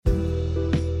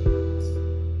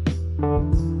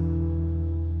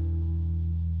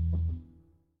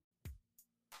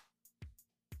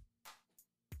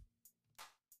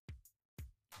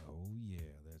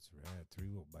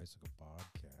Bicycle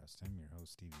Podcast. I'm your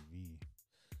host, Stevie V.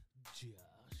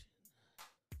 Josh.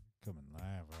 Coming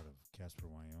live out of Casper,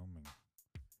 Wyoming.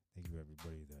 Thank you,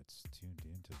 everybody that's tuned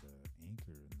into the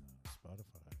Anchor and the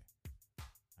Spotify,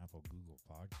 Apple, Google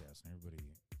Podcast, and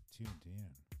everybody tuned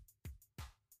in.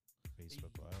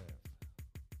 Facebook Live.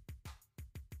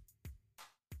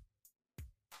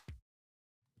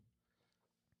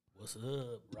 What's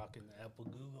up? Rocking the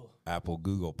Apple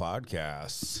Google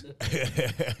Podcasts.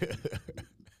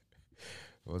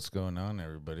 What's going on,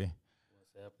 everybody?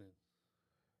 What's happening?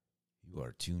 You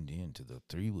are tuned in to the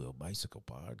Three Wheel Bicycle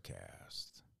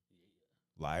Podcast.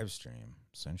 Live stream,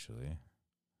 essentially.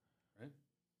 Right?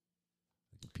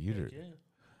 The computer.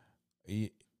 Yeah.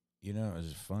 You know, it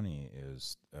was funny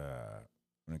is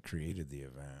when I created the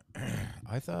event,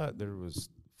 I thought there was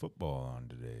football on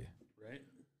today. Right?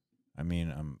 I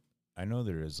mean, I know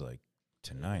there is, like,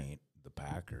 tonight, the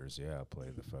Packers, play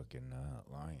the fucking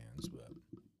Lions,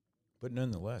 but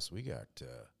nonetheless, we got,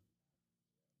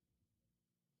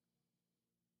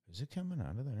 is it coming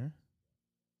out of there?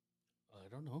 I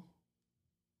don't know.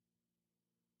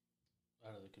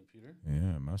 Out of the computer?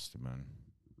 Yeah, it must have been.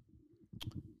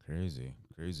 Crazy.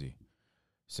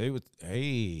 Say with,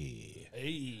 hey,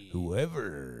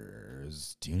 whoever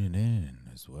is tuning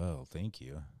in as well, thank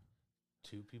you.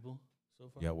 2 people so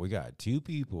far? Yeah, we got 2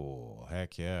 people.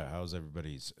 Heck yeah. How's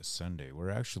everybody's Sunday? We're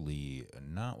actually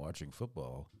not watching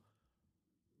football.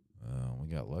 We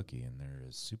got lucky, and there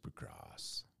is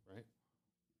Supercross. Right.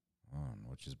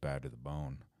 Which is bad to the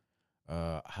bone.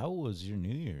 How was your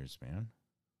New Year's, man?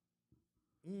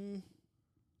 It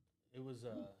was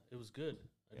good.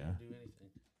 I didn't do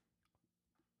anything.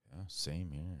 Yeah,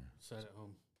 same here. Sat at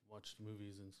home, watched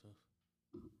movies and stuff.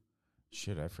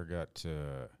 Shit, I forgot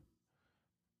to...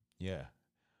 Yeah.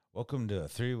 Welcome to a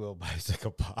Three Wheel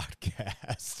Bicycle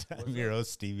Podcast. I'm your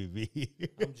host, Stevie V.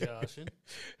 I'm Joshin.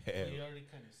 Yeah. Well, you already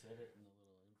kind of said it in the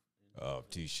little... Oh,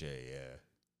 touche, yeah.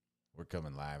 We're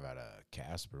coming live out of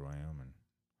Casper, Wyoming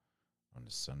on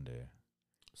a Sunday.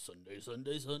 Sunday.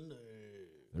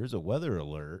 There's a weather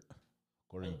alert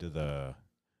according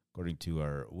to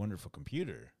our wonderful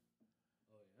computer.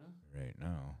 Oh, yeah? Right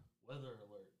now. Weather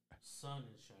alert. Sun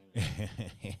is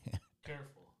shining.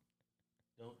 Careful.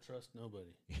 Don't trust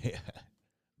nobody. Yeah.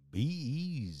 Be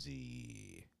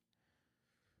easy.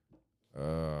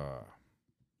 Heck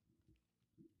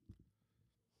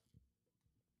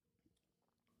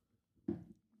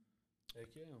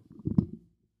yeah.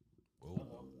 Whoa.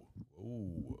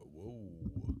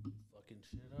 Fucking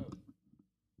shit up.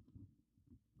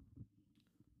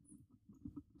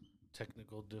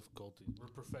 Technical difficulties. We're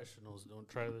professionals. Don't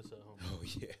try this at home. Oh,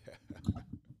 yeah.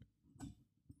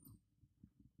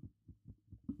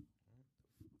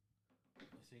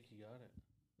 I think you got it.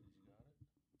 Did you got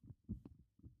it?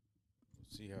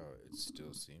 See how it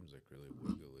still seems like really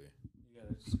wiggly. You got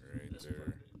it. Right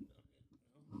there.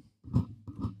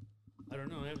 I don't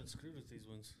know. I haven't screwed with these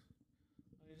ones.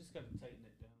 Oh, you just got to tighten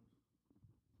it down.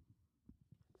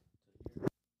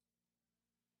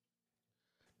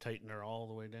 Tighten her all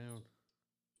the way down.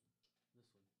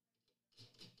 This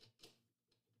one.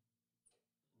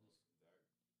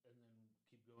 And then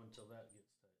keep going until that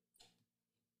gets tight.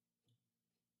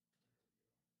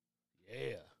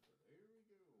 Yeah.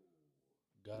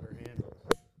 Got her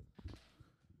handled.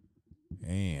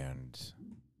 And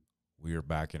we are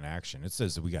back in action. It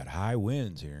says that we got high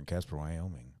winds here in Casper,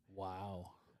 Wyoming.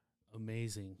 Wow.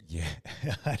 Amazing. Yeah.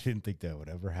 I didn't think that would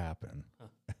ever happen. Huh.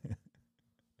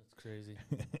 That's crazy.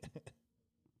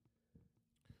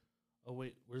 Oh,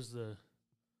 wait. Where's the...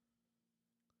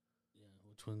 Yeah,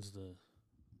 which one's the...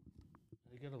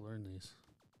 I got to learn these.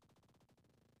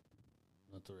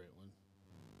 Not the right one.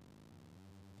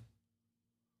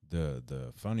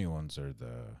 The funny ones are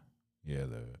the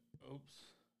Oops.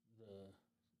 The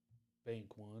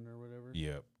bank one or whatever.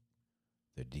 Yep.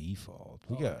 The default.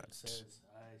 It says,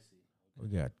 I see. Okay. We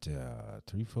got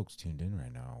 3 folks tuned in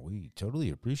right now. We totally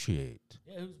appreciate.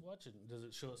 Yeah, who's watching? Does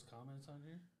it show us comments on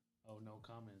here? Oh, no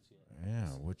comments yet.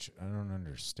 Yeah, which I don't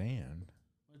understand.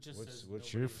 It just What's says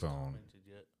your nobody's phone? commented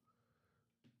yet.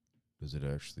 Does it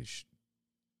actually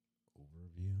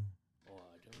overview? Oh,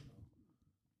 I don't know.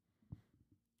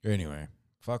 Anyway,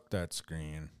 fuck that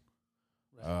screen.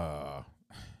 Right.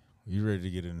 You ready to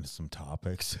get into some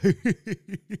topics? Yeah.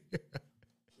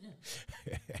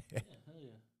 Yeah, hell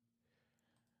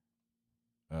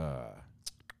yeah.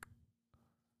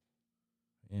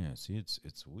 Yeah, see,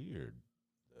 it's weird.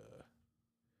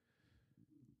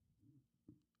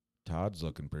 Todd's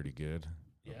looking pretty good.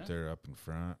 Yeah. Up there up in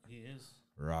front. He is.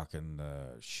 Rocking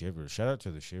the Shivers. Shout out to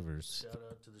the Shivers. Shout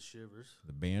out to the Shivers.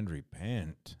 The band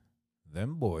Repent.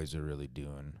 Them boys are really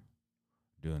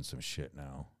doing some shit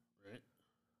now. Right.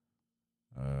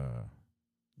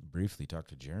 Briefly talked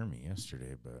to Jeremy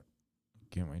yesterday, but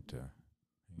can't wait to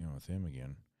hang out with him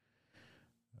again.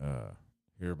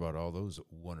 Hear about all those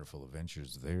wonderful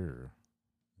adventures there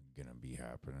gonna be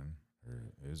happening,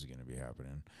 or is gonna be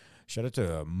happening. Shout out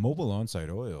to Mobile On-Site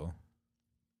Oil.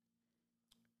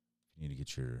 If you need to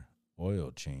get your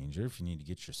oil change, or if you need to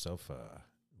get yourself a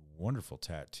wonderful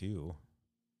tattoo,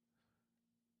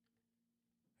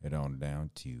 head on down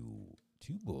to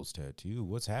Two Bulls Tattoo.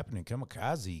 What's happening,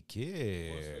 Kamikaze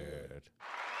Kid?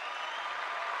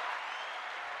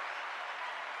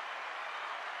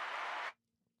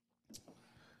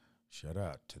 Shout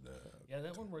out to the... Yeah,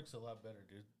 that one works a lot better,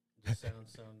 dude. The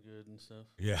sounds sound good and stuff.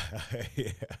 Yeah,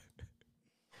 yeah.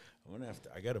 I'm gonna have to...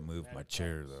 I got to move my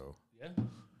chair, though. Yeah?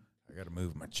 I got to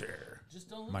move my chair. Just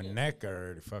don't look my at neck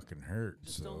already fucking hurts.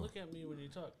 Just don't look at me when you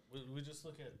talk. We just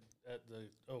look at the...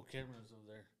 Oh, camera's over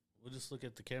there. We'll just look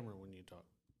at the camera when you talk.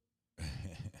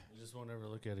 We just won't ever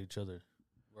look at each other.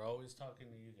 We're always talking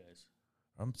to you guys.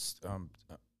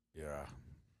 Yeah.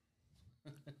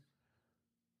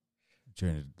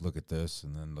 Trying to look at this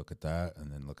and then look at that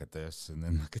and then look at this and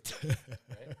then look at that.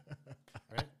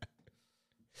 Right?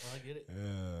 Well, I get it.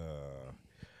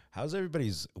 How's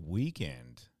everybody's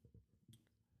weekend?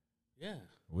 Yeah.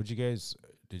 Did you guys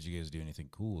do anything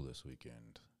cool this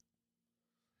weekend?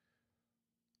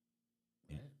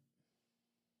 Right.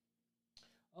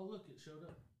 Oh, look, it showed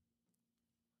up.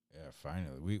 Yeah,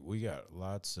 finally. We got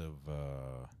lots of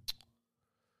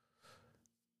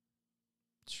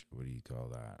what do you call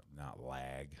that? Not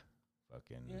lag.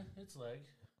 Fucking yeah, it's lag.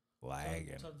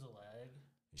 Lagging. Tons of lag.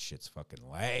 This shit's fucking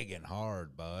lagging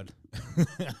hard, bud.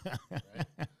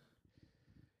 Right?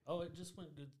 Oh, it just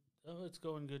went good. Oh, it's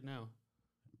going good now.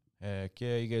 Heck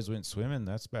yeah, you guys went swimming.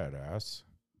 That's badass.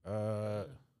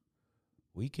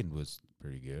 Weekend was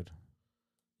pretty good.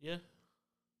 Yeah.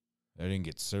 I didn't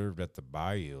get served at the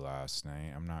bayou last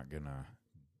night. I'm not going to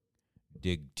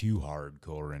dig too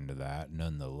hardcore into that.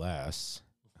 Nonetheless,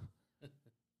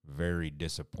 very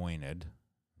disappointed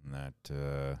in that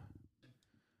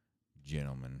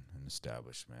gentleman and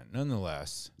establishment.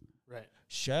 Nonetheless, right.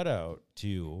 Shout out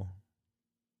to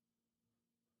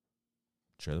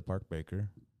Trailer Park Baker.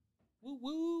 Woo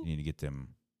woo. You need to get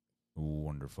them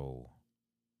wonderful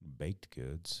baked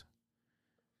goods.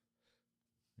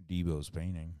 Debo's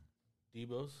painting.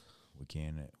 Debo's. We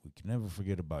can never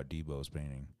forget about Debo's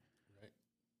painting. Right.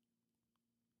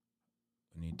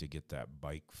 We need to get that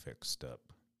bike fixed up.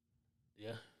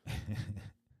 Yeah.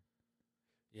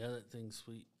 Yeah, that thing's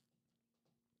sweet.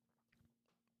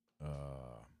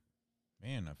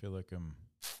 Man, I feel like I'm.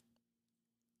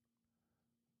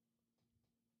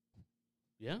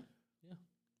 Yeah. Yeah.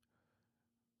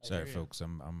 Sorry, folks.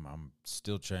 I'm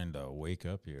still trying to wake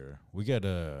up here. We got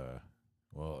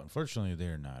well, unfortunately,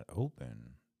 they're not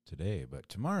open today, but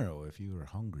tomorrow, if you are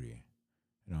hungry,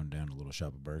 head on down to Little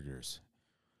Shop of Burgers.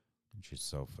 Get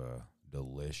yourself a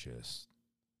delicious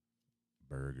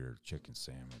burger, chicken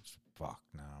sandwich. Fuck,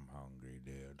 now I'm hungry,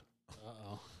 dude.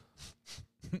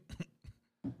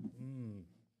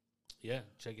 Yeah,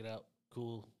 check it out.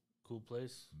 Cool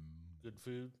place. Good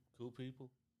food. Cool people.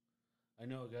 I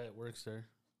know a guy that works there.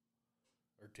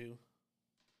 Or two.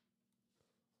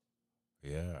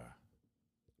 Yeah.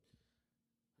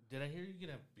 Did I hear you can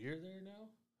have beer there now?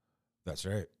 That's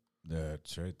right.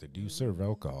 That's right. They do serve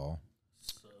alcohol.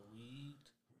 Sweet.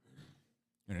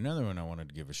 And another one I wanted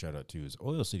to give a shout out to is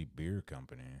Oil City Beer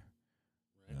Company.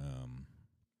 Right.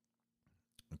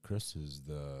 Chris is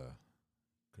the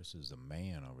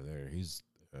man over there. He's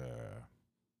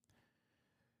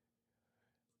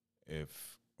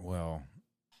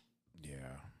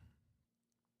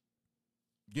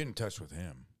get in touch with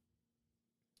him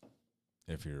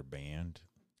if you're a band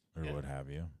or what have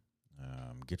you.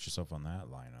 Get yourself on that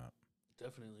lineup.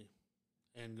 Definitely.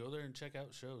 And go there and check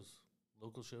out shows,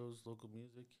 local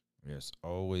music. Yes,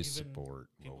 always Even support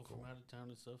people local. from out of town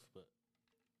and stuff, but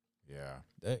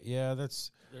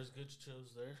that's there's good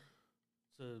shows there.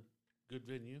 It's a good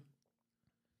venue,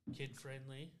 kid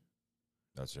friendly.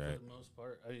 That's right. For the most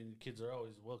part, I mean, kids are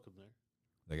always welcome there.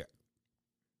 They got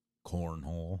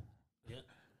cornhole. Yeah,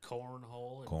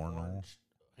 cornhole. Orange,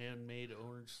 handmade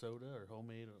orange soda or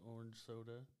homemade orange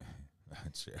soda.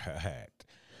 That's right.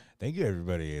 Thank you,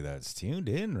 everybody that's tuned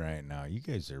in right now. You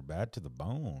guys are bad to the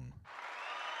bone.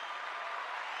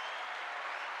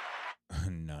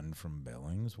 None from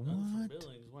Billings. What? None from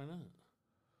Billings. Why not?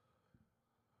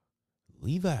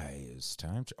 Levi's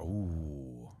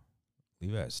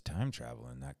Levi's time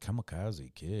traveling. That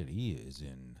Kamikaze Kid, he is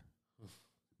in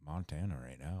Montana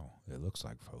right now. It looks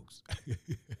like, folks. Yeah?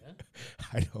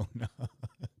 I don't know.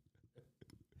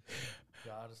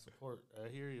 Gotta support. I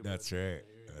hear you. That's brother. right.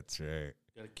 I hear you. That's right.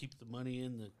 Gotta keep the money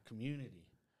in the community.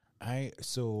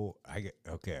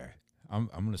 Okay. I'm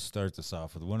gonna start this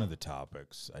off with one of the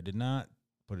topics. I did not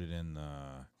put it in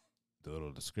the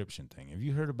little description thing. Have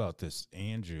you heard about this,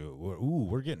 Andrew?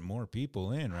 We're getting more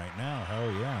people in right now.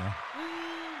 Hell yeah.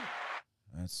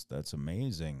 That's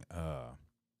amazing.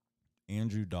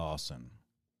 Andrew Dawson.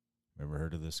 Ever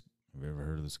heard of this? Have you ever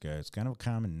heard of this guy? It's kind of a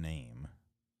common name.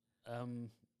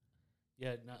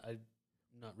 Yeah, not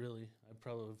really. I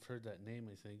probably have heard that name,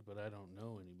 I think, but I don't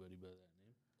know anybody by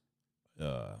that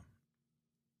name.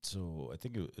 So I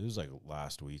think it was like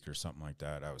last week or something like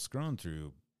that. I was scrolling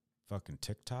through fucking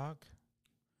TikTok,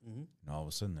 and all of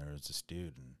a sudden there was this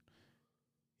dude, and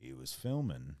he was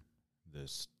filming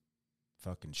this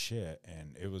fucking shit,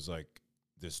 and it was like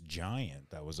this giant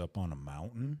that was up on a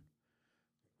mountain.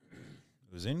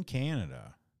 It was in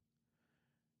Canada,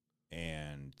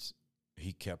 and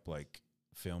he kept like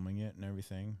filming it and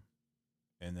everything,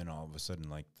 and then all of a sudden,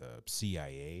 like the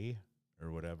CIA or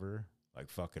whatever, like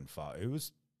fucking fought.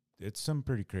 It's some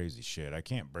pretty crazy shit. I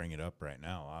can't bring it up right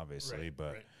now, obviously,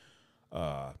 but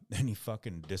then he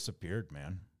fucking disappeared,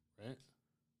 man. Right?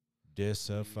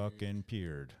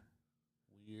 Fucking-peared.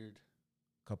 Weird.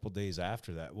 A couple days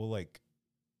after that,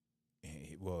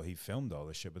 he filmed all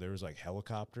this shit, but there was like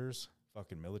helicopters,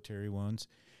 fucking military ones.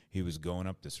 He was going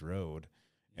up this road.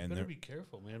 You better be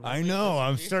careful, man. I know.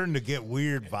 I'm starting to get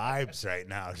weird vibes right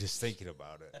now just thinking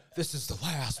about it. This is the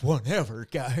last one ever,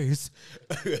 guys.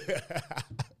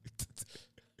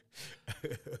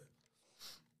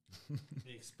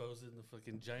 Be exposing the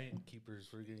fucking giant keepers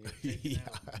for getting taken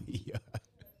out.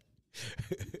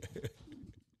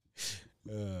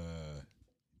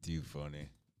 Too funny.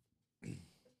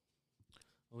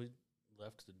 We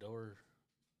left the door.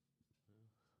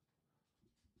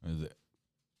 Is it?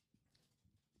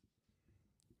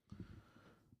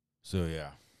 So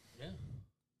yeah.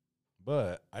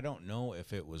 But I don't know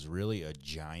if it was really a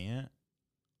giant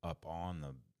up on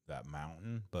that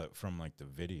mountain, but from like the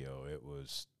video, it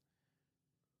was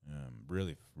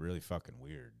really, really fucking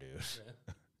weird, dude.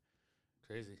 Yeah.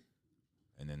 Crazy.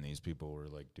 And then these people were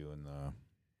like doing the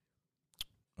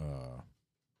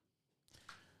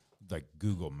like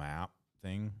Google Map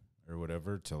thing or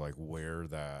whatever to like where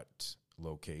that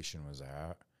location was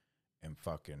at, and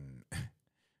fucking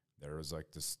there was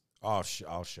like this. I'll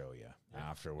show you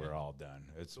after we're all done.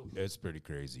 It's pretty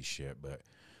crazy shit, but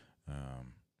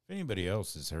if anybody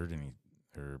else has heard on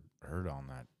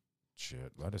that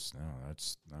shit, let us know.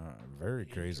 That's very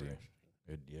crazy.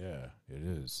 It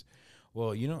is.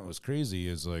 Well, you know what was crazy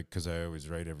is like, because I always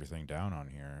write everything down on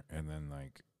here, and then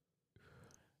like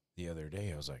the other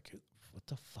day I was like, what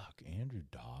the fuck, Andrew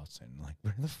Dawson? Like,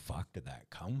 where the fuck did that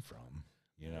come from?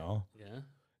 You know? Yeah.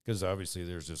 Because obviously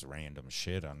there's just random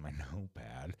shit on my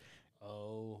notepad.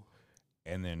 Oh.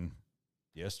 And then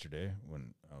yesterday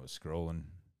when I was scrolling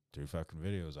through fucking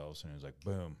videos, all of a sudden it was like,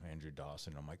 boom, Andrew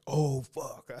Dawson. I'm like, oh,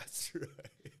 fuck, that's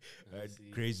right. That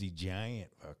crazy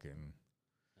giant fucking.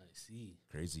 I see.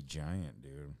 Crazy giant,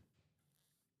 dude.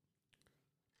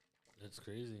 That's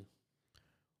crazy.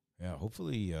 Yeah,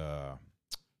 hopefully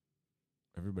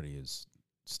everybody is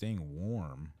staying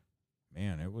warm.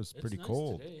 Man, it was pretty nice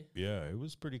cold. Today. Yeah, it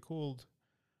was pretty cold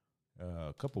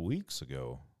a couple weeks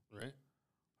ago. Right.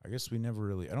 I guess I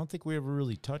don't think we ever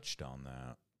really touched on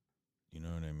that. You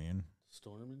know what I mean?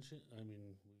 Storm and shit? I mean,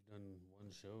 we've done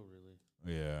one show, really.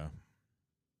 Yeah.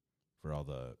 For all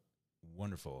the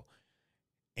wonderful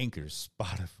Anchor,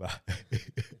 Spotify,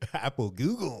 Apple,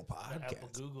 Google podcasts. Apple,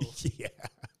 Google. Yeah.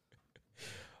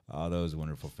 All those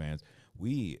wonderful fans.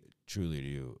 We truly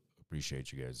do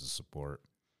appreciate you guys' support.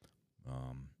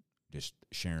 Just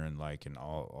sharing, liking,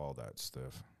 all that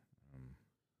stuff.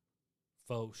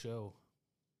 Faux show.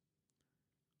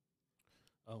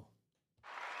 Oh.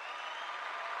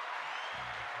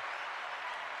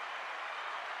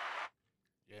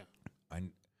 Yeah.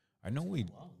 I know we.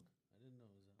 Long. I didn't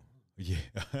know it was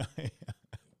that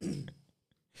long.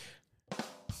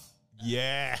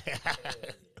 Yeah.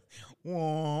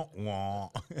 Wah, wah.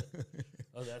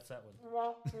 Oh, that's that one.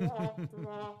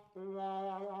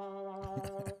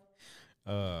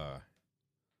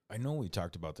 I know we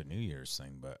talked about the New Year's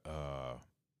thing, but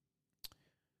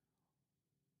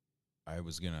have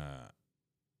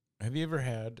you ever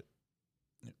had,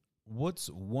 what's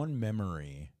one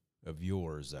memory of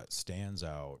yours that stands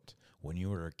out when you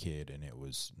were a kid and it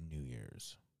was New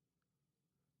Year's?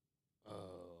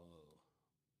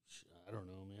 I don't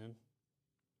know, man.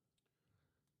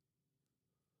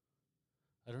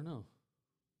 I don't know.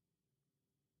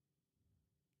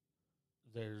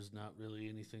 There's not really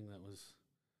anything that was.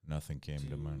 Nothing came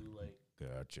to mind. Like,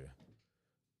 Gotcha.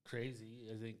 crazy.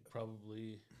 I think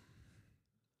probably,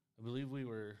 I believe we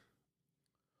were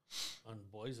on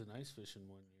boys and ice fishing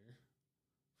one year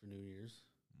for New Year's.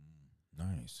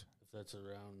 Nice. If that's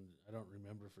around, I don't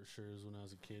remember for sure. It was when I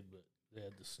was a kid, but they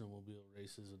had the snowmobile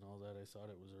races and all that. I thought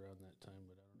it was around that time,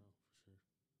 but I don't know for sure.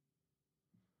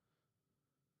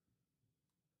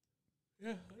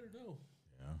 Yeah, I don't know.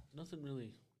 Yeah. Nothing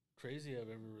really crazy I've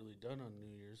ever really done on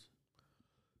New Year's.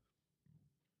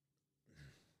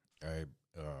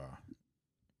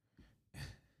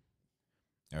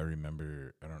 I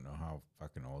remember, I don't know how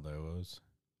fucking old I was,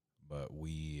 but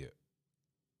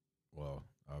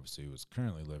obviously was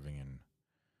currently living in,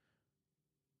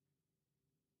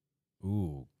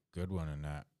 good one in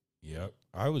that. Yep.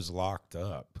 I was locked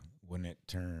up when it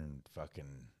turned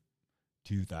fucking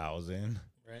 2000.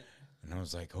 Right. And I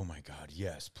was like, oh my God,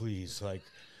 yes, please. Like,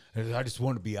 I just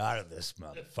want to be out of this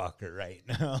motherfucker right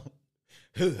now.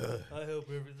 I hope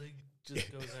everything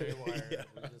just goes haywire. Yeah.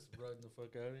 We just run the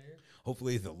fuck out of here.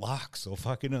 Hopefully the locks will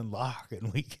fucking unlock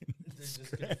and we can. They're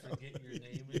just going to forget your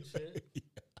name and shit. Yeah.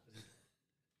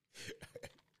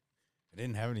 I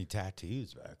didn't have any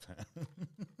tattoos back then.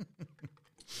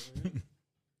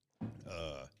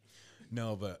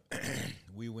 No, but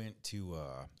we went to,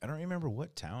 I don't remember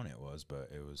what town it was, but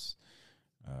it was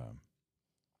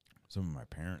some of my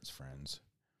parents' friends.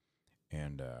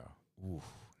 And,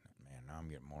 man, now I'm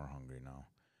getting more hungry now.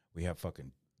 We have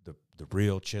fucking the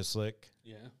real Chislick.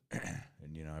 Yeah. And,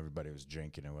 everybody was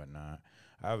drinking and whatnot.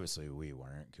 Obviously, we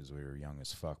weren't because we were young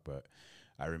as fuck, but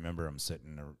I remember them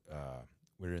sitting,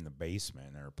 we were in the basement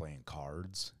and they were playing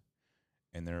cards.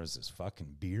 And there was this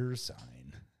fucking beer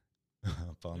sign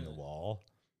up on the wall.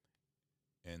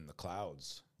 And the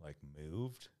clouds, like,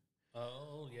 moved.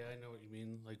 Oh, yeah, I know what you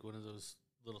mean. Like one of those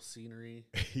little scenery.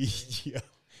 Yeah.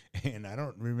 And I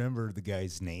don't remember the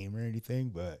guy's name or anything,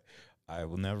 but I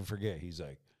will never forget. He's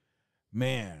like,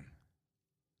 man,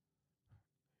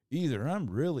 either I'm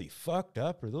really fucked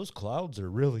up or those clouds are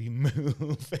really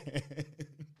moving.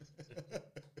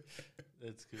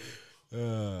 That's cool.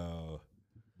 Oh,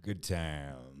 good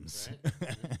times. Right?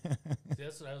 See,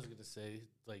 that's what I was going to say.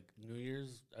 Like New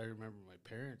Year's, I remember my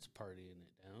parents partying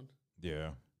it down.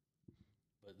 Yeah.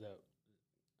 But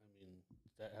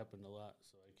that happened a lot,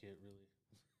 so I can't really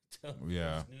tell if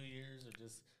Yeah. it's New Year's or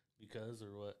just because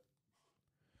or what.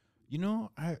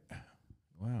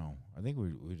 I think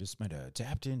we just might have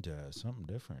tapped into something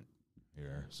different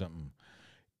here. Something,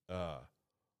 I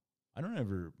don't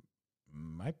ever,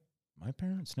 my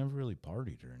parents never really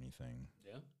partied or anything.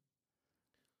 Yeah.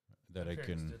 That my I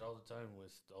parents can. did all the time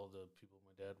with all the people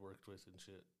my dad worked with and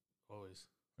shit. Always.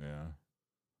 Yeah.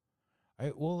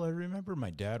 I remember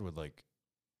my dad would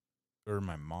or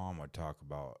my mom would talk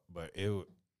about, but how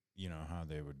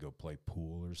they would go play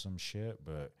pool or some shit,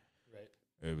 but right.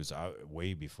 It was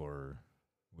way before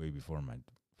my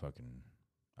fucking,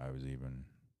 I was even,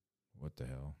 what the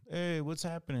hell? Hey, what's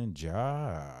happening,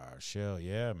 Josh? Hell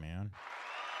yeah, man.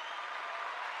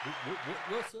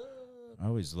 What's up? I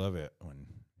always love it when,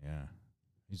 yeah,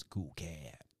 he's a cool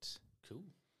cat. Cool.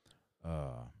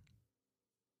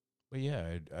 But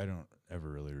yeah, I don't ever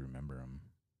really remember him.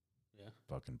 Yeah.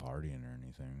 Fucking partying or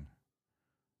anything.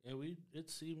 Yeah, it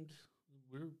seemed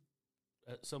we're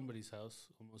at somebody's house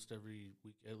almost every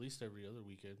week, at least every other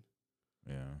weekend.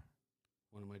 Yeah.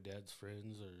 One of my dad's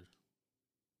friends or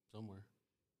somewhere.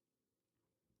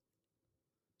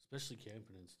 Especially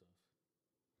camping and stuff.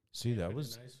 See, that Camping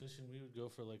was and ice fishing. We would go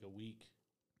for like a week,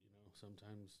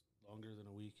 sometimes longer than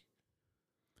a week.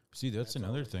 See, that's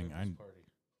another all thing. party.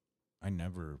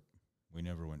 We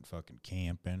never went fucking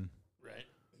camping. Right.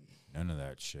 None of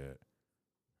that shit.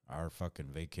 Our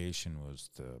fucking vacation was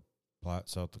to Platte,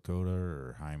 South Dakota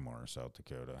or Highmore, South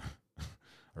Dakota.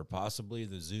 Or possibly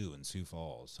the zoo in Sioux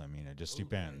Falls. I mean, it just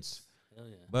depends. Nice. Hell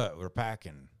yeah. But you're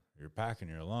packing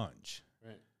your lunch.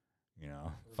 Right.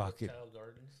 Fuck it. Reptile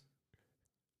Gardens.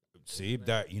 See,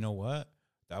 that, you know what?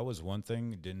 That was one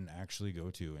thing I didn't actually go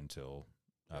to until,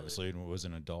 obviously, it was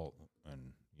an adult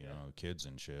and, kids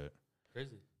and shit.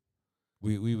 Crazy.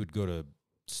 We would go to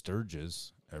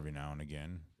Sturgis every now and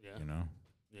again, Yeah.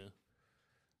 Yeah.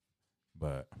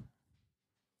 But,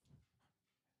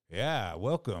 yeah,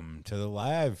 welcome to the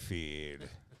live feed.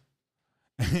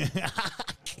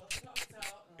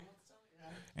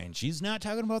 And she's not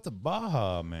talking about the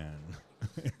Baja Man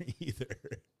either.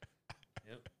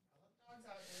 Yep.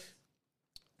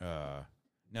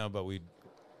 No, but we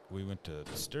went to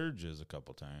Sturgis a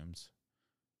couple times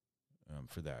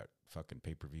for that fucking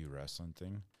pay-per-view wrestling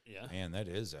thing. Yeah. Man, that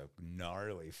is a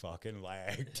gnarly fucking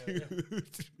lag, dude.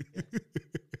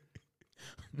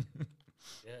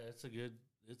 Yeah, it's a good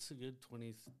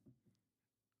 20,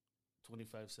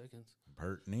 25 seconds.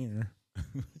 Pert near.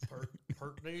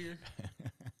 Pert near.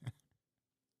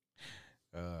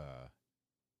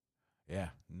 Yeah,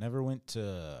 never went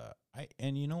to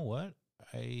and you know what?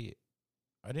 I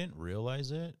didn't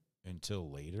realize it until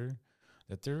later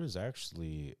that there is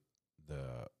actually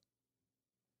the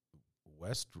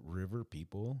West River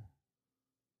people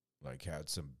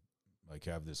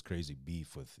have this crazy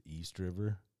beef with East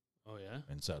River. Oh yeah?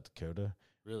 In South Dakota.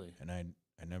 Really? And I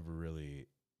never really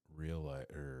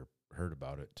realized or heard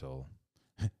about it till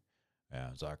I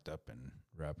was locked up in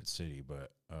Rapid City,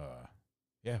 but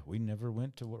yeah, we never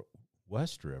went to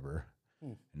West River.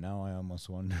 And now I almost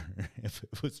wonder if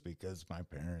it was because my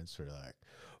parents were like,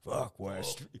 fuck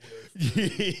West.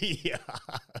 Yeah.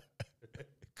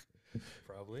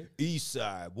 Probably. East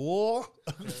Side, boy.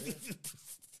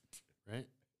 Right?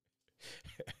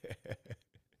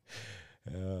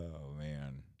 Oh,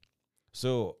 man.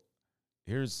 So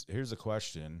here's a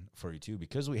question for you, too,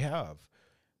 because we have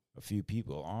a few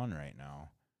people on right now.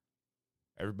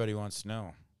 Everybody wants to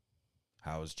know,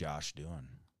 how's Josh doing?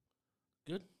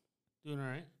 Good. Doing all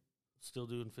right. Still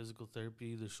doing physical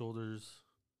therapy. The shoulder's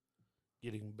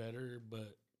getting better,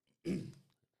 but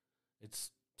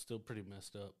it's still pretty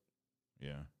messed up.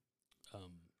 Yeah.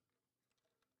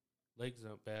 Leg's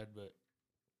not bad, but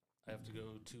I have to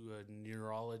go to a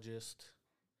neurologist.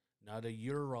 Not a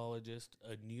urologist,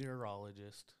 a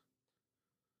neurologist.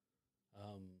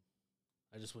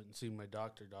 I just went and seen my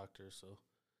doctor, so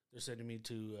they're sending me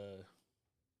to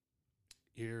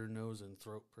ear, nose, and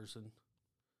throat person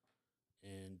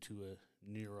and to a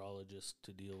neurologist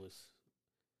to deal with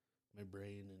my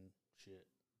brain and shit.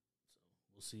 So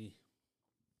we'll see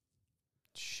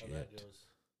how that goes.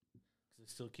 Because I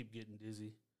still keep getting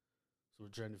dizzy. So we're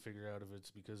trying to figure out if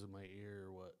it's because of my ear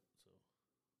or what.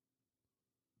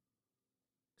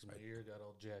 Because my ear got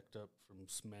all jacked up from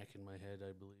smacking my head,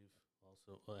 I believe.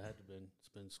 Also, well, it had to been. It's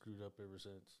been screwed up ever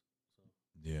since.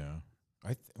 So yeah,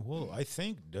 I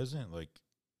think doesn't like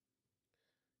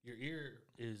your ear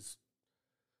is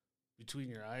between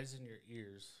your eyes and your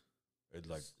ears. It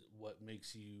like what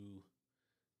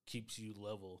keeps you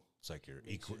level. It's like your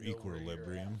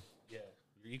equilibrium. Yeah,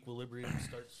 your equilibrium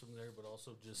starts from there, but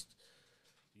also just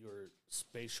your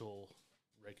spatial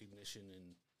recognition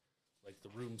and like the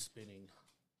room spinning.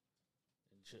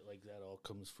 Shit like that all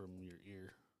comes from your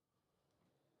ear.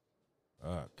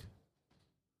 Fuck.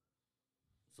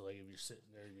 So, like, if you're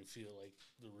sitting there and you feel like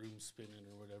the room's spinning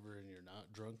or whatever and you're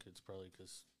not drunk, it's probably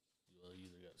because you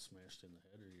either got smashed in the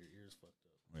head or your ear's fucked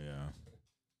up. Yeah.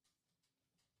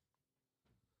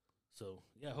 So,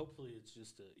 yeah, hopefully it's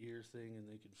just an ear thing and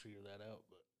they can figure that out,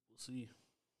 but we'll see.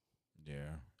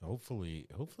 Yeah. Hopefully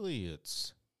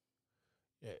it's...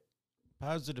 Yeah,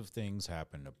 positive things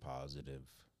happen to positive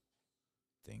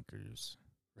thinkers,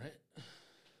 right?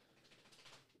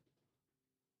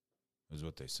 Is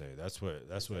what they say. That's what it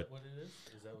is?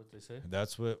 Is that what they say?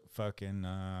 That's what fucking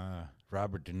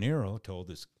Robert De Niro told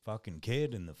this fucking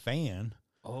kid in The Fan.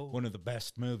 Oh, one of the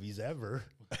best movies ever.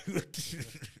 I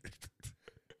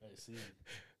see.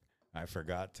 I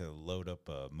forgot to load up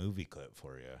a movie clip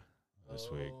for you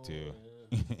this week too.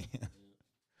 Yeah.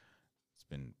 It's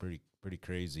been pretty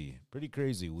crazy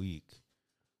week.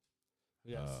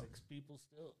 We got 6 people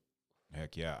still.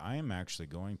 Heck yeah. I am actually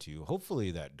going to. Hopefully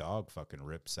that dog fucking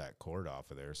rips that cord off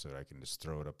of there so that I can just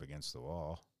throw it up against the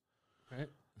wall.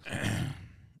 Right.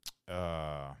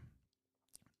 I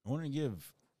want to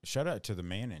give a shout out to the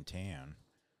man in tan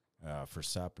for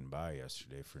stopping by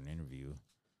yesterday for an interview.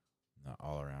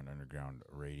 All Around Underground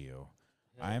Radio.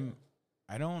 Yeah.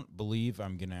 I don't believe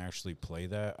I'm going to actually play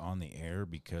that on the air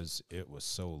because it was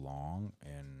so long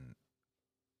and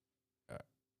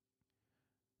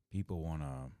people want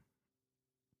to,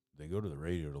 they go to the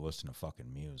radio to listen to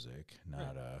fucking music,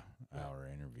 not our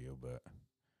interview, but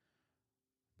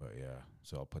yeah,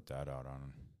 so I'll put that out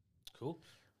on. Cool.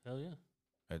 Hell yeah.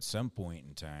 At some point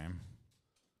in time.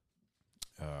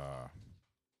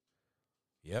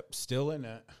 Yep, still in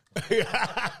it.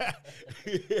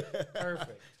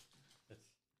 Perfect.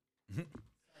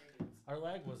 Our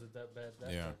lag wasn't that bad.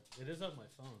 Time. It is on my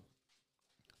phone.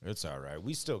 It's all right.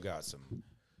 We still got some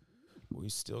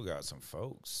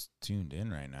folks tuned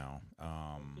in right now.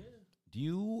 Do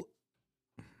you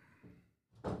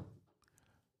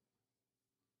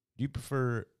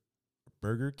prefer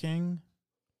Burger King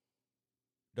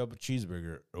double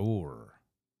cheeseburger or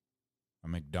a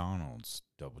McDonald's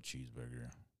double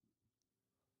cheeseburger?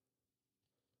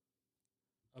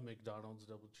 A McDonald's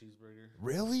double cheeseburger.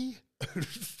 Really?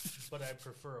 But I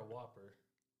prefer a Whopper.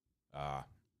 I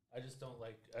just don't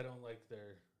like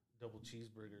their double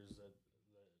cheeseburgers that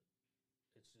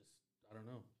it's just, I don't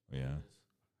know. Yeah.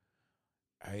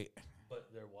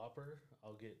 But their Whopper,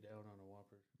 I'll get down on a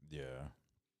Whopper. Yeah.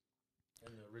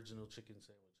 And the original chicken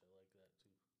sandwich, I like that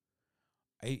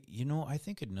too. I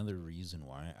think another reason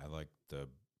why I like the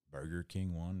Burger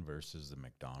King one versus the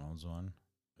McDonald's one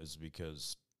is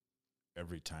because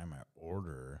every time I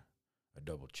order a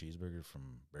double cheeseburger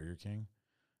from Burger King,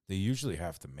 they usually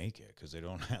have to make it because they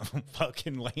don't have them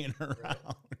fucking laying around. Right.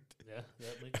 Yeah,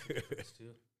 that makes a difference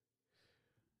too.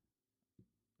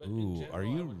 But Ooh, general, are I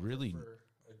you would really? prefer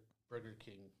a Burger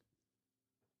King?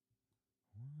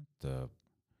 What the?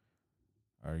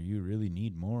 Are you really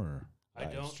need more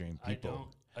live stream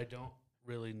people? I don't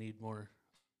really need more.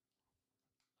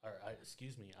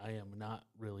 Excuse me, I am not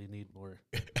really need more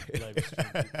live stream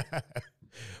people.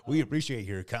 We appreciate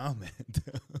your comment.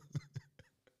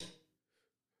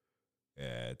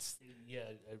 Yeah,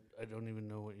 I don't even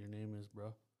know what your name is,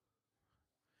 bro.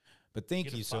 But thank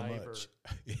Get a you so fiver. much.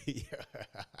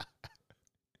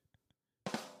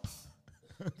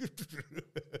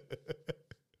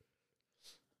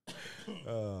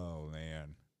 Oh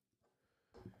man.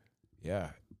 Yeah.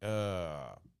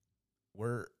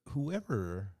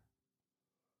 Whoever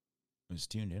is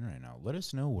tuned in right now, let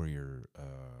us know where you're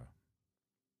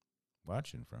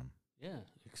watching from. Yeah,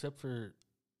 except for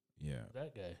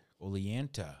that guy.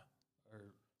 Oleanta.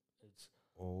 Or it's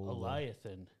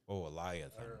Eliathan. Oh,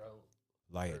 Eliathan. Or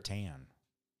Liatan.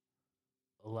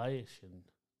 Olation.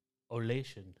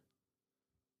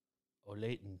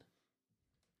 Olaton.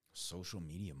 Social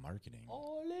media marketing.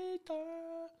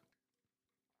 Olata.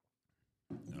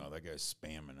 No, that guy's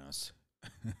spamming us.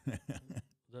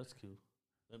 That's cool.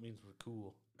 That means we're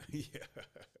cool. Yeah.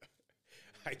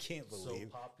 I can't believe.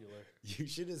 So popular. You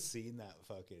should have seen that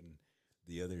fucking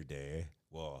the other day.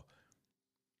 Well,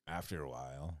 after a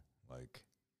while, like,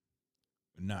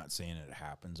 not saying it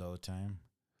happens all the time,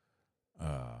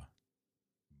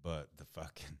 but the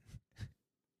fucking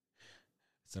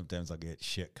sometimes I'll get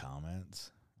shit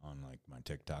comments on like my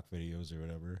TikTok videos or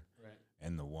whatever. Right.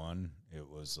 And the one, it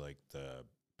was like the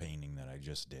painting that I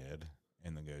just did,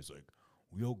 and the guy's like,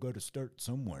 "We all got to start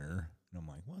somewhere," and I'm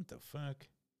like, "What the fuck?"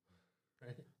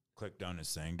 Right. Clicked on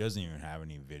his thing. Doesn't even have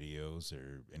any videos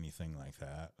or anything like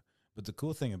that. But the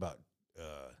cool thing about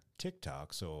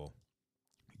TikTok, so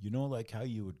like how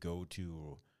you would go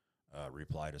to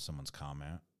reply to someone's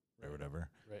comment or whatever.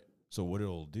 Right. So what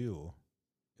it'll do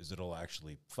is it'll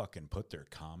actually fucking put their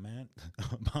comment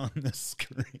up on the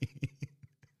screen.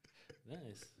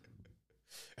 Nice.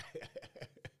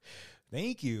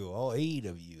 Thank you, all 8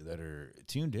 of you that are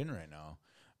tuned in right now.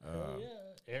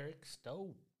 Yeah, Eric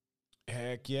Stowe.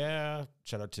 Heck yeah.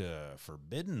 Shout out to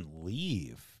Forbidden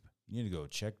Leaf. You need to go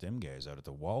check them guys out at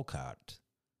the Walcott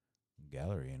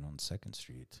Gallery and on 2nd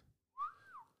Street.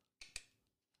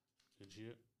 Did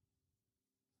you?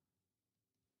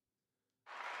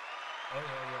 Oh,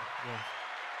 yeah.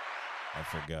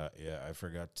 I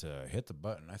forgot to hit the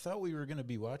button. I thought we were going to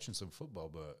be watching some football,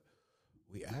 but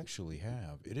we actually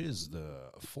have. It is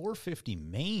the 450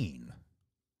 Maine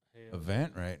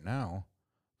event right now.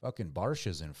 Fucking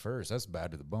Barsha's in first. That's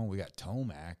bad to the bone. We got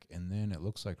Tomac, and then it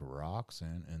looks like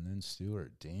Roxon, and then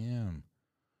Stewart. Damn.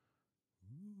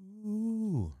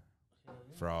 Ooh.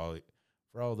 For all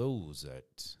those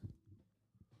that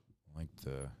like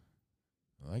the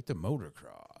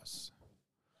motocross.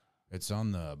 It's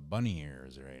on the bunny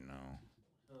ears right now.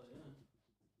 Oh yeah.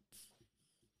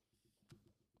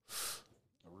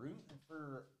 Rooting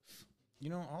for,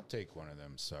 I'll take one of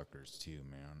them suckers too,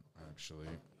 man. Actually,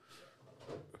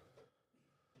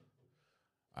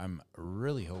 I'm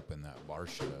really hoping that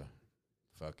Barsha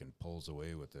fucking pulls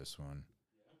away with this one.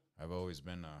 Yeah. I've always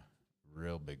been a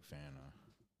real big fan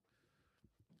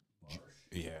of.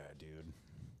 Yeah, dude.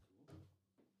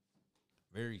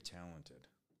 Very talented.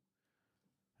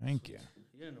 Thank you.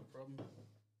 Yeah, no problem.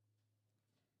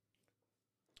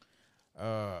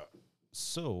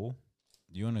 So,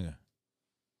 do you want to?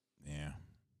 Yeah.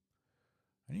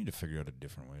 I need to figure out a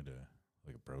different way to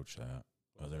approach that.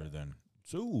 Other than,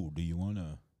 so do you want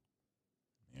to?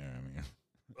 Yeah, I mean.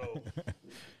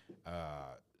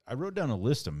 Oh. I wrote down a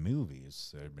list of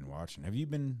movies that I've been watching. Have you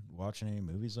been watching any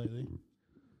movies lately?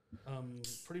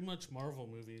 Pretty much Marvel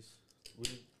movies.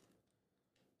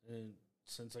 And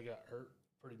since I got hurt,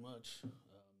 pretty much,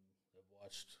 I've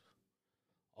watched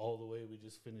all the way. We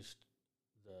just finished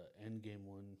the Endgame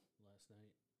one last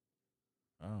night.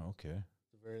 Oh, okay.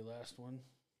 The very last one.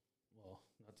 Well,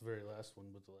 not the very last one,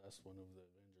 but the last one of the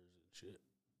Avengers and shit.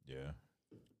 Yeah.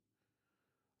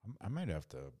 I might have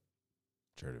to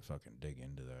try to fucking dig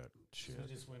into that shit. So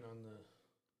we just went on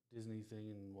the Disney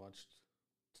thing and watched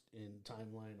in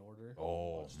timeline order.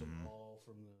 Oh, watched them all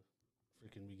from the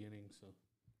freaking beginning. So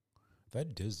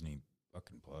that Disney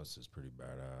Fucking Plus is pretty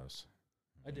badass.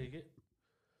 I dig it.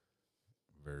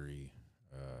 Very,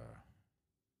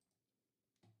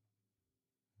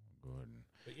 go ahead and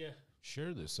But yeah,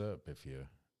 share this up if you're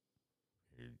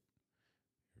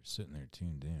sitting there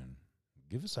tuned in.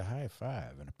 Give us a high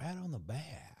five and a pat on the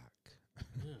back.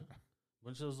 yeah.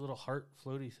 Bunch of those little heart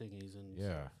floaty thingies and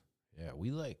Yeah. stuff. Yeah,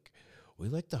 we like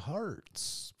the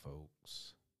hearts,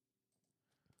 folks.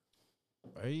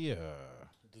 Does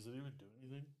it even do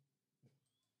anything?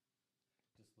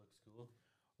 Just looks cool.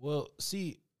 Well,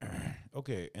 see,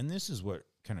 okay, and this is what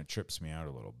kind of trips me out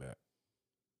a little bit.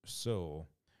 So,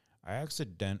 I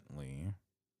accidentally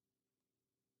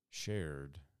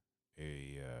shared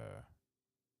a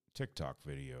TikTok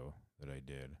video that I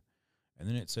did, and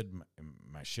then it said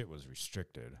my shit was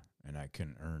restricted and I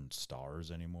couldn't earn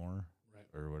stars anymore, right,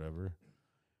 or whatever.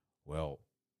 Well,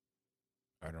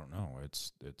 I don't know.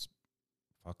 It's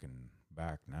fucking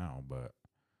back now, but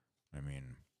I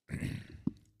mean,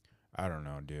 I don't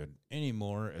know, dude.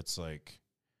 Anymore, it's like,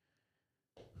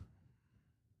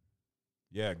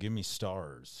 yeah, give me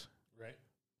stars. right.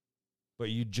 But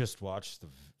you just watch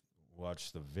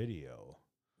the video,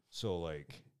 so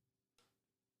like,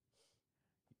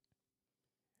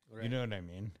 Right. you know what I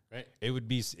mean? Right. It'd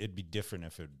be different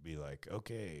if it'd be like,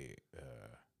 okay,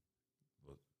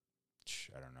 well,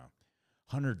 I don't know,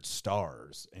 100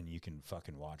 stars, and you can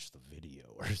fucking watch the video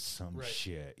or some Right.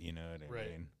 shit. You know what I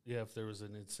Right. mean? Yeah, if there was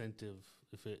an incentive,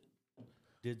 if it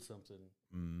did something.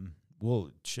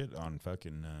 Well, shit on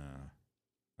fucking.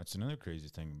 That's another crazy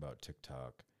thing about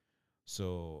TikTok.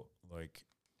 So, like,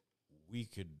 we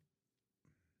could.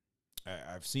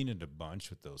 I've seen it a bunch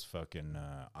with those fucking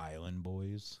island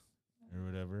boys or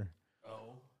whatever.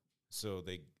 Oh. So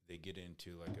they get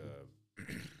into like a.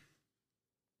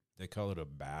 They call it a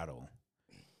battle,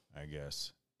 I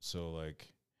guess. So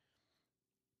like.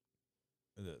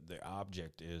 The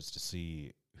object is to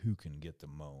see who can get the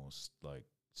most like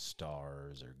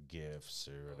stars or gifts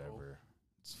or whatever.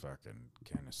 It's fucking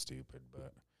kind of stupid,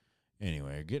 but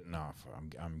anyway, getting off.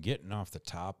 I'm getting off the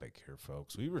topic here,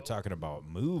 folks. We were talking about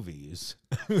movies.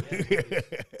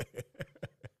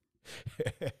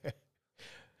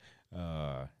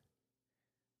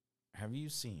 Have you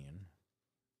seen?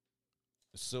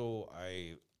 So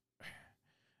I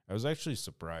was actually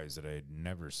surprised that I had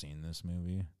never seen this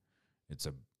movie. It's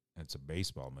a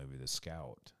baseball movie, The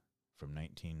Scout, from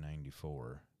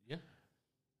 1994. Yeah.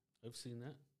 I've seen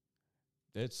that.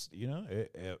 It's,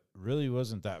 it really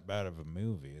wasn't that bad of a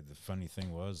movie. The funny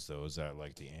thing was, though, is that,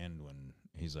 like, the end when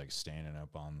he's, like, standing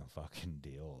up on the fucking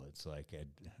deal, it's like,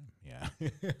 yeah.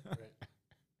 Right.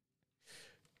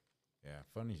 Yeah,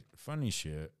 funny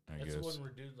shit, I guess. That's the one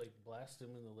where dude, like, blast him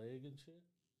in the leg and shit?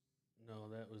 No,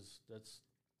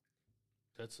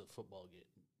 that's a football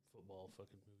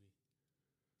fucking movie.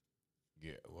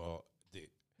 Yeah, well,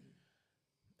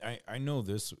 I know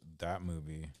that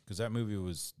movie, because that movie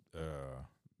was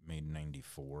made in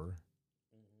 94,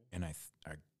 and I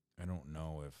don't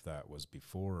know if that was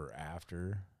before or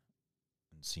after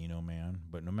Encino Man,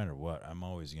 but no matter what, I'm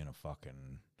always gonna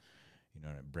fucking,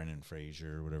 Brendan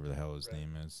Fraser, whatever the hell his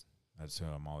name is. That's who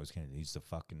I'm always gonna. He's the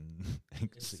fucking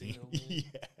Encino Man?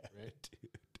 Yeah, Right?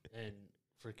 dude. And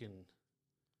freaking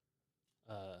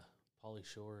Pauly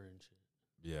Shore and shit.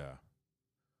 Yeah.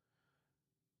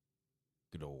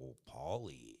 Good old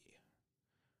Pauly.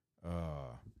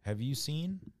 Have you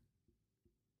seen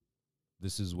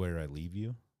This Is Where I Leave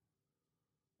You?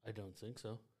 I don't think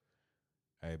so.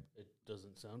 It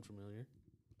doesn't sound familiar.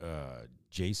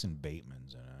 Jason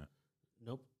Bateman's in it.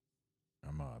 Nope. I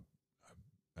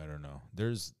don't know.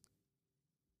 There's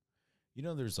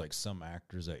like some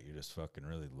actors that you just fucking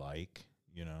really like,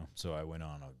 So I went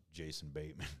on a Jason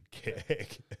Bateman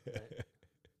kick. Right.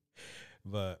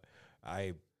 But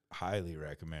I highly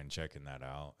recommend checking that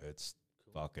out. It's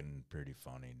fucking pretty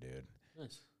funny, dude.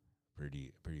 Nice.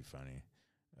 Pretty funny.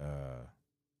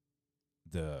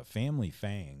 The Family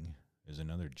Fang is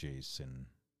another Jason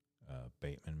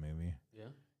Bateman movie. Yeah.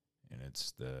 And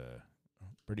it's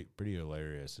pretty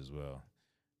hilarious as well.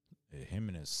 Him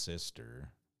and his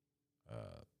sister,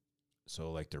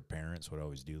 so like their parents would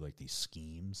always do like these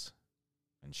schemes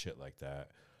and shit like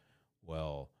that.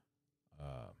 Well,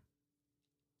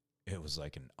 it was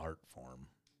like an art form.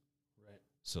 Right.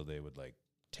 So they would like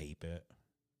tape it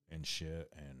and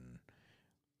shit, and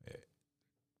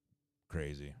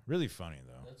crazy. Really funny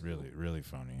though. That's really, cool. really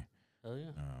funny. Hell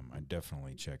yeah. I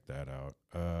definitely checked that out.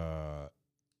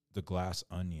 The Glass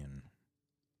Onion.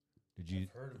 Did you?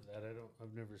 I've heard of that.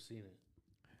 I've never seen it.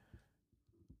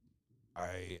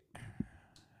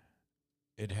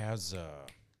 It has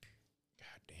God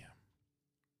damn.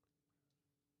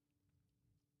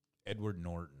 Edward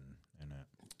Norton in it.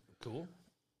 Cool.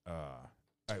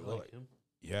 I like him.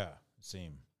 Yeah,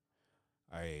 same.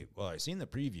 I seen the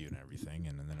preview and everything,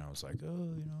 and then I was like, oh,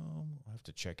 I'll have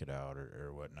to check it out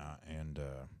or whatnot. And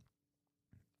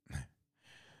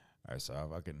I saw a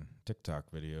fucking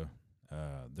TikTok video.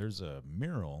 There's a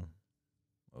mural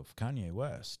of Kanye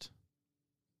West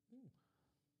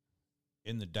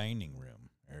in the dining room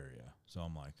area. So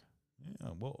I'm like, yeah,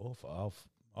 well,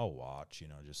 I'll watch,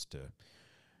 just to.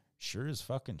 Sure as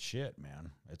fucking shit,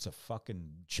 man. It's a fucking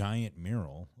giant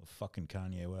mural of fucking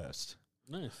Kanye West.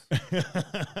 Nice.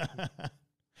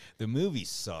 The movie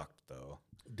sucked, though.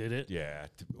 Did it? Yeah.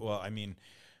 Well, I mean,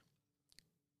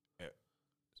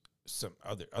 some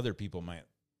other people might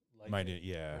it,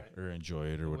 yeah, right. Or enjoy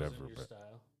it or whatever. Wasn't your but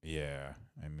style. Yeah,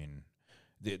 I mean,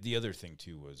 the other thing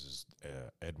too was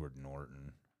Edward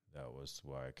Norton. That was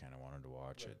why I kind of wanted to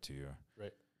watch it too.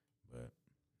 Right. But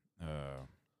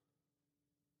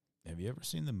have you ever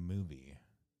seen the movie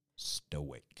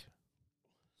Stoic?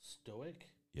 Stoic?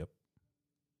 Yep.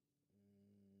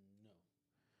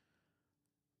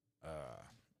 No.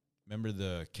 Remember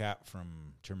the cat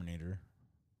from Terminator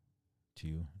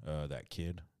 2? That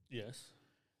kid? Yes.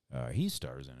 He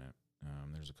stars in it.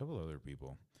 There's a couple other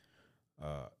people.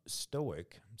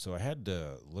 Stoic. So I had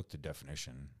to look the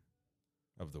definition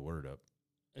of the word up.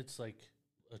 It's like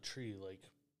a tree, like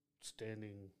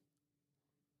standing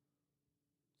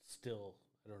still.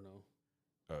 I don't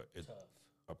know. It's tough.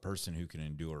 A person who can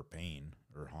endure pain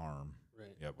or harm,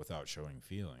 right? Yeah, without showing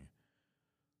feeling.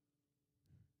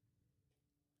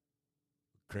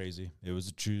 Crazy. It was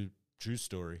a true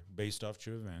story based off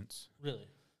true events. Really?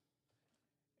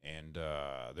 And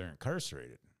they're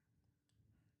incarcerated.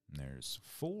 And there's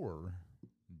 4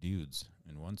 dudes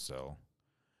in one cell.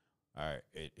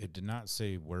 It did not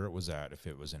say where it was at, if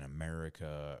it was in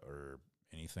America or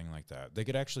anything like that. They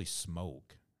could actually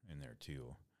smoke in there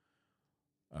too.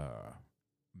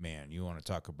 Man, you want to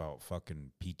talk about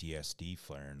fucking PTSD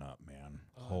flaring up, man.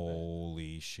 Oh,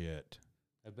 holy shit.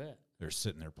 I bet. They're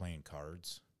sitting there playing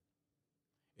cards.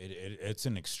 It's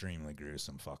an extremely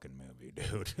gruesome fucking movie,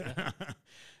 dude. Yeah.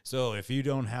 So if you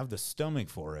don't have the stomach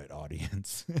for it,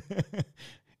 audience.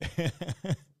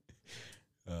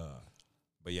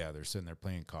 But yeah, they're sitting there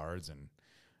playing cards, and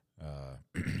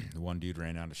the one dude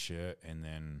ran out of shit, and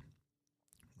then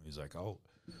he's like, oh,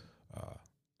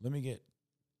 let me get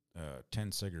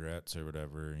 10 cigarettes or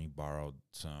whatever, and he borrowed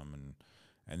some,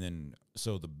 and then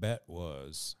so the bet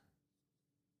was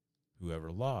whoever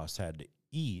lost had to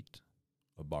eat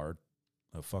a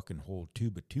fucking whole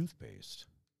tube of toothpaste.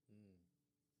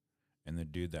 And the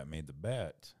dude that made the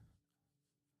bet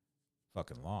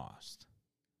fucking lost.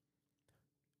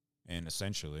 And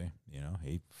essentially,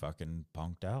 he fucking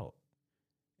punked out.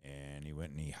 And he went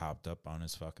and he hopped up on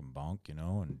his fucking bunk,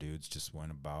 and dudes just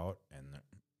went about, and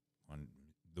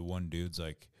the one dude's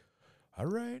like, all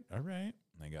right. And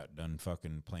they got done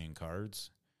fucking playing cards.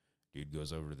 Dude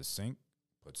goes over to the sink,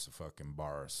 puts the fucking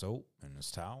bar of soap in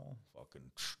his towel,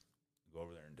 fucking go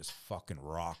over there and just fucking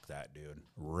rock that dude.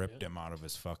 Ripped him out of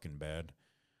his fucking bed.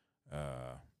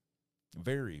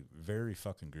 Very, very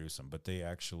fucking gruesome. But they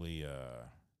actually,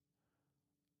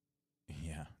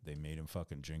 they made him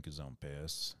fucking drink his own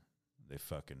piss. They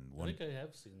fucking... I think I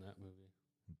have seen that movie.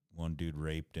 One dude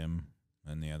raped him,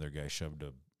 and the other guy shoved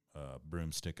a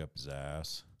broomstick up his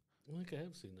ass. I think I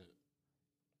have seen that.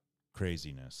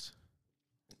 Craziness.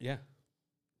 Yeah.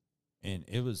 And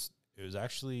it was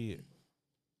actually,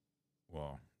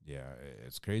 well, yeah,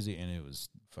 it's crazy, and it was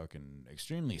fucking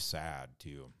extremely sad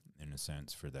too, in a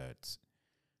sense, for that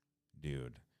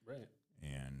dude. Right.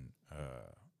 And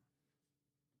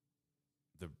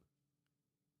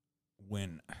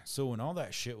when all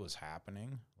that shit was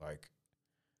happening, like,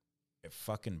 it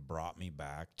fucking brought me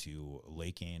back to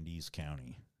Lake Andes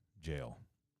County Jail.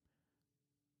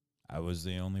 I was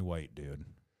the only white dude.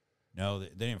 No, they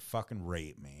didn't fucking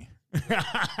rape me.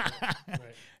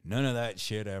 Right. None of that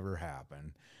shit ever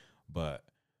happened. But,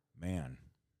 man.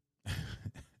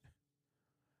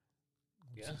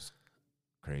 Yeah.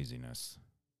 Craziness.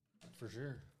 For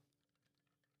sure.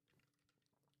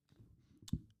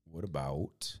 What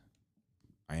about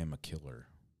I Am a Killer?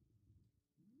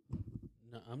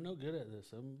 No, I'm no good at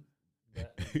this. I'm bad.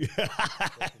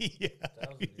 Yeah.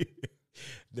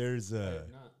 There's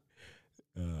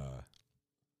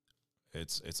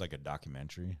it's like a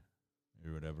documentary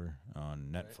or whatever on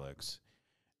Netflix,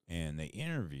 and they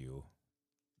interview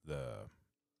the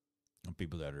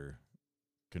people that are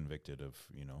convicted of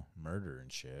murder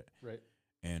and shit. Right.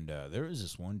 And there was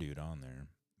this one dude on there.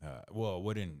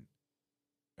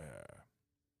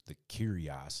 The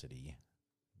curiosity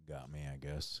got me, I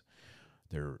guess.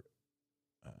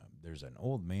 there's an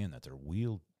old man that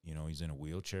he's in a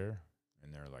wheelchair,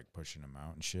 and they're like pushing him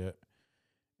out and shit.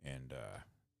 And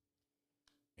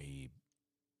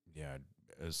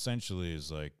essentially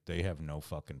is like, they have no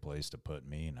fucking place to put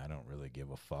me, and I don't really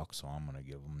give a fuck, so I'm gonna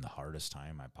give them the hardest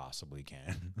time I possibly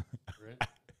can. Right.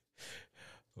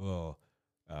 Well,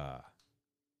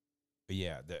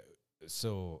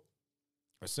 so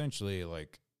essentially,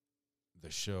 like,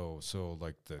 the show, so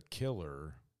like the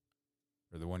killer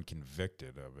or the one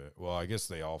convicted of it, well, I guess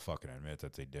they all fucking admit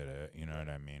that they did it, you know what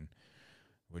I mean?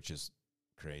 Which is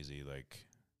crazy. Like,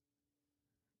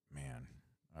 man,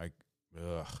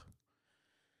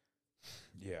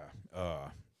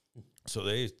 so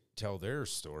they tell their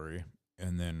story,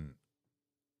 and then,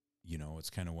 it's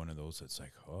kind of one of those that's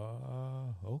like,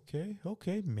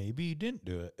 okay, maybe he didn't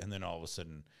do it. And then all of a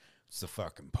sudden, it's the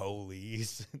fucking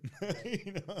police,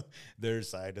 their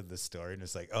side of the story. And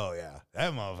it's like, oh, yeah,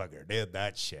 that motherfucker did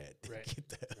that shit. Right. Get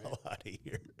the hell out of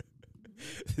here.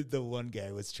 The one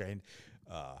guy was trying,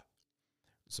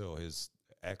 so his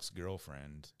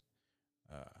ex-girlfriend,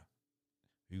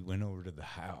 he went over to the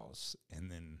house, and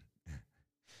then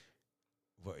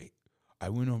I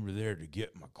went over there to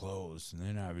get my clothes, and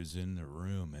then I was in the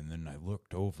room, and then I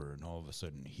looked over, and all of a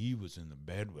sudden he was in the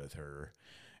bed with her,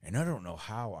 and I don't know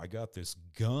how I got this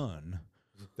gun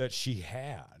that she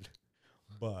had,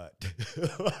 but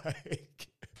like,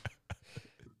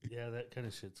 yeah, that kind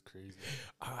of shit's crazy.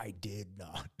 I did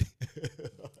not.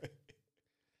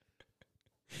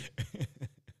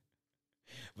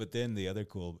 But then the other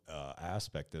cool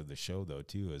aspect of the show, though,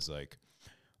 too, is like,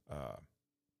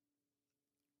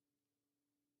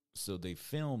 so they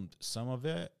filmed some of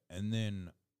it, and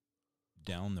then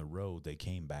down the road they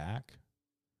came back.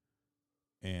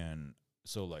 And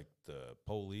so, like, the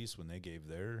police, when they gave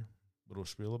their little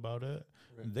spiel about it,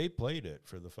 right, they played it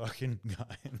for the fucking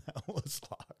guy that was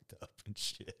locked up and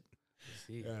shit.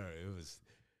 I don't know, it's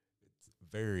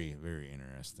very, very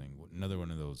interesting. Another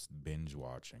one of those binge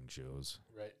watching shows.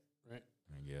 Right.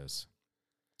 I guess.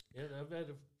 Yeah, I've had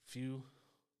a few,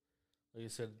 like I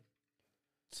said,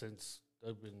 since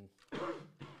I've been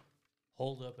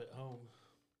holed up at home.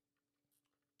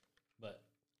 But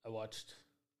I watched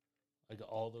like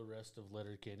all the rest of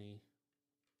Letterkenny,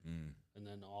 and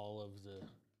then all of the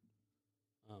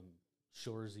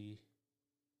Shoresy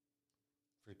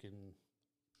freaking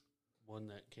one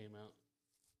that came out.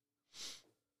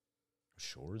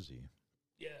 Shoresy?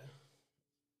 Yeah.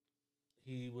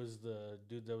 He was the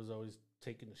dude that was always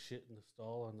taking a shit in the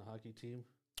stall on the hockey team.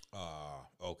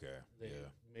 Okay. They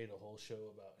made a whole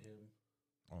show about him.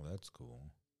 Oh, that's cool.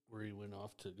 Where he went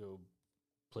off to go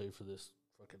play for this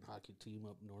fucking hockey team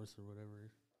up north or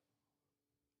whatever.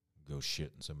 Go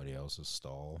shit in somebody else's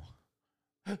stall.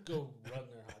 Go run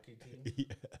their hockey team.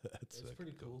 Yeah, that's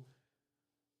pretty cool.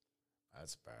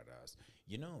 That's badass.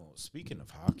 Speaking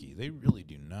of hockey, they really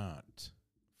do not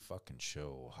fucking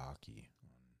show hockey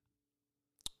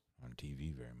on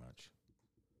TV very much.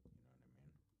 You know what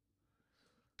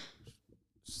I mean?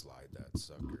 Just slide that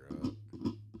sucker up.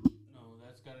 No,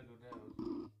 that's got to go down.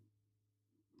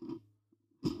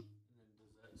 And then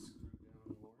does that screw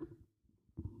down more?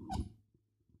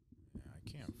 Yeah, I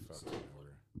can't fucking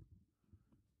order. Yeah,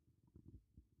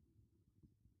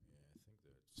 I think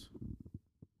that's...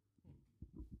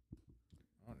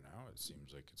 Oh, now it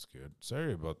seems like it's good.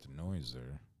 Sorry about the noise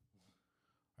there.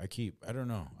 I don't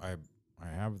know. I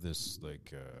have this,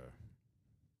 like,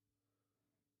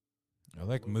 I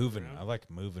like moving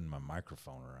my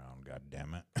microphone around, god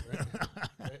damn it.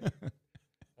 Right.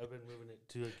 I've been moving it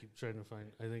too. I keep trying to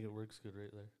find, I think it works good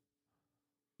right there.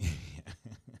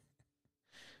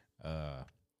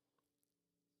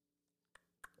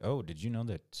 Oh, did you know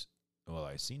that, well,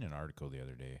 I seen an article the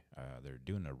other day. They're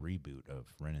doing a reboot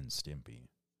of Ren and Stimpy.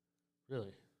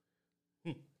 Really?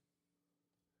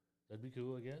 That'd be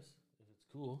cool, I guess, if it's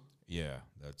cool. Yeah,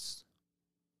 that's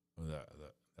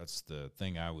the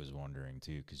thing I was wondering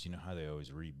too, because you know how they always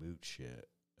reboot shit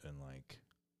and like,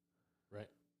 right?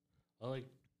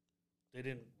 They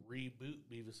didn't reboot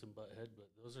Beavis and Butthead, but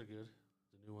those are good,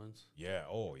 the new ones. Yeah.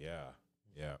 Oh yeah.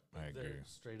 Yeah, I agree.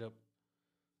 Straight up.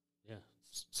 Yeah.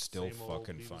 Still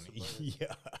fucking funny.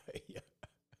 Yeah.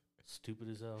 Stupid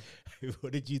as hell.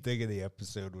 What did you think of the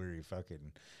episode where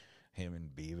him and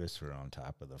Beavis were on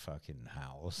top of the fucking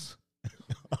house?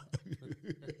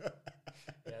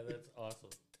 Yeah, that's awesome.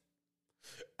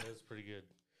 That's pretty good.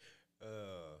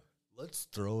 Let's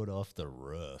throw it off the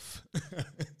roof.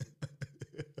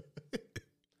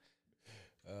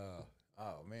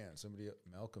 Oh man,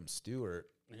 Malcolm Stewart.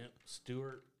 Yeah,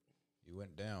 Stewart. He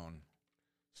went down.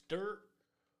 Stewart.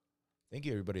 Thank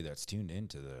you, everybody that's tuned in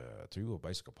to the Three Wheel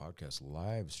Bicycle Podcast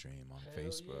live stream on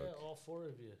Facebook. Yeah, all 4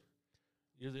 of you.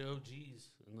 You're the OGs,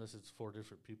 unless it's 4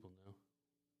 different people now.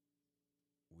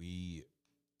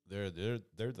 They're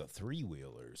the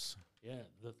three-wheelers. Yeah,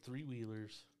 the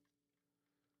 3-wheelers.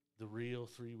 The real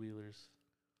 3-wheelers.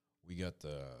 We got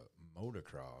the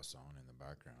motocross on in the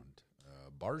background.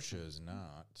 Barsha is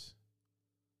not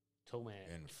Tomac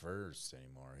in first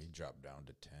anymore. He dropped down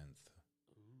to 10th.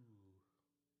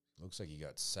 Looks like he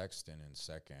got Sexton in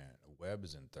second.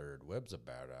 Webb's in third. Webb's a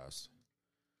badass.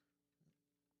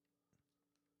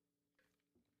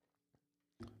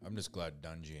 I'm just glad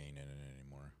Dungy ain't in it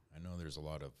anymore. I know there's a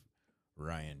lot of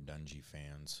Ryan Dungy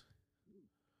fans.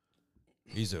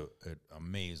 He's an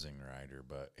amazing rider,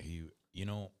 but he,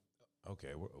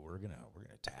 okay, we're gonna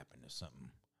tap into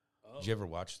something. Oh. Did you ever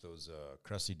watch those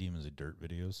Crusty Demons of Dirt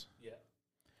videos? Yeah.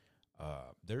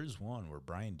 There's one where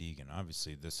Brian Deegan,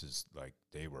 obviously this is like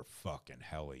they were fucking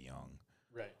hella young.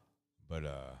 Right. But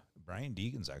Brian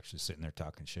Deegan's actually sitting there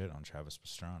talking shit on Travis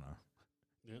Pastrana.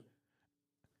 Yeah.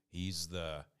 He's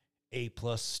the A+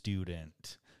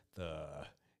 student, the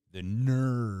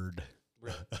nerd.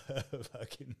 Right.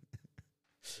 Fucking.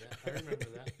 Yeah, I remember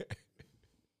that.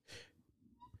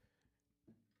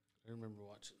 I remember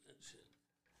watching that shit.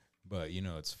 But,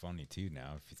 it's funny, too,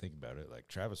 now, if you think about it. Like,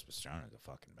 Travis Pastrana is a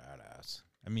fucking badass.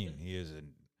 I mean, he is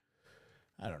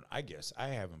I don't know. I guess I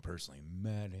haven't personally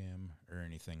met him or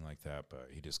anything like that, but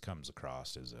he just comes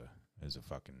across as a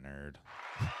fucking nerd.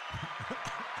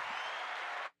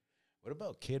 What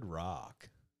about Kid Rock?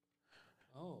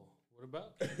 Oh, what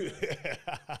about Kid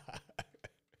Rock?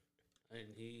 And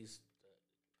he's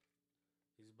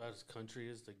about as country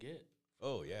as they get.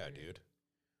 Oh, yeah, dude.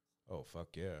 Oh,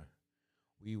 fuck yeah.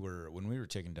 When we were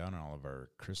taking down all of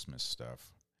our Christmas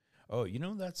stuff. Oh,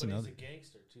 that's another. He's a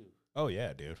gangster, too. Oh,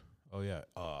 yeah, dude. Oh, yeah.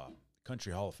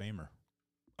 Country Hall of Famer.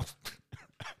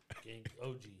 Gang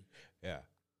OG. Yeah.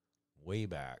 Way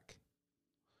back.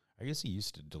 I guess he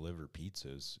used to deliver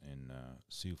pizzas in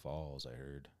Sioux Falls, I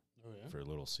heard. Oh, yeah? For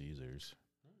Little Caesars.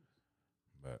 Nice.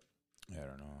 But, I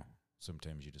don't know.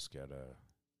 Sometimes you just gotta.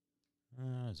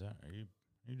 Are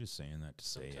you just saying that to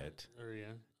say it? Or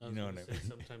yeah, you know what I mean.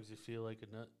 Sometimes you feel like a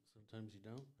nut, sometimes you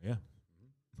don't. Yeah.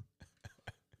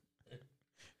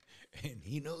 Mm-hmm. And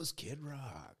he knows Kid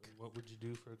Rock. What would you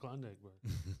do for a Klondike bar?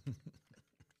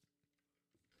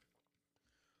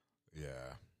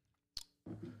 Yeah.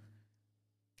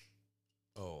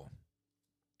 Oh,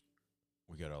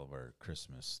 we got all of our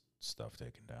Christmas stuff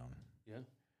taken down. Yeah.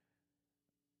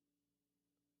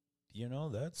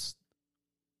 That's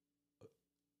a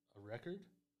record.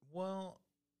 Well,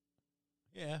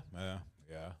 yeah.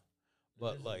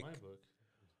 But in like, my book.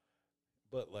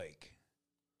 But like,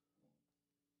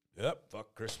 yep.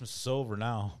 Fuck, Christmas is over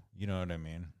now. You know what I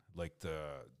mean? Like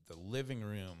the living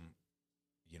room,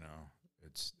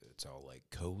 it's all like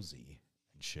cozy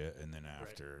and shit, and then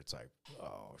after it's like,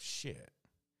 oh shit.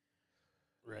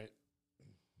 Right.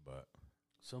 But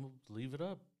some leave it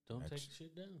up. Don't take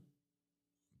shit down.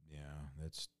 Yeah,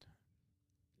 that's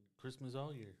Christmas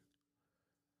all year.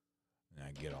 And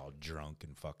I get all drunk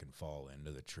and fucking fall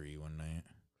into the tree one night.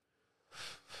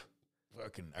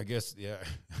 Fucking, I guess, yeah.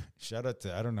 Shout out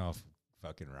to, I don't know if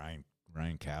fucking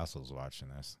Ryan Castle's watching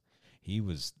this. He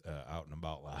was out and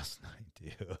about last night,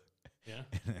 too. Yeah.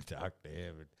 And I talked to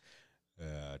him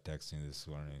and texted me this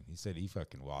morning. He said he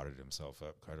fucking wadded himself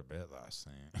up quite a bit last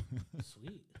night.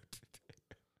 Sweet.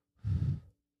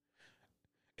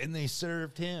 And they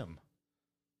served him.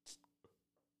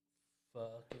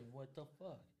 Fucking what the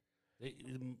fuck? They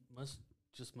must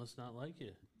not like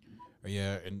you.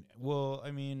 Yeah, and well,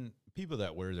 I mean, people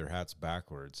that wear their hats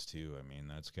backwards too. I mean,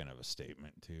 that's kind of a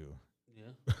statement too.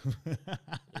 Yeah,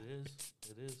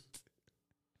 it is.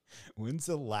 When's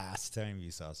the last time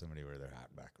you saw somebody wear their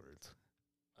hat backwards?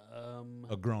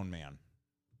 A grown man.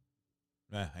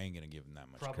 I ain't gonna give him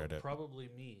that much credit. Probably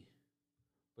me,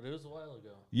 but it was a while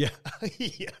ago. Yeah,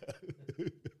 yeah.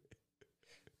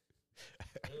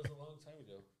 It was a long time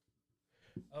ago.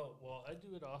 Oh, well, I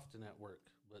do it often at work,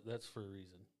 but that's for a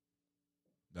reason.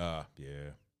 Yeah.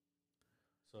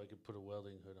 So I could put a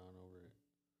welding hood on over it.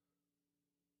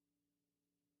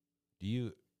 Do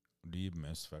you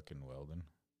miss fucking welding?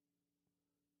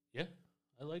 Yeah,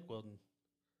 I like welding.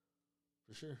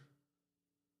 For sure.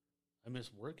 I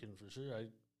miss working for sure. I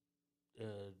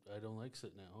don't like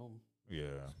sitting at home.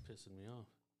 Yeah. It's pissing me off.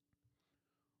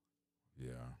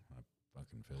 Yeah, I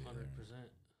fucking feel you 100%.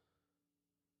 there.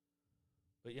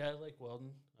 But yeah, I like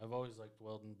welding. I've always liked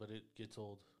welding, but it gets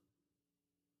old.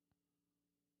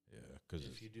 Yeah, because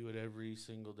if you do it every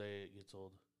single day, it gets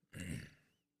old. And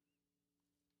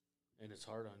it's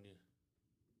hard on you.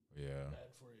 Yeah.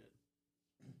 Bad for you.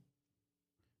 You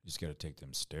just got to take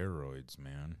them steroids,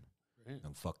 man. Right.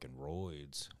 Them fucking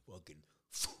roids. Fucking.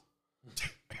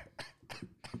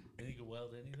 And you can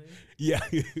weld anything? Yeah.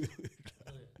 Oh, yeah.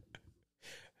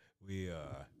 We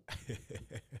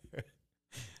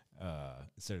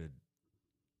started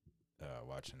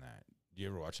watching that. Do you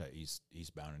ever watch that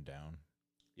Eastbound and Down?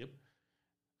 Yep.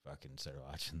 Fucking started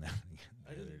watching that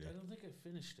I don't think I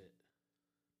finished it.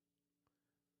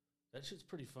 That shit's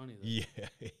pretty funny, though.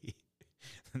 Yeah.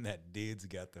 And that dude's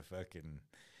got the fucking,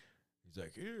 he's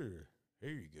like, here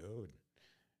you go. And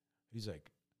he's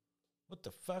like, what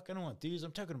the fuck? I don't want these.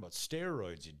 I'm talking about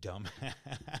steroids, you dumbass.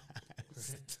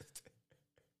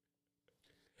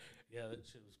 Yeah, that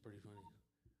shit was pretty funny.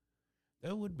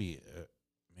 That would be,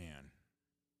 man.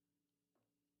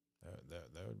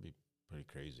 That would be pretty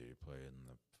crazy to play in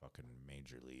the fucking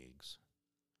major leagues.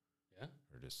 Yeah?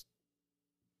 Or just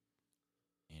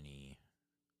any,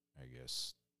 I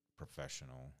guess,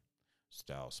 professional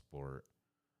style sport.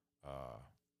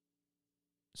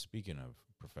 Speaking of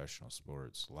professional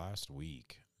sports, last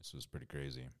week, this was pretty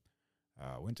crazy.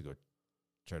 I went to go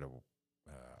try to,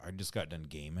 I just got done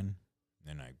gaming.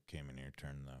 Then I came in here,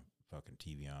 turned the fucking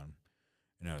TV on,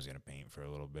 and I was going to paint for a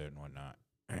little bit and whatnot.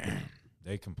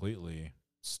 They completely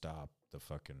stopped the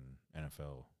fucking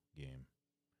NFL game.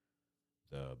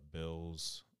 The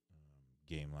Bills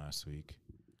game last week.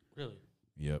 Really?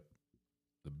 Yep.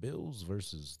 The Bills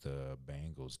versus the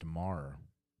Bengals tomorrow.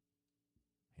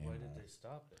 Why did they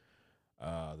stop it?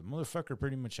 The motherfucker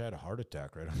pretty much had a heart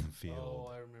attack right on the field.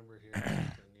 Oh, I remember hearing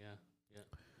something. Yeah.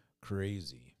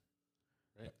 Crazy.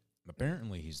 Right.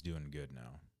 Apparently he's doing good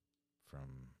now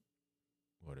from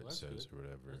what it says good. or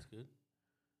whatever. That's good.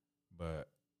 But,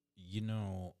 you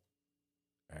know,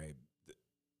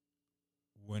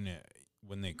 when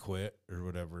they quit or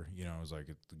whatever, you know, it was like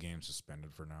the game's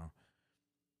suspended for now.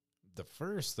 The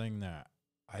first thing that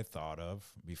I thought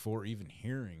of before even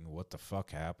hearing what the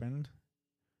fuck happened,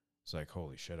 it's like,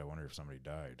 holy shit, I wonder if somebody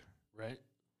died. Right.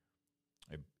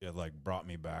 It like brought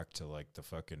me back to like the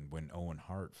fucking when Owen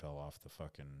Hart fell off the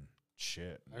fucking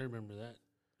shit. I remember that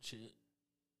shit.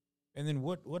 And then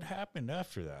what happened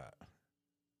after that?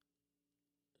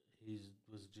 He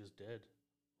was just dead.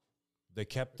 They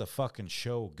kept the fucking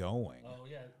show going. Oh,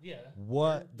 yeah.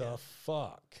 What the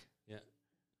fuck? Yeah.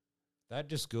 That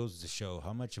just goes to show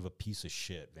how much of a piece of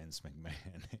shit Vince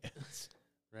McMahon is.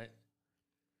 Right.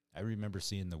 I remember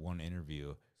seeing the one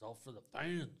interview. It's all for the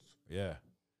fans. Yeah.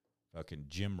 Fucking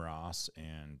Jim Ross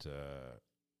and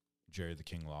Jerry the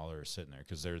King Lawler are sitting there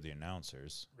because they're the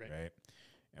announcers. Right.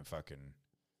 And fucking,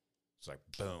 it's like,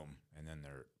 boom. And then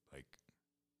they're like,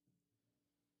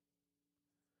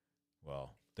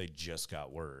 well, they just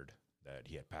got word that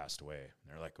he had passed away. And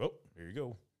they're like, oh, here you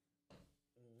go.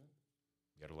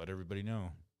 You got to let everybody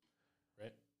know.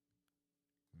 Right.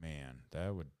 Man,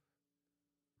 that would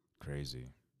crazy.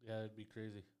 Yeah, it'd be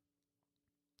crazy.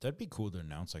 That'd be cool to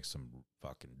announce like some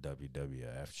fucking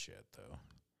WWF shit, though.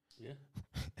 Yeah.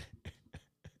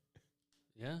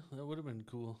 Yeah, that would have been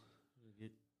cool.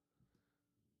 Get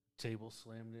table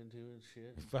slammed into and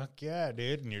shit. Fuck yeah,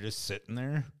 dude. And you're just sitting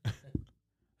there.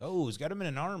 Oh, he's got him in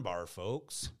an armbar,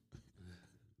 folks.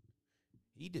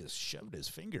 He just shoved his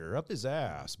finger up his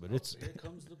ass, but it's... Here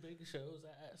comes the Big Show's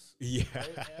ass. Yeah.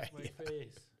 Right at my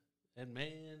face. And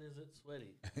man, is it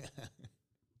sweaty.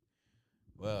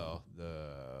 Well,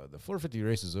 the 450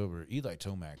 race is over. Eli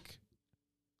Tomac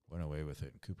went away with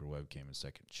it, and Cooper Webb came in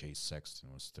second. Chase Sexton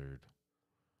was third.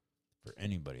 For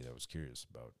anybody that was curious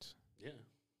about... Yeah.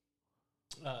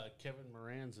 Kevin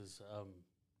Moran's is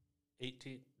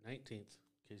 18th, 19th, in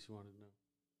case you wanted to know.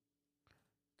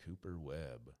 Cooper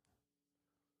Webb.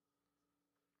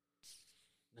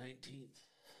 19th.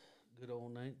 Good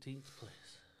old 19th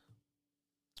place.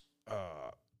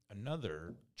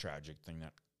 Another tragic thing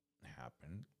that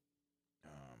happened.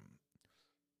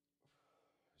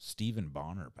 Stephen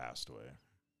Bonner passed away.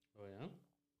 Oh,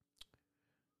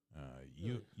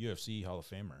 yeah? UFC Hall of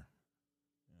Famer.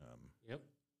 Yep.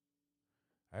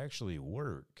 I actually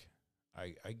work.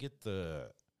 I get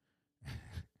the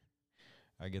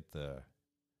I get the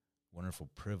wonderful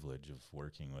privilege of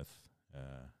working with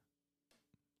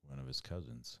one of his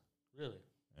cousins. Really?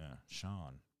 Yeah,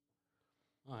 Sean.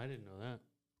 Oh, I didn't know that.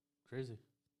 Crazy.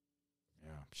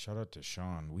 Yeah, shout out to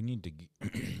Sean. We need to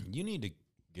you need to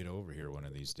get over here one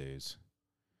of these days.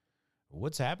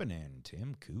 What's happening,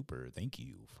 Tim Cooper? Thank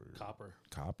you for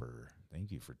Copper.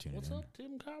 Thank you for tuning in. What's up,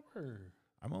 Tim Copper?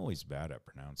 I'm always bad at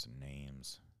pronouncing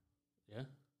names. Yeah?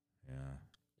 Yeah.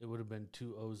 It would have been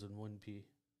 2 O's and 1 P.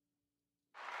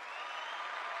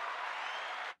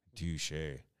 Touche.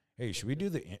 Hey, should we do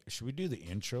the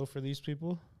intro for these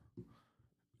people?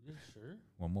 Yeah, sure.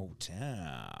 One more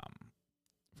time.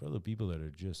 For the people that are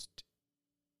just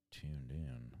tuned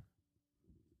in,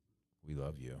 we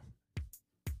love you.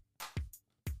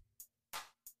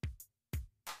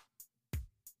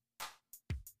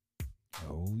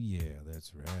 Oh, yeah,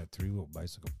 that's right. Three Wheel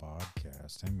Bicycle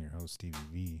Podcast. I'm your host, Stevie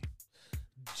V.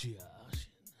 Josh.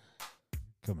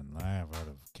 Coming live out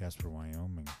of Casper,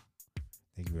 Wyoming.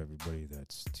 Thank you, everybody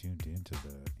that's tuned into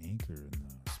the Anchor and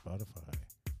the Spotify,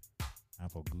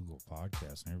 Apple, Google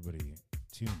Podcast, and everybody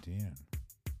tuned in.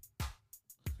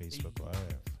 Facebook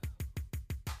Live.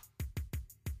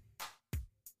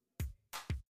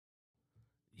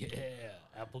 Yeah,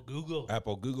 Apple Google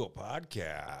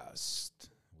Podcast.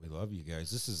 We love you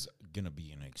guys. This is going to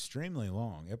be an extremely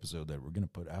long episode that we're going to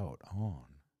put out on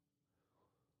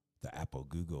the Apple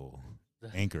Google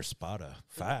Anchor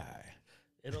Spotify.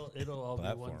 It'll all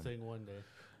platform. be one thing one day.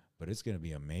 But it's going to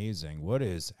be amazing. What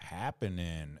is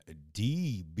happening,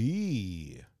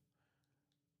 DB?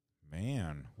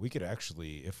 Man, we could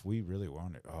actually, if we really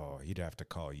wanted, he'd have to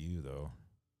call you, though.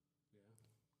 Yeah.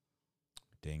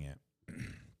 Dang it.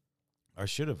 I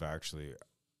should have actually,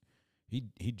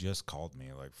 he just called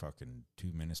me like fucking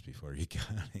 2 minutes before he got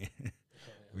here. Oh, yeah.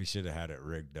 We should have had it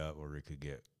rigged up where we could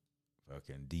get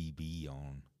fucking DB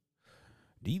on.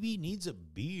 DB needs a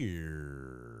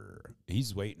beer.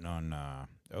 He's waiting on,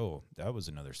 that was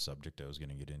another subject I was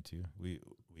going to get into. We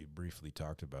briefly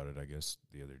talked about it, I guess,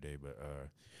 the other day, but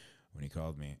when he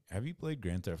called me, have you played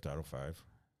Grand Theft Auto 5?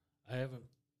 I haven't.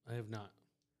 I have not.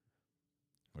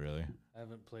 Really? I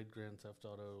haven't played Grand Theft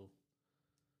Auto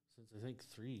since, I think,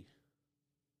 3.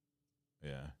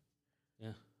 Yeah.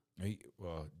 Yeah.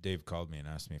 Dave called me and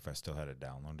asked me if I still had it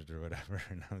downloaded or whatever,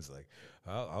 and I was like,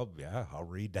 I'll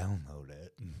re-download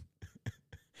it.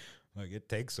 Like, it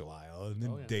takes a while, and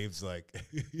then Dave's like,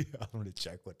 I'm gonna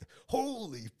check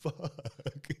holy fuck.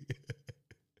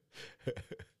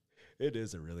 It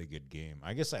is a really good game.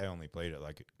 I guess I only played it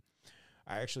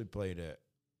I actually played it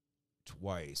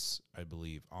twice, I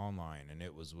believe, online, and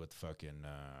it was with fucking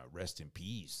rest in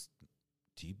peace,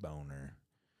 T-Boner.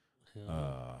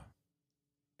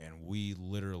 And we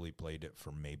literally played it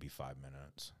for maybe 5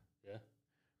 minutes. Yeah.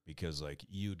 Because,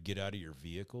 you'd get out of your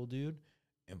vehicle, dude,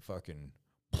 and fucking,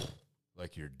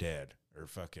 like, you're dead. Or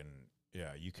fucking,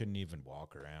 you couldn't even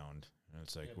walk around. And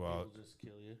it's like, people just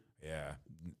kill you. Yeah.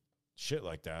 Shit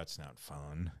like that's not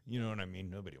fun. You know what I mean?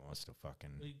 Nobody wants to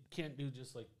fucking... You can't do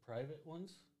just, private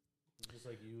ones? Just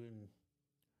like you and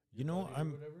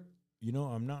whatever?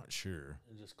 I'm not sure.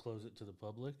 And just close it to the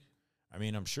public? I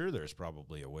mean, I'm sure there's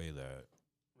probably a way that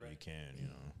you can,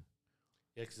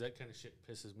 Yeah, because that kind of shit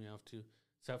pisses me off, too.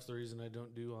 It's half the reason I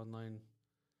don't do online.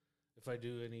 If I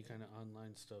do any kind of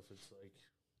online stuff, it's like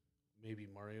maybe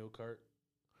Mario Kart.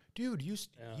 Dude, you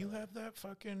have that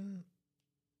fucking...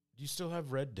 Do you still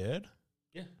have Red Dead?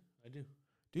 Yeah, I do.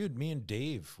 Dude, me and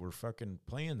Dave were fucking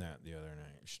playing that the other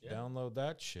night. Download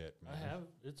that shit, man. I have.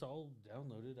 It's all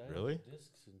downloaded. I really? have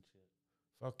discs and shit.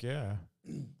 Fuck yeah.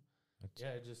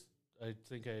 I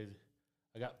think I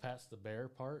got past the bear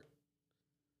part,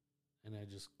 and I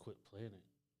just quit playing it.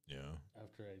 Yeah.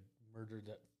 After I murdered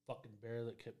that fucking bear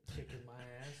that kept kicking my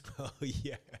ass. Oh,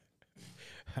 yeah.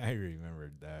 I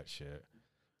remembered that shit.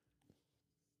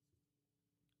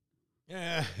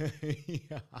 Yeah.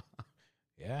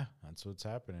 Yeah, that's what's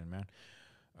happening, man.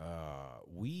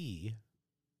 We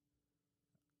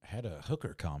had a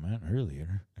hooker comment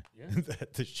earlier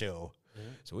at the show. Yeah.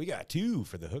 So we got 2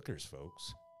 for the hookers,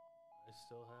 folks. I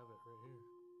still have it right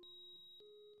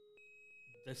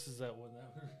here. This is that one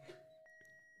that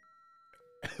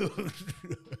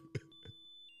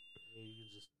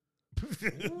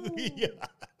yeah.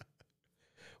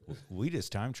 We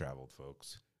just time traveled,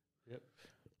 folks. Yep.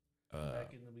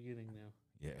 Back in the beginning now.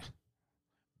 Yeah.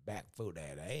 Back for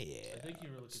that ass. I think you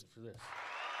were looking for this.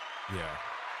 Yeah.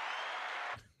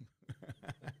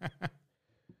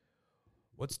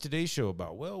 What's today's show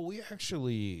about? Well, we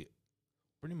actually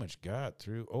pretty much got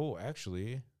through. Oh,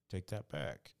 actually, take that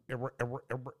back.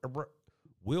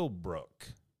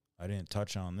 Willowbrook. I didn't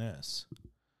touch on this.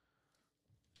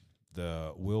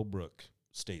 The Willowbrook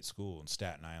State School in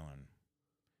Staten Island.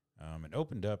 It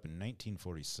opened up in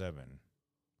 1947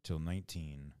 till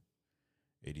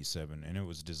 1987, and it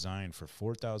was designed for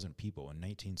 4,000 people. In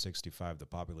 1965, the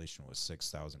population was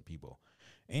 6,000 people.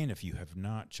 And if you have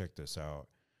not checked this out,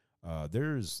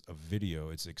 there's a video.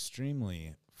 It's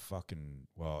extremely fucking,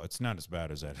 well, it's not as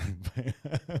bad as that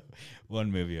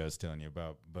one movie I was telling you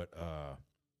about. But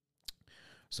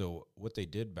so what they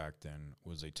did back then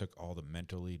was they took all the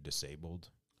mentally disabled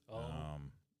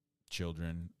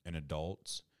children and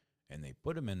adults, and they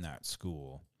put them in that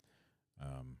school.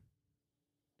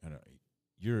 And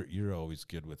You're always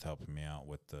good with helping me out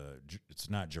with the. It's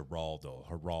not Geraldo.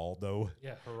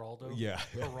 Yeah, Geraldo. Yeah,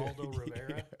 Geraldo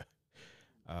Rivera.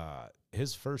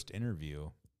 His first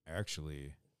interview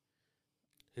actually.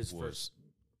 His first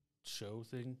show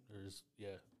thing,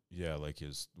 or like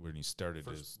his when he started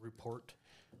first his report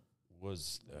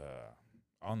was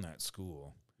on that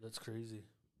school. That's crazy.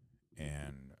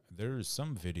 And there's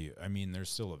some video. I mean, there's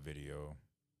still a video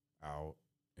out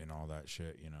and all that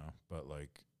shit, But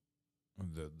like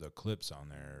the clips on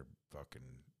there,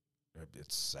 fucking,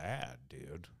 it's sad,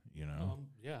 dude.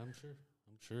 Yeah, I'm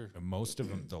sure. And most of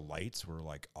them, the lights were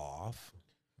like off,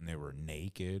 and they were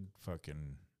naked.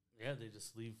 Fucking. Yeah, they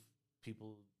just leave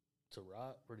people to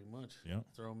rot, pretty much. Yeah.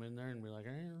 Throw them in there and be like,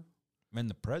 And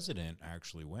the president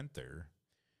actually went there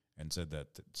and said that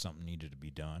something needed to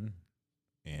be done.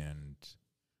 And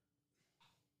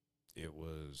it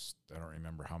was, I don't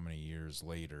remember how many years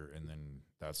later, and then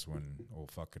that's when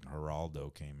old fucking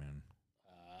Geraldo came in.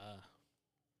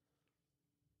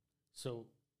 So,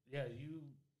 yeah, you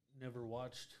never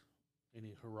watched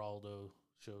any Geraldo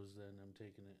shows then, I'm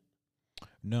taking it.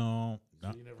 No.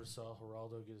 So you never saw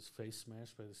Geraldo get his face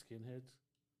smashed by the skinheads?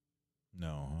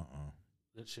 No,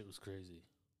 That shit was crazy.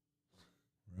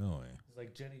 Really? It's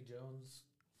like Jenny Jones,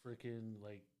 freaking,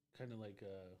 like, kind of like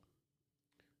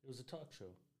it was a talk show.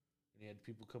 And he had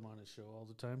people come on his show all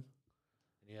the time.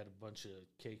 And he had a bunch of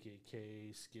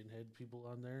KKK skinhead people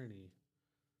on there. And he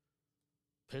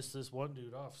pissed this one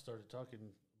dude off, started talking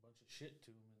a bunch of shit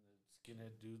to him. And the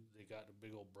skinhead dude, they got in a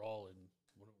big old brawl. And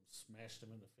one of them smashed him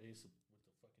in the face with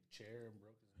the fucking chair and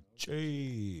broke his nose.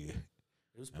 Gee.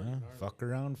 It was pretty gnarly. Fuck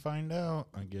around, find out,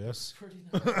 I guess. Pretty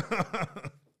gnarly.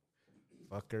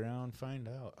 Fuck around, find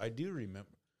out. I do remember.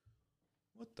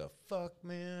 What the fuck,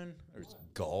 man? There's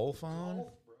golf on?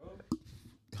 Golf, bro.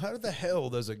 How the hell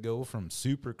does it go from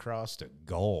Supercross to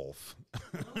golf?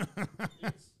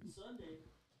 It's Sunday.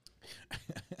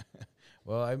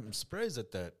 Well, I'm surprised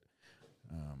that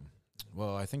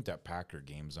well, I think that Packer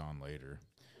game's on later.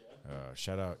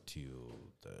 Shout out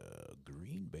to the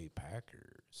Green Bay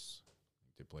Packers.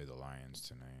 They play the Lions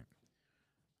tonight.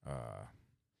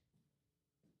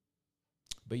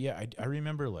 But yeah, I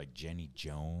remember like Jenny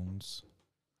Jones.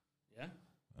 Yeah.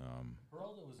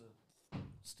 Geraldo was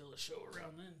still a show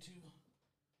around then too.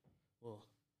 Well,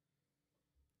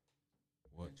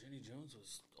 what? Jenny Jones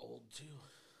was old too.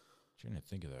 Trying to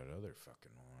think of that other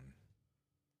fucking one.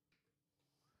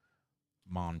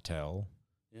 Montel.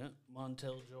 Yeah,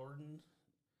 Montel Jordan.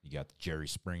 You got the Jerry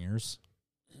Springers.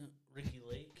 Yeah, Ricky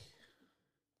Lake.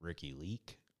 Ricky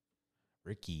Leak.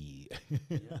 Ricky.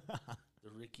 Yeah, the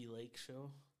Ricky Lake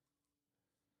show.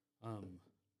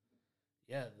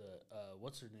 Yeah, the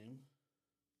what's her name?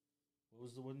 What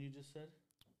was the one you just said?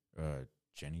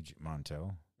 Jenny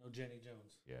Montel. No, Jenny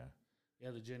Jones. Yeah.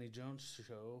 Yeah, the Jenny Jones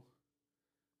show.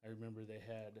 I remember they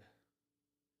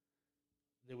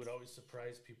would always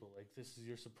surprise people, like, this is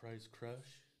your surprise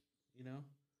crush,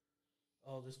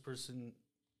 Oh, this person,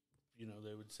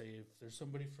 they would say, if there's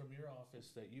somebody from your office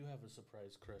that you have a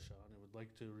surprise crush on and would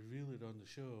like to reveal it on the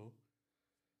show,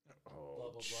 Oh,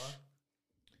 blah, blah, blah.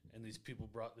 And these people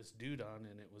brought this dude on,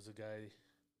 and it was a guy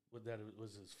that it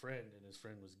was his friend, and his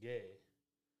friend was gay.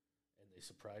 And they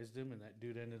surprised him, and that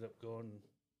dude ended up going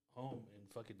home and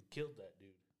fucking killed that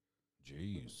dude.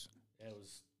 Jeez. Yeah, it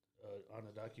was on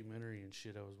a documentary and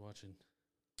shit I was watching.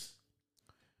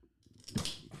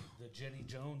 The Jenny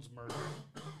Jones murder.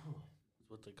 That's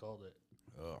what they called it.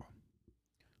 Oh.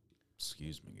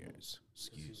 Excuse me, guys.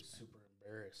 He was super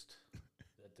embarrassed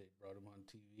that they brought him on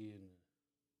TV and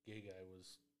the gay guy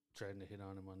was trying to hit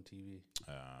on him on TV.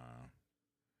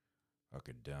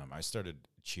 Fucking dumb. I started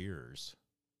Cheers.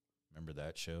 Remember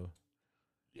that show?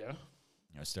 Yeah.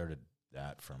 I started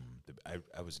that from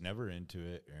I was never into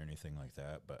it or anything like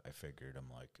that, but I figured I'm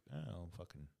like, oh,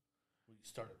 fucking. Well, you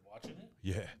started watching it?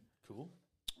 Yeah. Cool.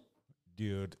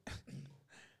 Dude.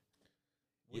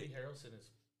 Woody Harrelson is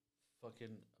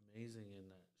fucking amazing in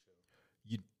that show.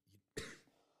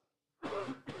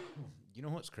 You know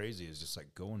what's crazy is just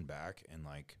like going back and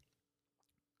like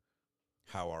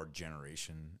how our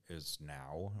generation is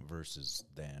now versus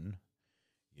then,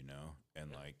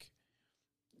 and like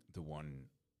the one,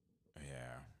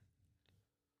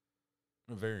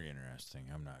 very interesting.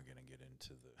 I'm not going to get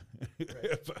into the,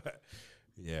 Right. but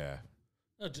yeah.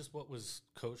 No, just what was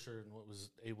kosher and what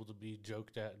was able to be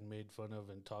joked at and made fun of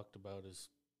and talked about is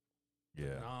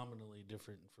phenomenally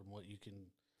different from what you can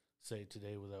say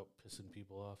today without pissing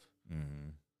people off. Mm-hmm.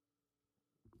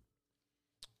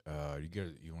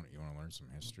 You want to learn some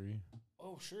history?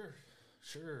 Oh, sure.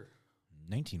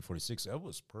 1946,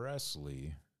 Elvis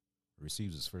Presley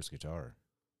receives his first guitar.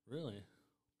 Really?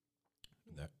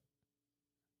 That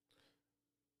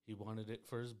He wanted it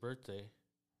for his birthday,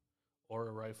 or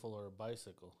a rifle or a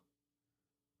bicycle.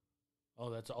 Oh,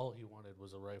 that's all he wanted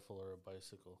was a rifle or a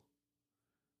bicycle.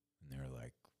 and they're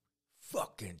like,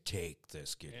 "Fucking take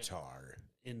this guitar."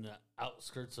 In the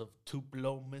outskirts of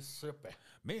Tupelo, Mississippi.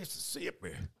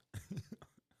 Mississippi.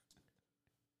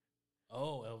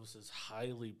 Oh, Elvis's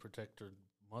highly protected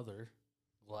mother,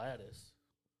 Gladys,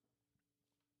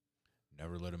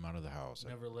 Never let him out of the house.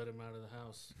 never let him out of the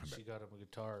house. She got him a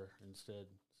guitar instead.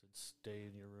 Said, "Stay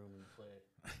in your room and play."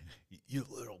 You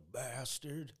little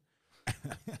bastard.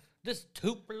 This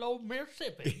Tupelo,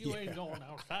 Mississippi. You ain't Yeah. going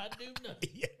outside, do nothing.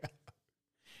 Yeah.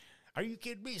 Are you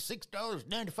kidding me?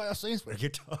 $6.95 for a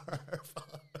guitar.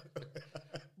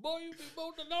 Boy, you be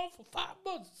holding on for 5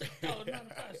 months.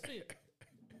 $6.95.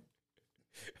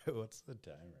 What's the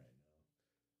time right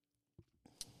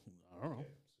I don't know.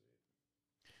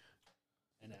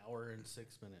 An hour and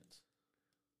 6 minutes.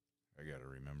 now? I got to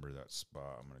remember that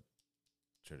spot. I'm going to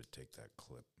try to take that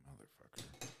clip, motherfucker.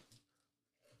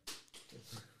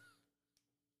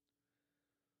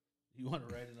 You want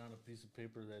to write it on a piece of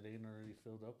paper that ain't already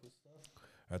filled up with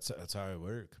stuff? That's how I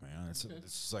work, man. It's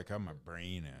just like how my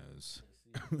brain is.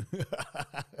 I see.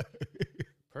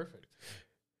 Perfect.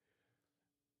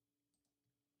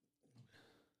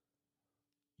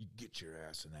 You get your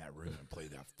ass in that room and play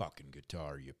that fucking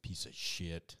guitar, you piece of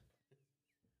shit.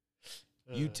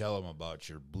 You tell them about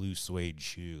your blue suede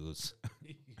shoes.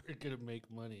 You're going to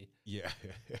make money. Yeah.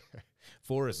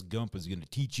 Forrest Gump is going to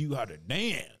teach you how to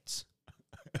dance.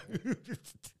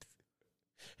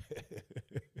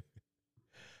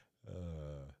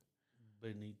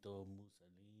 Benito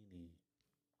Mussolini.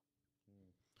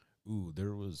 Ooh,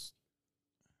 there was...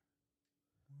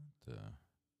 What the...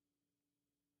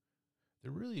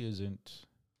 There really isn't...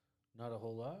 Not a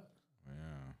whole lot.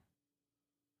 Yeah.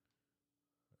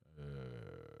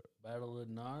 Battle of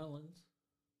New Orleans.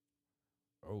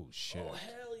 Oh, shit. Oh,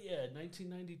 hell yeah.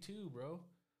 1992, bro.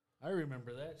 I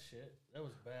remember that shit. That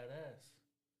was badass.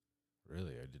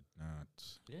 Really? I did not.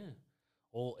 Yeah.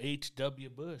 Old H.W.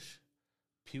 Bush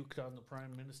puked on the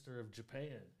Prime Minister of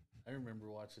Japan. I remember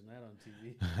watching that on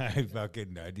TV. I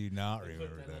do not They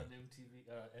remember put that. on MTV.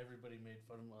 Everybody made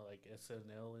fun of like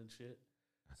SNL and shit.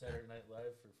 Saturday Night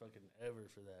Live for fucking ever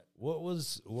for that. What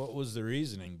was the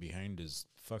reasoning behind his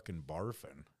fucking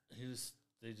barfing?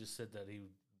 They just said that he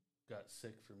got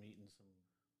sick from eating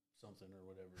something or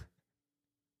whatever.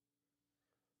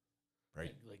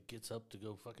 Right. Like gets up to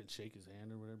go fucking shake his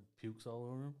hand or whatever, pukes all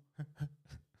over him.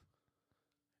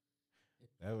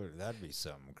 That'd be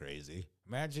something crazy.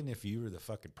 Imagine if you were the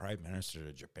fucking prime minister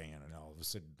of Japan and all of a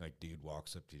sudden, like, dude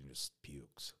walks up to you and just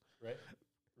pukes. Right.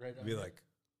 Right. Be like,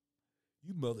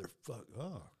 "You motherfucker!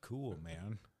 Oh, cool,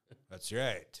 man. That's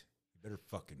right. You better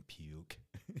fucking puke."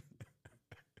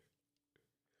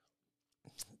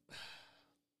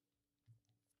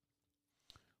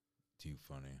 Too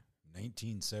funny.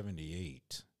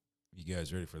 1978. You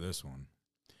guys ready for this one?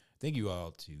 Thank you all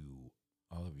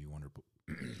of you wonderful.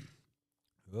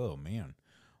 Oh man,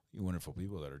 you wonderful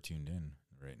people that are tuned in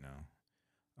right now.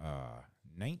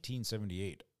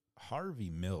 1978. Harvey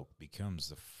Milk becomes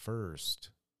the first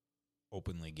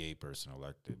openly gay person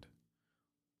elected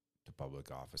to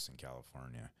public office in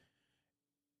California.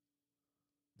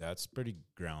 That's pretty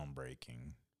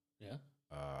groundbreaking. Yeah.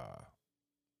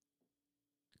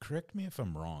 Correct me if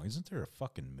I'm wrong. Isn't there a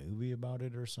fucking movie about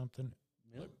it or something?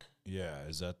 Milk. Yeah,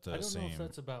 is that the I don't same? know if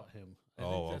that's about him. I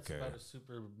Oh, think that's okay. about a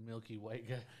super milky white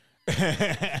guy.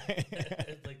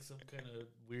 Like some kind of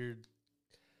weird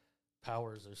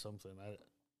powers or something.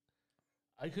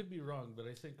 I could be wrong, but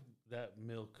I think that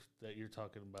milk that you're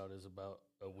talking about is about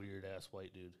a weird ass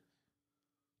white dude.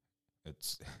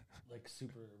 It's Like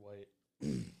super white.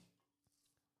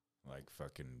 like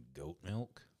fucking goat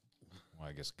milk. Well,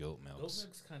 I guess goat milk. Goat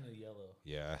milk's kind of yellow.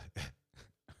 Yeah.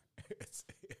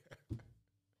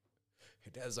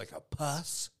 It has like a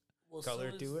pus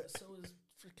color to it. So is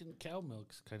freaking cow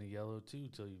milk's kind of yellow too,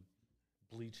 till you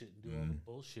bleach it and do all the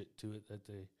bullshit to it that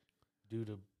they do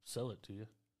to sell it to you.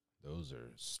 Those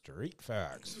are straight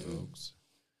facts, folks.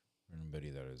 For anybody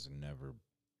that has never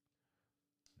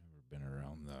been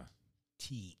around the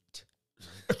teat,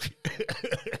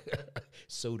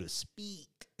 so to speak.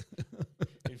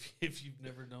 If you've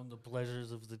never known the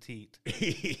pleasures of the teat.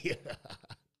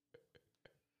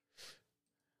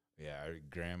 Yeah, our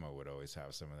grandma would always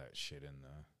have some of that shit in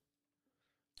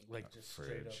the Like just straight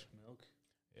up fridge. milk.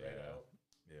 Yeah. Right out.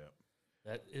 Yeah.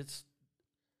 That it's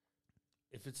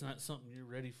if it's not something you're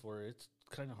ready for, it's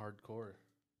kind of hardcore.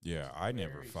 Yeah, I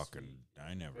never very fucking sweet.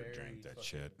 I never Very drank that fucking-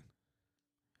 shit.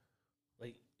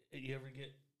 Like you ever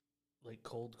get like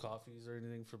cold coffees or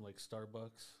anything from like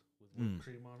Starbucks with whipped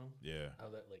cream on them. Yeah. How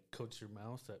that like coats your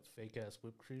mouth, that fake ass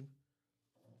whipped cream.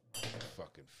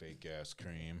 Fucking fake ass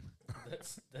cream.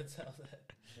 That's how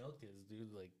that milk is,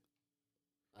 dude. Like,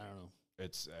 I don't know.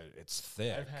 It's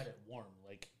thick. I've had it warm,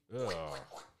 like Ugh.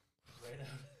 right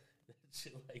out. That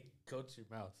shit like coats your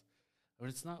mouth. I mean,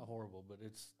 it's not horrible, but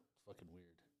it's fucking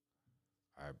weird.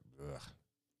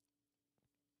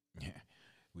 Yeah.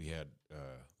 We had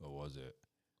what was it?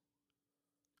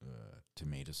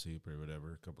 Tomato soup or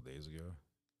whatever a couple days ago,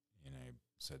 and I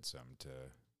said something to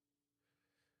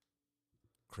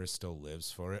Crystal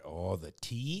lives for it. Oh, the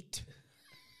teat.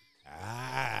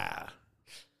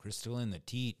 Crystal in the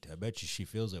teat. I bet you she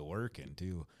feels it working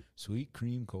too. Sweet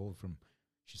cream cold from.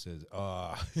 She says,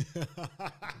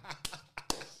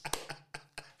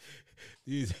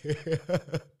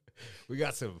 we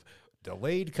got some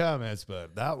delayed comments,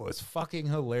 but that was fucking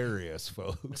hilarious,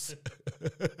 folks.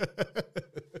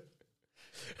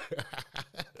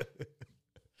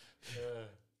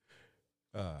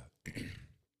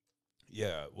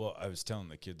 Yeah, well, I was telling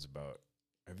the kids about,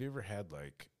 have you ever had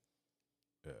like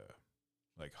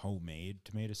homemade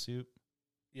tomato soup?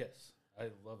 Yes, I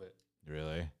love it.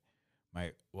 Really?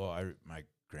 My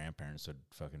grandparents would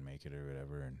fucking make it or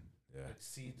whatever, and yeah, like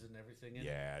seeds and everything in it.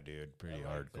 Yeah, dude, pretty I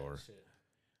like hardcore. that shit.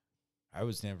 I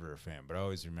was never a fan, but I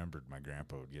always remembered my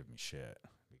grandpa would give me shit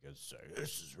because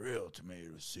this is real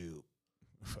tomato soup.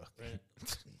 Right.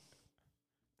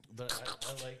 But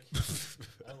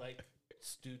I like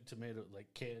stewed tomato, like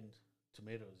canned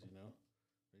tomatoes. You know,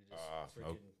 you just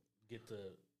freaking get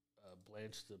the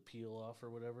blanch the peel off or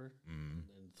whatever,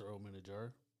 and throw them in a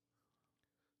jar.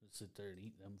 And sit there and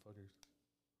eat them fuckers.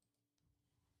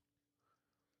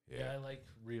 Yeah, I like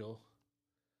real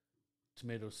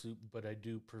tomato soup, but I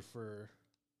do prefer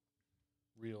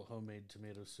real homemade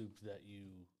tomato soup that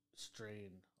you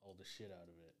strain all the shit out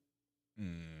of it.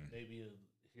 Maybe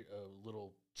a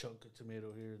little chunk of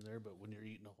tomato here and there, but when you're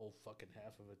eating a whole fucking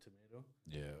half of a tomato,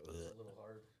 it's a little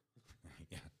hard.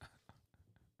 Yeah.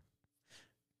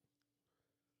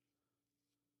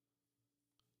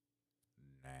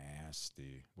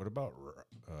 Nasty. What about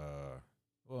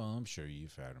well, I'm sure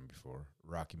you've had them before.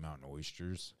 Rocky Mountain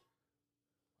oysters.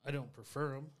 I don't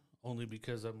prefer them, only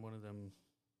because I'm one of them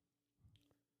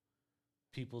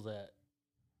people that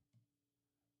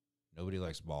nobody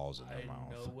likes balls in their mouth.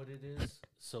 I know what it is,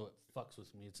 so it fucks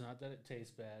with me. It's not that it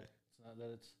tastes bad. It's not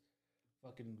that it's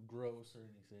fucking gross or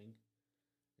anything.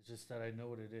 It's just that I know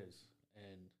what it is,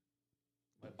 and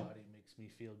my body makes me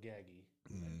feel gaggy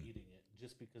when I'm eating it,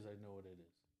 just because I know what it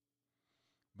is.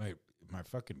 My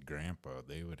fucking grandpa,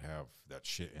 they would have that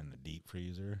shit in the deep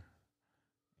freezer,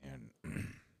 and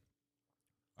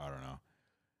I don't know.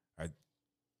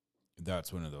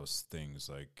 That's one of those things,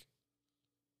 like,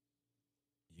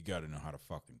 you got to know how to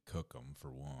fucking cook them,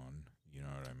 for one. You know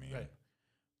what I mean? Right.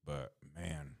 But,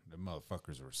 man, the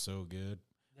motherfuckers were so good.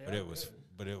 But it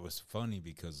was funny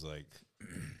because, like,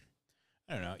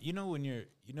 I don't know. You know when you're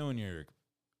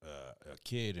a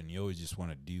kid and you always just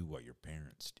want to do what your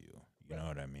parents do. You know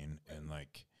what I mean? And,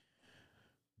 like,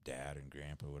 Dad and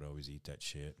Grandpa would always eat that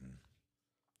shit. And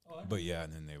but, yeah,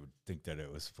 and then they would think that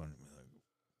it was fun. Like,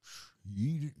 you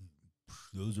eat it.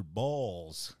 Those are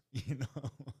balls. You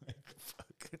know? Like,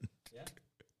 fucking. Yeah.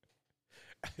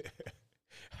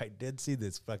 I did see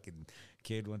this fucking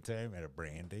kid one time at a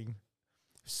branding.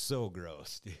 So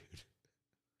gross, dude.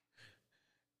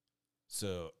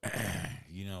 So,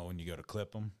 you know, when you go to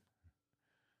clip them,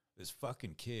 this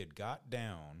fucking kid got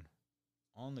down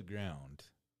on the ground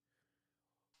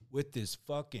with his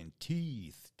fucking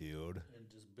teeth, dude. And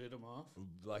just bit them off?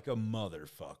 Like a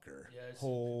motherfucker. Yeah,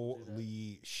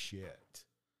 holy shit.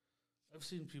 I've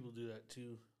seen people do that,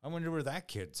 too. I wonder where that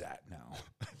kid's at now.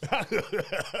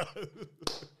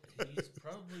 He's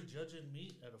probably judging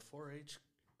meat at a 4-H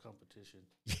competition.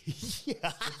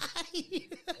 Yeah.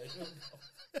 I don't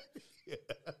know.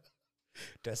 Yeah.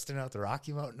 Testing out the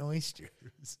Rocky Mountain oysters.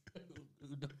 Who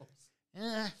knows?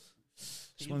 Yeah.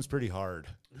 This one's pretty hard.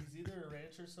 He's either a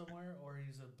rancher somewhere, or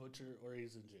he's a butcher, or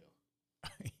he's in jail.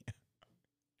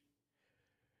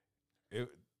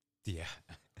 Yeah.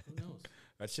 Who knows?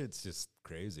 That shit's just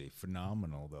crazy.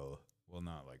 Phenomenal, though. Well,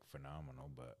 not like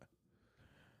phenomenal, but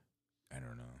I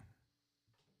don't know.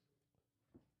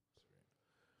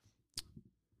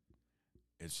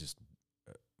 It's just,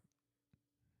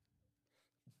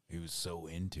 he was so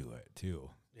into it,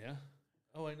 too. Yeah?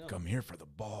 Oh, I know. Come here for the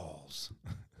balls.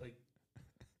 Like,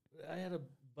 I had a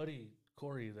buddy,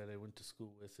 Corey, that I went to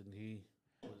school with, and he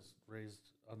was raised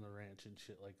on the ranch and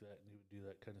shit like that, and he would do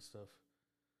that kind of stuff.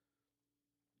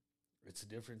 It's a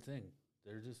different thing.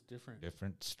 They're just different.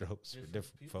 Different strokes for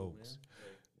different people, folks. man.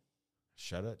 Like,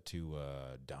 Shout out to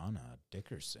Donna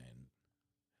Dickerson.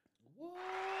 what?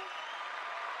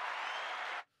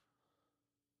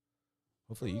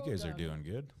 Hopefully you Girl, guys are Donna. doing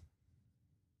good.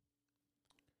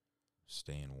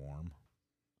 Staying warm.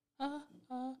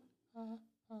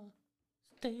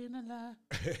 Staying alive.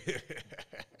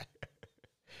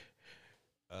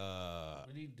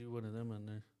 We need to do one of them on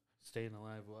there. Staying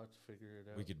alive. We'll have to figure it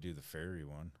out. We could do the fairy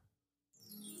one.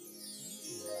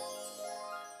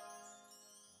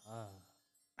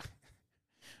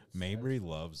 Mabry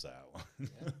loves that one. Yeah.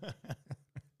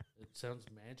 It sounds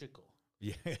magical.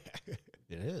 Yeah, it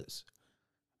is.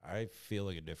 I feel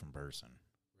like a different person.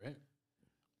 Right.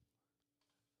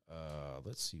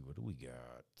 Let's see. What do we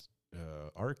got?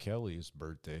 R. Kelly's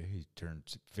birthday. He turned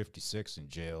 56 in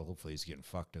jail. Hopefully he's getting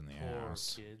fucked in the Poor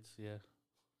ass. kids, yeah.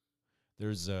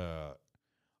 There's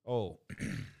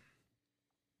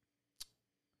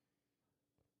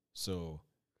so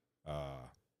I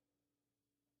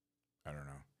don't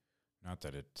know. Not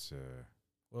that it's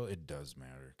well, it does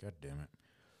matter. God damn it.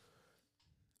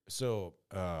 So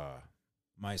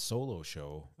my solo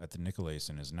show at the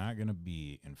Nicolason is not going to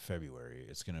be in February.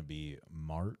 It's going to be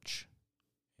March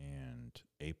and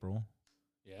April.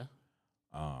 Yeah.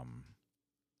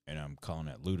 And I'm calling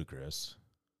it Ludicrous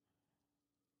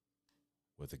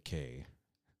with a K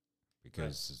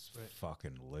because it's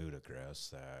fucking ludicrous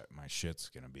that my shit's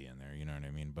going to be in there. You know what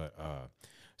I mean? But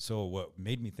so what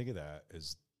made me think of that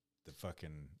is the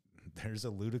fucking there's a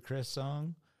Ludacris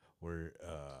song where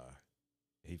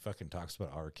he fucking talks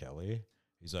about R. Kelly.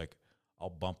 He's like, I'll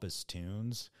bump his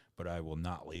tunes, but I will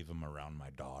not leave him around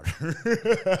my daughter.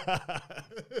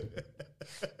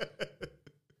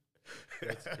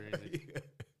 That's crazy.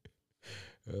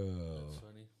 That's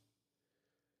funny.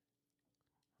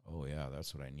 Oh, yeah,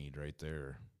 that's what I need right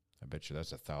there. I bet you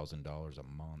that's $1,000 a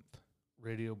month.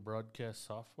 Radio broadcast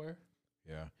software?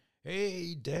 Yeah.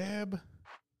 Hey, Deb.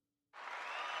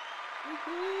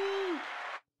 Woo-hoo!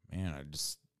 Man, I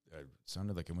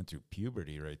sounded like I went through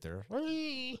puberty right there.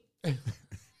 Hey,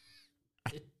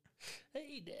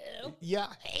 Deb. Yeah.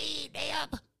 Hey,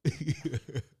 Deb.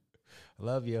 I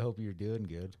love you. I hope you're doing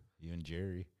good. You and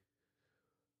Jerry.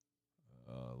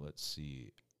 Let's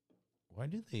see. Why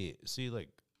do they see like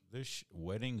this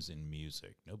weddings and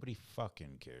music? Nobody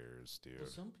fucking cares, dude. Well,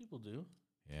 some people do.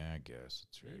 Yeah, I guess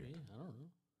it's right. Maybe. I don't know.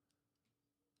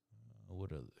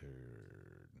 What other?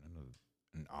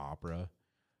 An opera.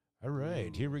 All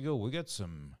right, here we go. We got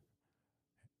some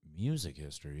music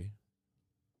history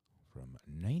from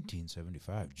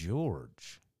 1975.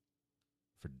 George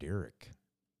Frederick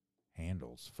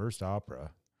Handel's first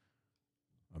opera,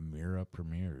 Amira,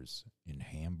 premieres in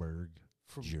Hamburg,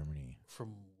 Germany.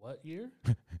 From what year?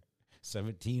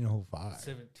 1705.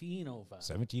 1705.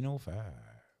 1705.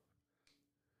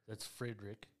 That's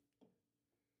Friedrich.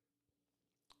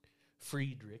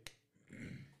 Friedrich.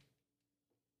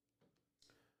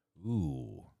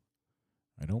 Ooh,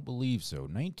 I don't believe so.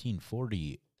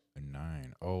 1949.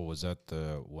 Oh, was that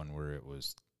the one where it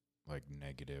was like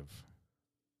negative?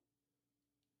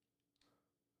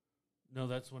 No,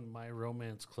 that's when My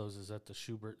Romance closes at the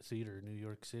Schubert Theater, New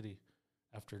York City,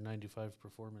 after 95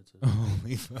 performances.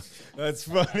 Holy fuck. That's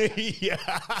funny. Yeah.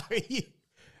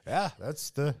 Yeah,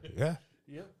 that's the, yeah.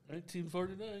 Yep,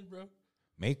 1949, bro.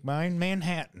 Make mine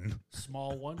Manhattan.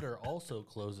 Small Wonder also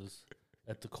closes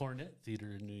at the Cornet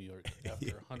Theater in New York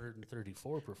after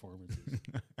 134 performances.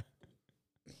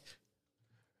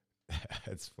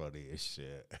 That's funny as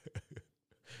shit.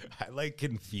 I like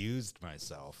confused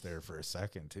myself there for a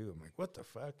second too. I'm like, what the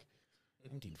fuck?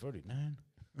 1949?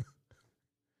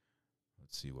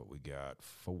 Let's see what we got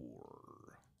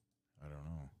for. I don't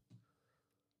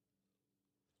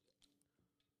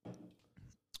know.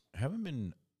 I haven't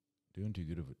been doing too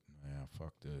good of it. Yeah,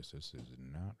 fuck this. This is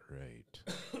not right.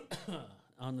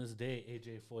 On this day,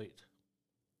 AJ Foyt.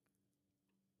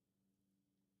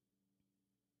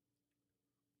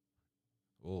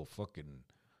 Oh,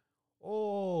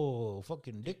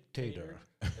 fucking dictator.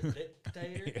 A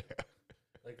dictator? Yeah.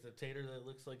 Like the tater that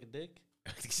looks like a dick?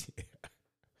 Yeah.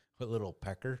 A little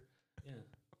pecker. Yeah.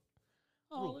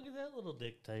 Oh, look at that little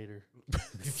dictator.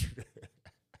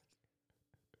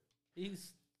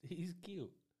 He's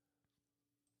cute.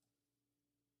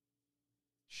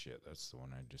 Shit, that's the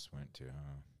one I just went to,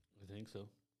 huh? I think so.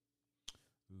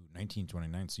 Ooh,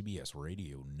 1929, CBS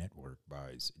Radio Network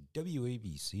buys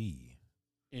WABC.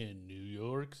 In New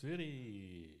York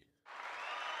City.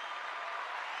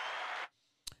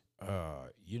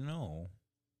 You know,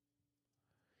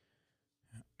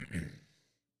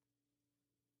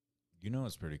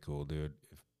 it's pretty cool, dude.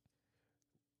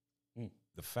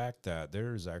 the fact that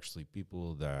there's actually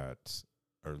people that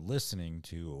are listening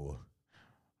to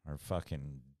our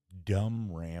fucking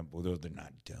dumb rant, although they're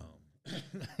not dumb.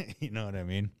 You know what I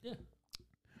mean? Yeah.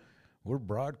 We're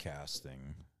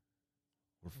broadcasting.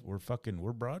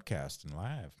 We're broadcasting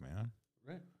live, man.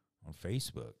 Right. On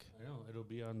Facebook. I know. It'll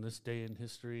be on this day in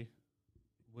history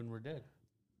when we're dead.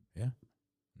 Yeah.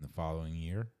 In the following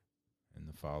year. In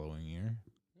the following year.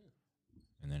 Yeah.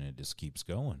 And then it just keeps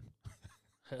going.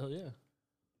 Hell yeah.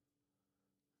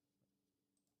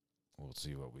 We'll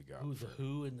see what we got. The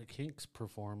Who and the Kinks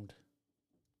performed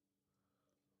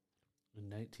in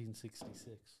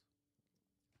 1966.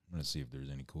 I'm going to see if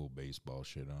there's any cool baseball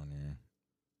shit on here.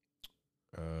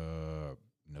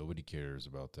 Nobody cares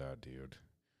about that, dude.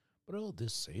 But I'll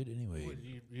just say it anyway. What,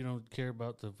 you don't care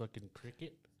about the fucking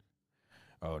cricket?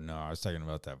 Oh, no. I was talking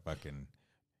about that fucking...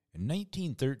 In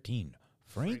 1913,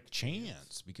 Frank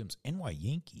Chance becomes NY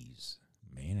Yankees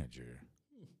manager.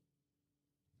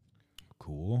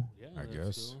 Cool, Yeah, I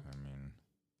guess. Cool. I mean,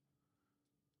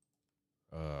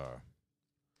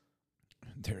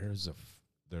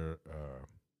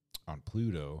 on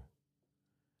Pluto,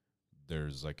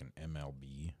 there's like an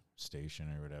MLB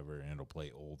station or whatever, and it'll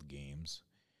play old games.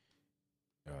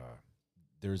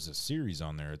 There's a series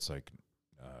on there. It's like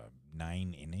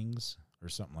 9 innings or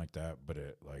something like that, but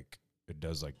it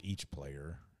does like each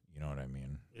player. You know what I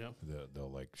mean? Yeah. They'll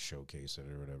like showcase it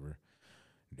or whatever.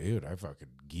 Dude, I fucking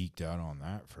geeked out on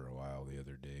that for a while the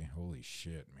other day. Holy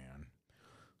shit, man.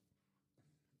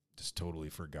 Just totally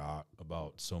forgot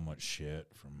about so much shit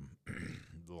from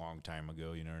a long time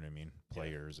ago, you know what I mean?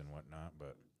 Players and whatnot,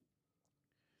 but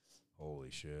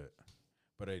holy shit.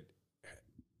 But I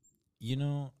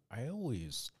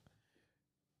always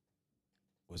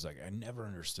was like, I never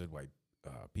understood why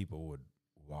people would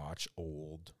watch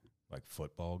old, like,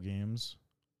 football games.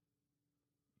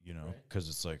 You know, because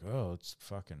it's like, oh, it's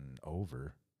fucking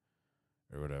over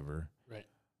or whatever. Right.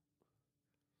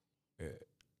 It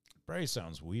probably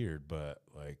sounds weird, but,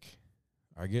 like,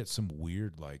 I get some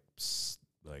weird,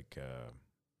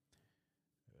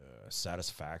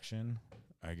 satisfaction,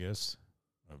 I guess,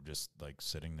 of just, like,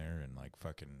 sitting there and, like,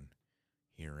 fucking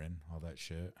hearing all that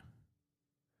shit.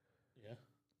 Yeah.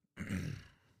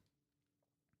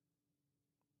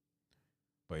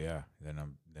 But yeah, then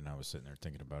I was sitting there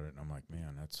thinking about it, and I'm like,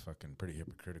 man, that's fucking pretty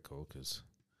hypocritical, because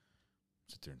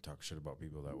sit there and talk shit about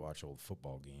people that watch old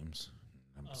football games.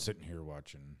 I'm sitting here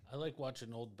watching. I like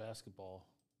watching old basketball,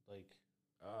 like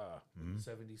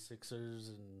 76ers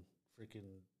and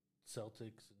freaking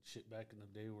Celtics and shit back in the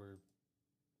day were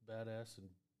badass and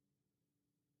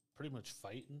pretty much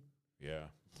fighting. Yeah.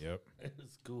 Yep. It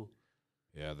was cool.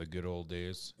 Yeah, the good old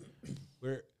days.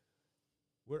 We're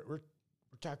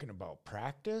talking about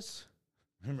practice.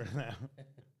 Remember that?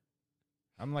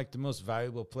 I'm like the most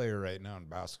valuable player right now in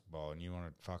basketball, and you want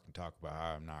to fucking talk about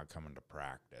how I'm not coming to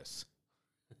practice.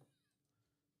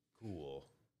 Cool.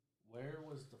 Where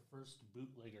was the first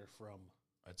bootlegger from?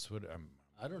 That's what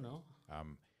I don't know.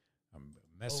 I'm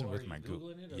messing with my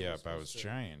Google. Yep, I was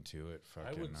trying to.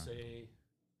 I would say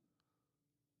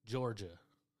Georgia.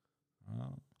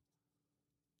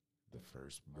 The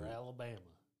first or Alabama.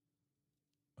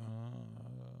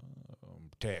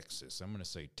 Texas. I'm going to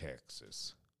say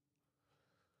Texas.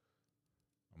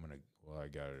 I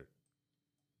got it.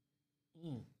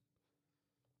 Or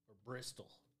Bristol.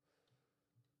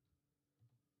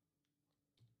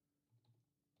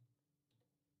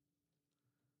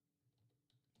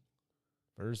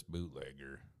 First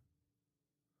bootlegger.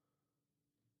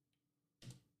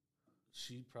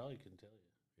 She probably can tell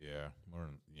you. Yeah.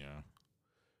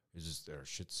 It's just their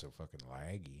shit's so fucking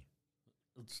laggy.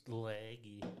 It's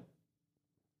laggy.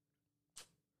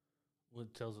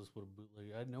 What tells us what a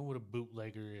bootlegger? I know what a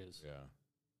bootlegger is. Yeah.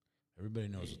 Everybody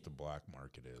knows what the black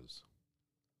market is.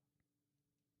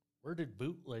 Where did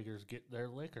bootleggers get their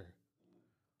liquor?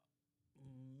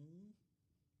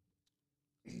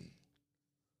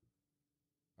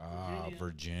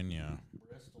 Virginia.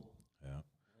 Bristol. Yeah.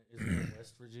 Is that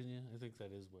West Virginia? I think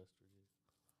that is West Virginia.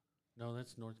 No,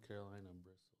 that's North Carolina,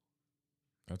 Bristol.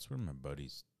 That's where my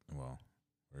buddy's, where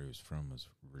he was from was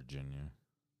Virginia.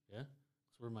 Yeah?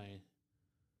 That's where my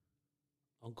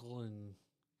uncle and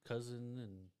cousin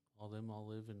and all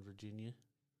live in Virginia.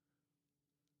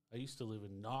 I used to live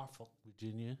in Norfolk,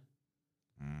 Virginia.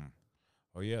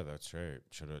 Oh, yeah, that's right.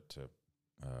 Shout out to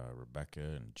Rebecca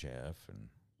and Jeff and...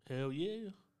 Hell yeah.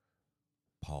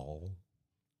 Paul.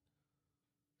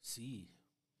 See.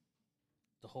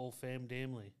 The whole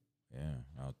family. Yeah,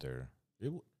 out there.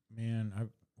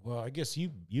 I guess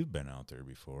you've been out there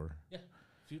before. Yeah,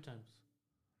 a few times.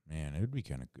 Man, it would be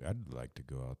kind of... I'd like to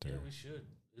go out there. Yeah, we should.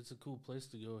 it's a cool place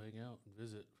to go hang out and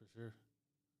visit for sure.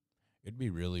 It'd be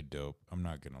really dope. I'm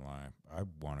not gonna lie. I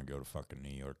want to go to fucking New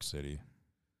York City.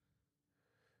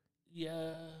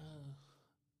 Yeah,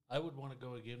 I would want to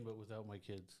go again, but without my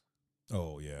kids.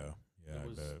 Oh yeah, yeah. I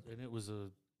bet. And it was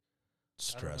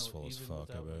Stressful as fuck.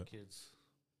 I bet. Kids.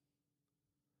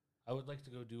 I would like to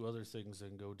go do other things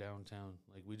than go downtown.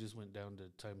 Like, we just went down to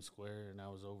Times Square, and I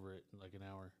was over it in like an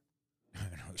hour.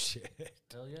 No shit.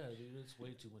 Hell yeah, dude. It's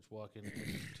way too much walking.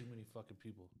 Too many fucking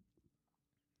people.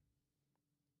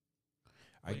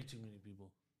 Way too many people.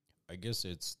 I guess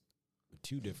it's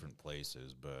two different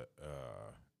places, but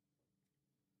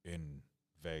in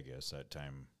Vegas, that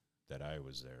time that I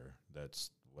was there,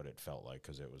 that's what it felt like,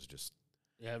 because it was just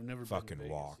I've never fucking been to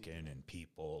Vegas walking either. and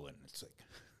people, and it's like...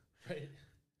 Right.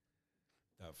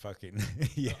 Fucking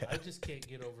yeah. No, I just can't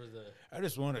get over the. I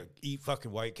just want to eat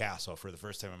fucking White Castle for the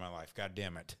first time in my life. God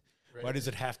damn it! Right. Why does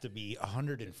it have to be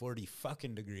 140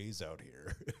 fucking degrees out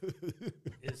here?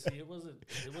 See, it wasn't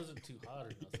too hot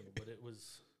or nothing, but it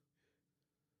was.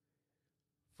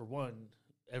 For one,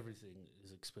 everything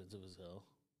is expensive as hell.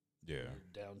 Yeah.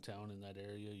 You're downtown in that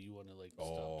area, you want to like Oh,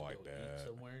 stop I to go bet. eat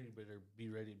somewhere. You better be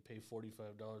ready to pay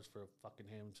 $45 for a fucking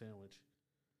ham sandwich.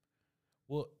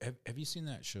 Well, have you seen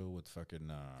that show with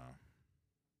fucking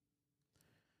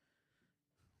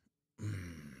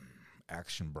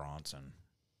Action Bronson?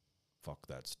 Fuck,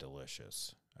 that's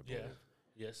delicious. I believe.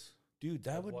 Yeah. Yes. Dude,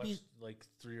 that I've would watched be like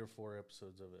 3 or 4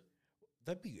 episodes of it.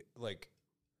 that'd be like,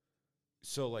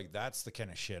 so like that's the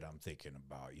kind of shit I'm thinking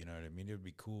about. You know what I mean? It would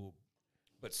be cool,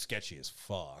 but sketchy as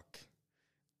fuck.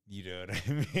 You know what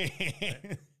I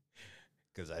mean?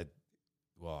 Because I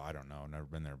don't know. I've never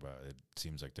been there, but it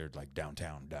seems like they're like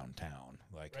downtown,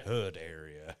 like Right. hood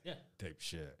area Yeah. type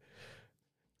shit.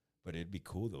 But it'd be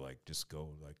cool to like just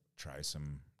go like try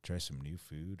some new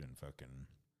food and fucking.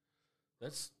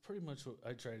 That's pretty much what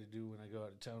I try to do when I go out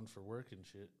of town for work and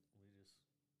shit.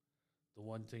 The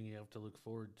one thing you have to look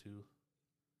forward to,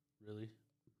 really,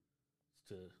 is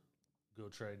to go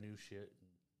try new shit.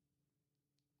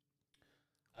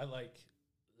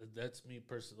 That's me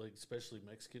personally, like, especially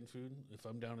Mexican food. If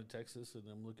I'm down in Texas and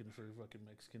I'm looking for fucking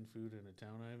Mexican food in a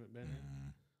town I haven't been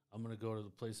in, I'm going to go to the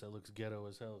place that looks ghetto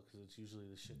as hell, because it's usually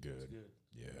the shit that's good.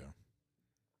 Yeah.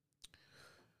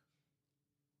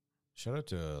 Shout out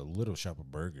to Little Shop of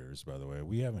Burgers, by the way.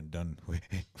 We haven't done, we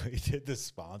did the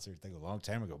sponsor thing a long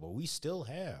time ago, but we still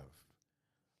have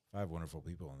 5 wonderful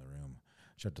people in the room.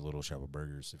 Shout out to Little Shop of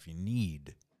Burgers. If you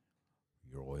need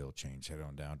your oil change, head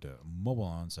on down to Mobile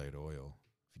Onsite Oil.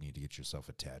 If you need to get yourself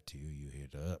a tattoo, you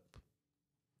hit up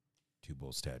Two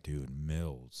Bulls Tattoo in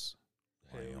Mills,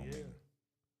 Hell Wyoming. yeah.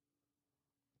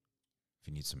 If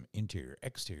you need some interior,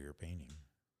 exterior painting,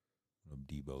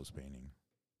 Debo's painting.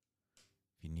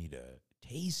 If you need a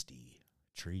tasty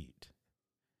treat,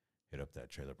 hit up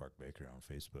that Trailer Park Baker on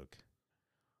Facebook.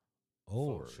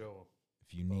 Or Full show.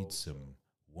 if you need Full some show.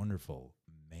 wonderful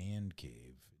man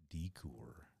cave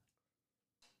decor,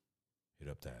 hit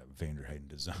up that Vanderheiden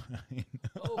Design.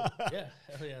 Oh, yeah.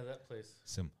 Hell yeah, that place.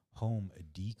 Some home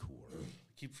decor.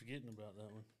 Keep forgetting about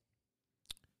that one.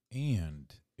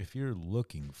 And if you're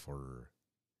looking for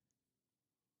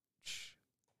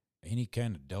any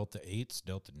kind of Delta 8s,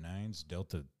 Delta 9s,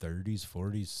 Delta 30s,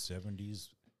 40s, 70s,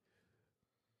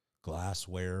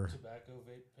 glassware. Tobacco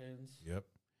vape pens. Yep.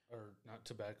 Or not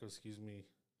tobacco, excuse me,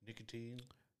 nicotine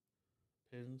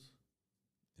pens.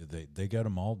 They got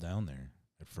them all down there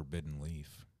at Forbidden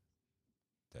Leaf.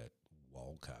 That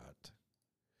Walcott.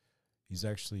 He's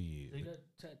actually... They got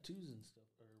tattoos and stuff.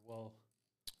 Or, well...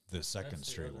 The Second that's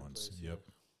the Street other ones. place, Yep.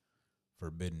 yeah.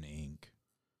 Forbidden Ink.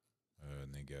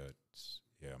 And they got,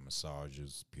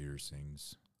 massages,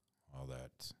 piercings, all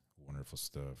that wonderful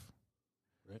stuff.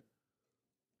 Right.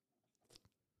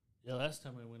 Yeah, last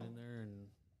time I went in there and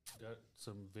got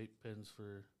some vape pens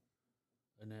for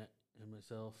Annette and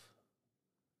myself.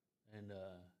 And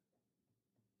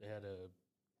they had a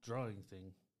drawing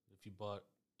thing. If you bought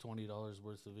 $20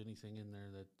 worth of anything in there,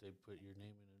 that they put your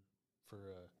name in it for,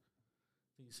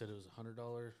 I think you said it was a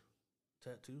 $100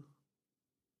 tattoo.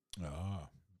 Ah.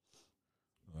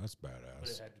 Well, that's But it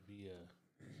badass. had to be a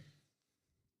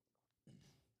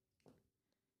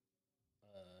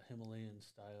Himalayan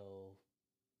style,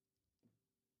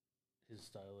 his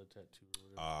style of tattoo or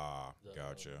whatever. Ah, The,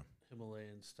 gotcha.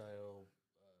 Himalayan style,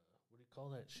 what do you call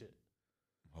that shit?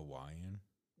 Hawaiian?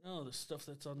 No, the stuff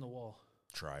that's on the wall.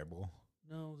 Tribal?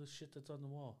 No, the shit that's on the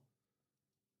wall.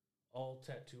 All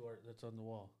tattoo art that's on the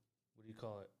wall. What do you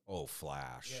call it? Oh,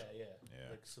 flash. Yeah. Yeah.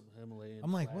 Like some Himalayan.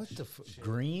 I'm like, what flash the shit.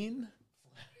 green?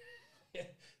 Yeah,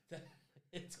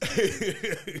 it's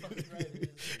fucking right,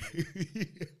 it is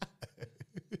green.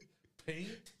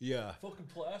 Paint. Yeah. Fucking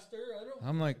plaster? I don't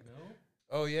I'm like, know.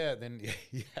 oh, yeah. Then,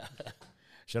 yeah.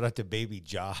 Shout out to baby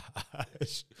Josh.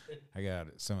 I got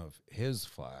some of his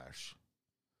flash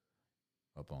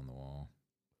up on the wall.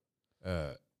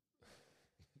 Yeah,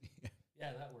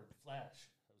 that word, flash.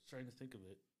 I was trying to think of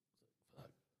it.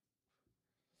 Fuck.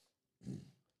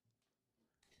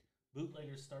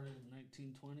 Bootleggers started in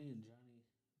 1920, and Johnny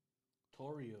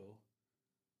Torrio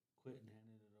quit and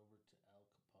handed it over to Al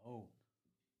Capone.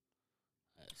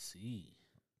 I see.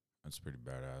 That's pretty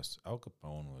badass. Al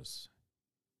Capone was,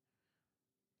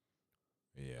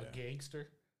 yeah. A gangster?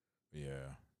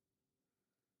 Yeah.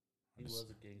 He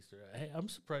was a gangster. Hey, I'm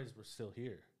surprised we're still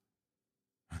here.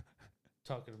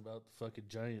 Talking about the fucking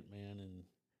giant man, and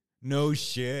no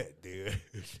shit, dude.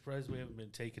 surprised we haven't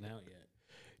been taken out yet.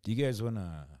 Do you guys want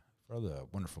to, for all the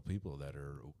wonderful people that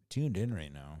are tuned in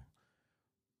right now,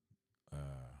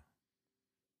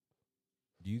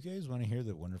 do you guys want to hear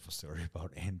the wonderful story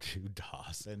about Andrew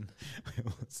Dawson?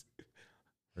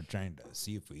 We're trying to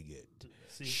see if we get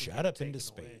shot up into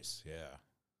space. Away. Yeah.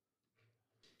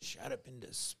 Shot up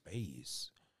into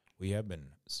space. We have been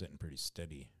sitting pretty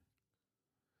steady.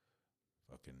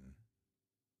 Fucking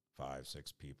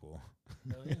 5-6 people.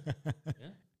 Hell yeah.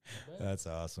 Yeah. That's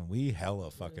awesome. We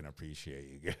hella fucking appreciate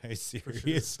you guys.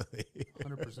 Seriously.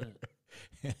 Sure. 100%.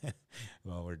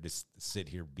 Well, we're just sit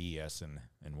here BSing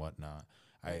and whatnot.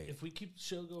 If we keep the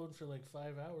show going for like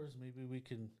 5 hours, maybe we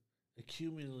can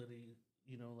accumulatively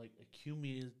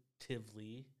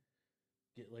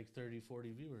get like 30,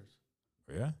 40 viewers.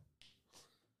 Yeah.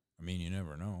 I mean, you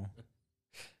never know.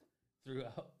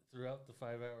 Throughout the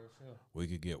 5-hour show. We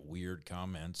could get weird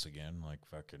comments again, like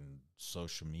fucking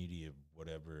social media,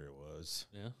 whatever it was.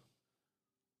 Yeah.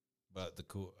 But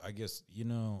I guess,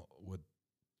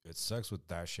 it sucks with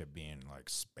that shit being like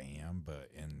spam,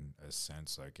 but in a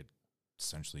sense, like it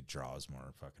essentially draws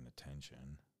more fucking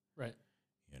attention. Right.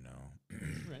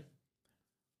 Right.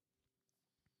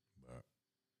 But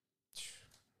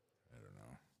I don't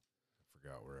know. I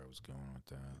forgot where I was going with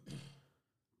that.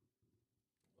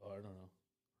 Oh, I don't know.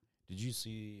 Did you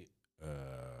see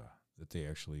that they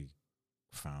actually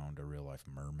found a real life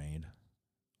mermaid?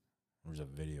 There's a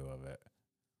video of it.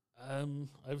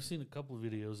 I've seen a couple of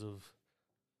videos of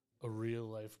a real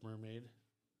life mermaid,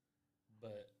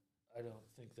 but I don't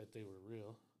think that they were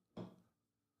real.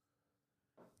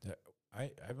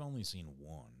 I've only seen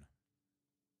one,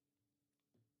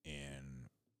 and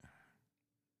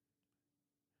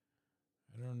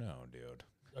I don't know, dude.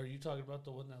 Are you talking about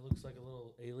the one that looks like a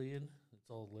little alien? It's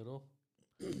all little?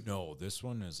 No, this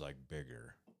one is like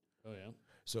bigger. Oh, yeah?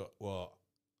 So, well,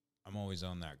 I'm always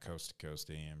on that Coast to Coast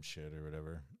AM shit or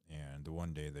whatever, and the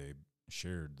one day they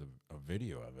shared a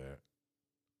video of it,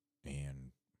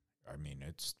 and I mean,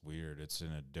 it's weird. It's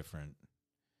in a different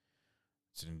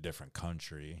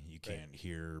country. You can't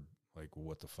hear like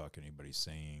what the fuck anybody's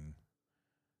saying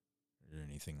or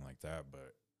anything like that,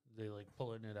 but they like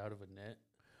pulling it out of a net?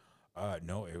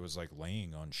 No, it was like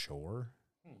laying on shore.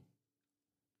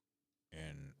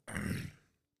 And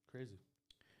crazy.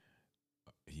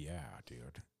 Yeah,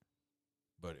 dude.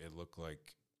 But it looked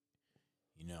like,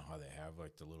 you know how they have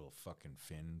like the little fucking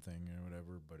fin thing or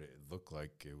whatever, but it looked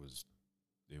like it was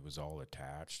all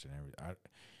attached and everything.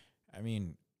 I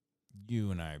mean,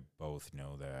 you and I both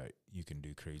know that you can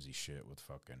do crazy shit with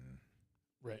fucking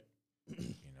right.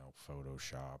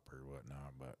 Photoshop or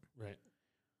whatnot, but right.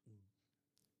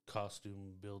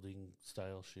 Costume building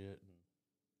style shit.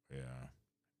 Yeah.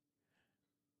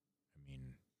 I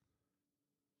mean,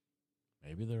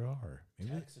 maybe there are.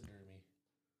 Maybe taxidermy.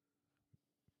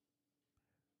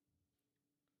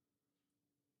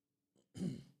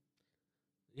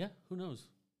 Yeah, who knows?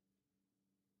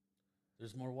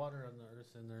 There's more water on the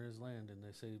earth than there is land, and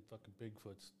they say fucking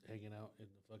Bigfoot's hanging out in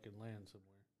the fucking land somewhere.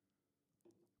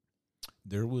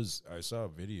 I saw a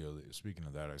video, speaking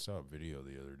of that, I saw a video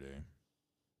the other day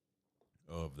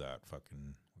of that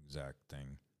fucking exact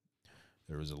thing.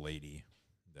 There was a lady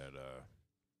that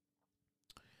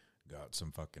got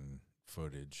some fucking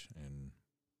footage, and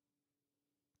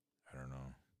I don't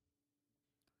know.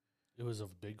 It was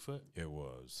of Bigfoot? It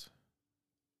was.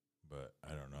 But I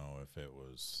don't know if it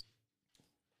was.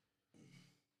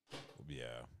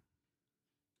 Yeah.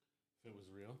 If it was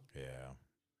real? Yeah.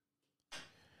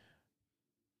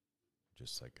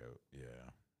 Just like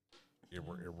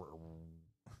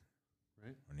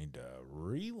right. I need to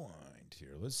rewind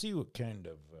here. Let's see what kind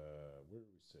of where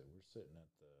we sit. We're sitting at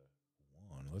the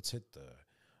one. Let's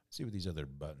see what these other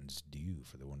buttons do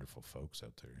for the wonderful folks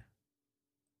out there.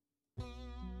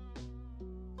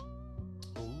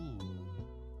 Ooh.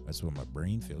 That's what my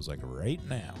brain feels like right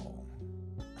now.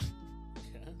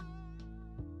 Yeah.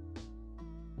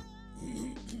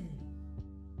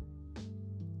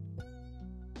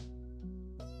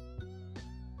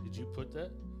 you put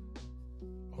that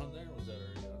on there? Or was that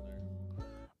already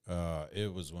on there?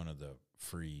 It was one of the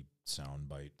free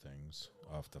soundbite things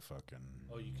off the fucking.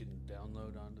 Oh, you can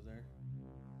download onto there?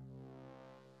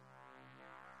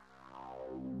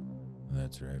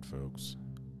 That's right, folks.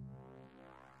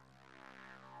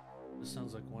 This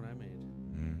sounds like one I made.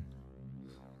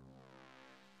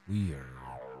 We are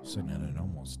sitting at an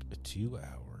almost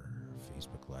 2-hour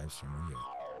Facebook live stream.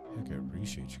 Heck, I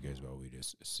appreciate you guys while we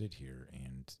just sit here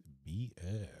and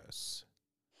BS.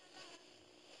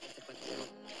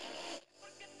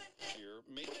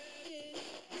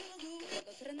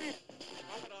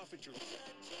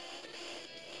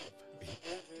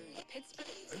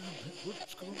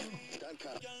 What's going on?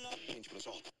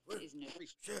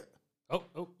 Shit. Oh,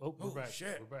 we're back.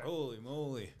 Shit. We're back. Holy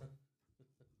moly.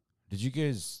 Did you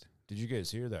guys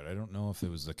hear that? I don't know if it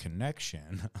was the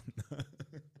connection.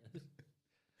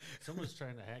 Someone's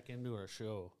trying to hack into our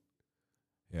show.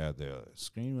 Yeah, the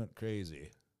screen went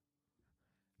crazy.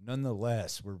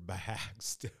 Nonetheless, we're back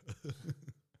still.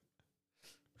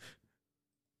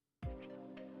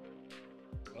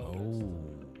 Oh.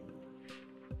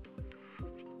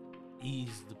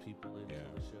 Ease the people into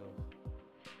the show.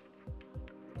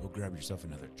 Go grab yourself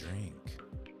another drink.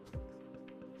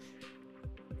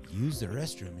 Use the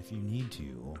restroom if you need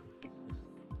to.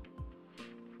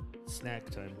 Snack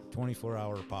time.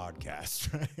 24-hour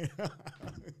podcast, right?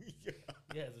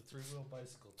 Yeah, the Three-Wheel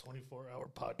Bicycle 24-hour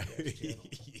podcast channel.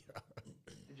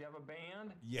 Did you have a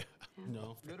band? Yeah.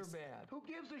 No. Good or bad? Who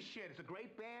gives a shit? It's a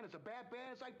great band. It's a bad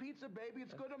band. It's like pizza, baby.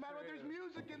 It's good no matter what. There's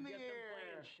music in the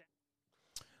air.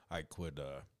 I quit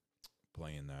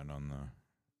playing that on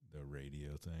the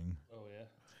radio thing. Oh, yeah.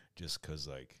 Just because,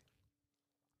 like,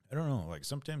 I don't know. Like,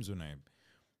 sometimes when I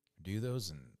do those,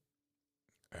 and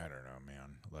I don't know,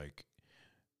 man. Like,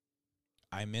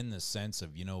 I'm in the sense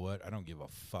of, you know what? I don't give a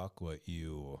fuck what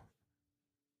you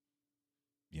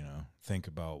think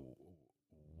about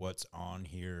what's on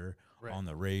here, right, on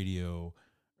the radio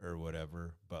or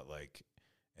whatever. But, like,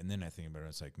 and then I think about it.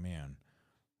 It's like, man,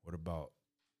 what about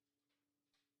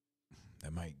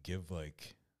that might give,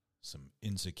 like, some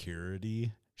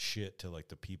insecurity shit to, like,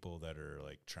 the people that are,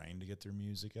 like, trying to get their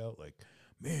music out. Like,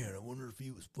 man, I wonder if he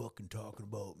was fucking talking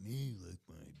about me, like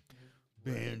my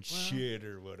band shit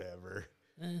or whatever.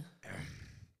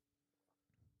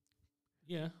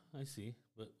 Yeah, I see,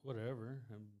 but whatever.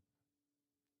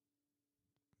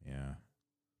 Yeah,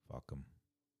 fuck them.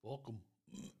 Welcome.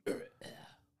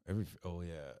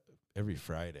 Every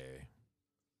Friday,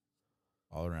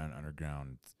 all around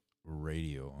underground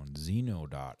radio on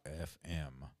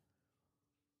Zeno.fm.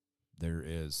 There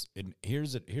is, and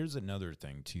here's another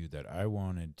thing too that I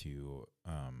wanted to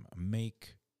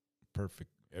make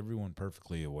everyone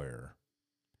perfectly aware.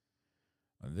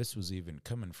 This was even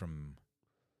coming from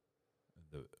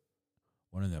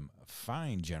one of them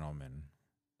fine gentlemen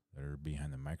that are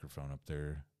behind the microphone up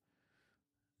there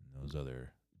in those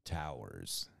other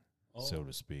towers, so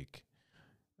to speak.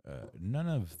 None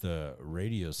of the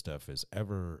radio stuff is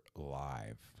ever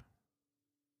live.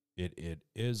 It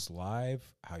is live,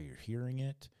 how you're hearing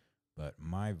it, but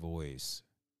my voice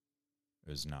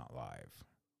is not live.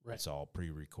 Right. It's all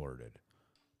pre-recorded,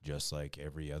 just like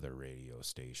every other radio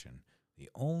station. The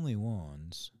only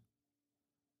ones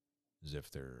is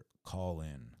if they're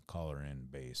caller-in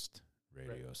based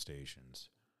radio stations,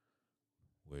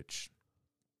 which,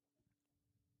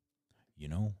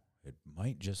 it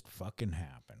might just fucking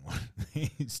happen one of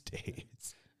these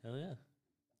days. Hell yeah.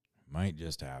 Might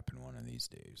just happen one of these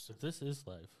days. But this is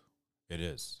live. It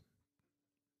is.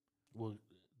 Well,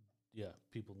 yeah,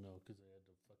 people know because they had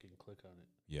to fucking click on it.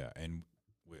 Yeah, and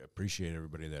we appreciate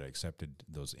everybody that accepted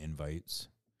those invites.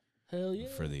 Hell yeah.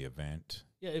 For the event.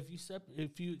 Yeah,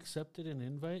 if you accepted an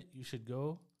invite, you should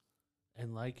go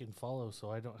and like and follow so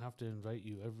I don't have to invite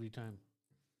you every time.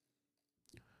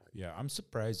 Yeah, I'm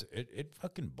surprised. It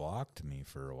fucking blocked me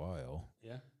for a while.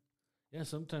 Yeah. Yeah,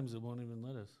 sometimes it won't even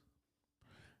let us.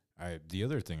 The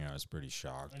other thing I was pretty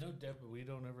shocked. I know Deb, but we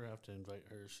don't ever have to invite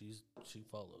her. She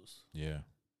follows. Yeah.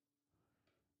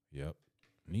 Yep.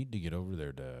 Need to get over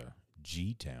there to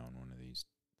G-Town one of these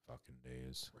fucking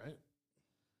days. Right.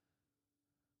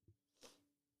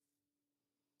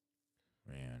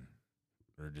 Man.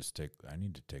 Or I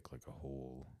need to take like a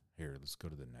whole, here, let's go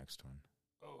to the next one.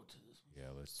 Oh, to this one. Yeah,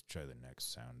 let's try the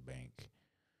next sound bank.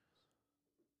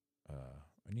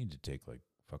 I need to take like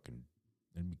fucking,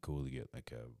 it'd be cool to get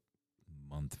like a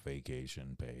month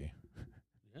vacation pay.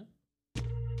 Yeah.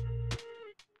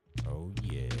 Oh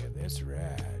yeah, that's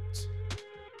right.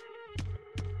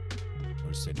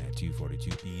 We're sitting at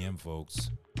 2:42 p.m.,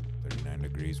 folks. 39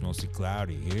 degrees, mostly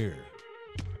cloudy here.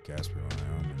 Casper,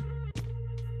 Wyoming.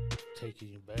 Taking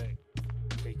you back.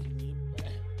 Taking you back.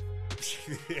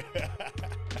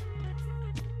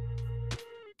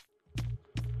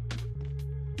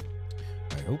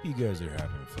 I hope you guys are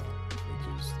having fun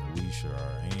because we sure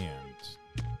are, and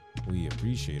we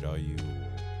appreciate all you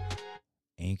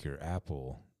Anchor,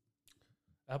 Apple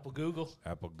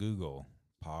Google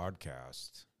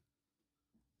podcast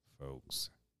folks.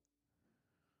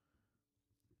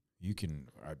 You can,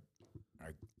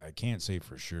 I can't say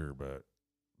for sure, but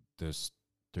this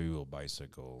three-wheel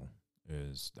bicycle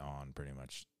is on pretty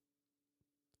much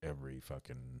every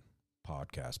fucking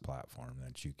podcast platform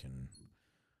that you can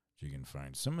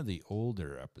find. Some of the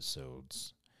older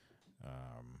episodes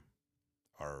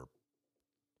are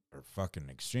fucking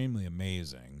extremely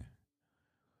amazing.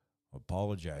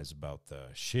 Apologize about the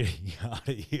shitty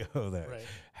audio that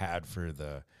had for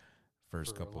the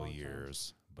first couple of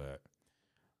years, but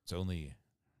it's only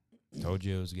told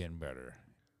you it was getting better.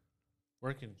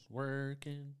 Working.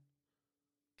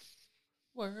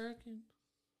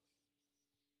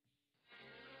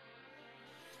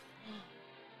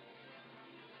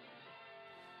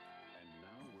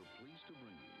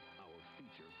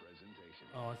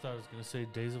 Oh, I thought I was going to say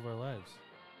Days of Our Lives.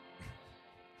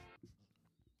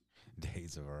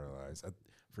 Days of Our Lives.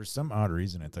 For some odd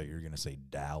reason, I thought you were going to say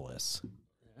Dallas.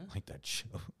 Yeah. Like that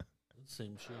show.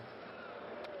 Same shit.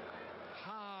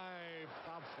 High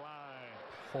pop fly.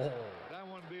 Oh. That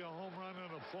would be a home run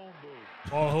in a phone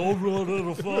booth. A home run in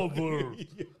a phone booth.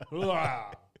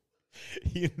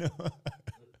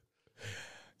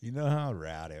 You know how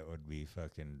rad it would be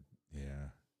fucking,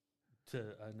 yeah. To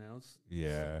announce?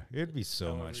 Yeah, it'd be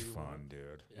so much fun,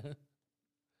 dude. Yeah.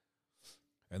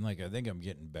 And, like, I think I'm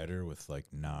getting better with,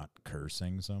 like, not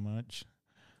cursing so much.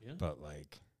 Yeah. But,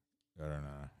 like, I don't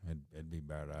know. It'd be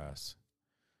badass.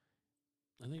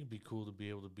 I think it'd be cool to be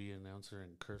able to be an announcer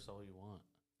and curse all you want.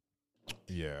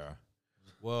 Yeah.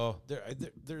 Well,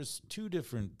 there's two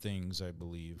different things, I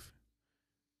believe.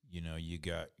 You know, you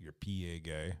got your PA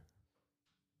guy,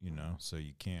 you know, so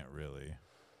you can't really.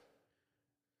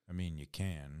 I mean, you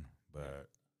can, but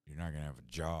you're not going to have a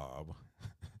job.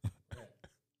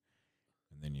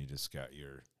 And then you just got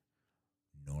your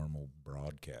normal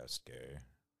broadcast guy.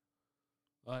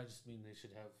 Well, I just mean they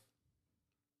should have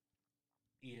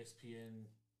ESPN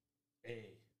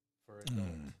A for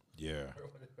adults. Yeah. Or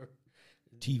whatever.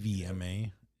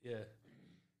 TVMA. Yeah.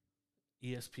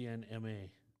 ESPN MA.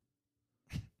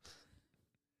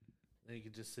 Then you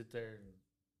could just sit there and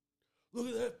look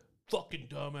at that fucking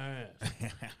dumbass.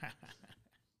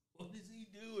 What is he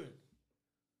doing?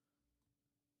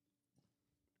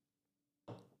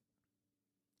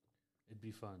 It'd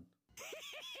be fun.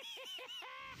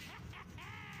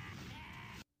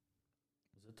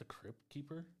 Is it the Crypt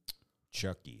Keeper?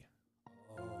 Chucky.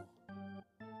 Oh.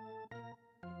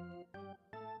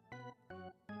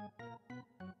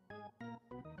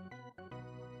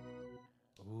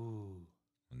 Ooh.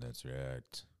 That's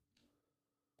right.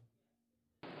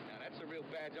 Now that's a real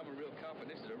badge. I'm a real cop, and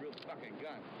this is a real fucking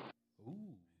gun.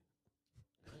 Ooh.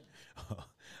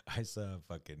 I saw a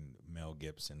fucking Mel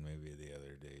Gibson movie the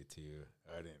other day, too.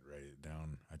 I didn't write it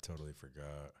down. I totally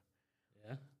forgot.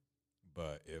 Yeah?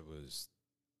 But it was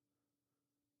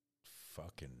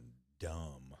fucking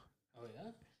dumb. Oh,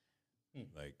 yeah?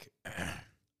 Like,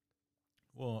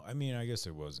 well, I mean, I guess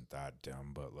it wasn't that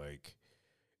dumb, but, like,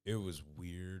 it was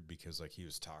weird because, like, he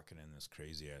was talking in this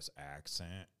crazy-ass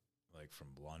accent, like,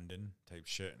 from London type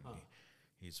shit, and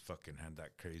he's fucking had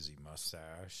that crazy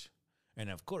mustache. And,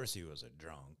 of course, he was a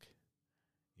drunk.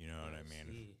 You know what I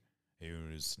mean? He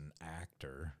was an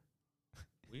actor.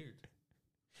 Weird.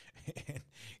 And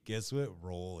guess what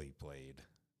role he played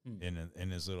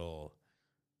in his little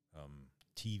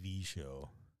TV show?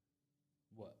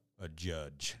 What? A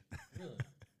judge. Really?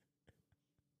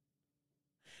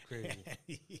 Crazy.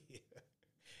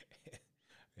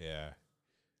 Yeah.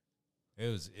 It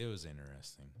was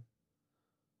interesting.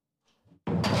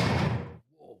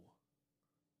 Whoa.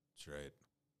 That's right.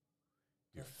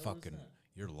 You're The hell is fucking, that?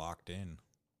 you're locked in.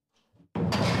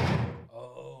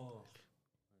 Oh.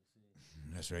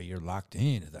 That's right. You're locked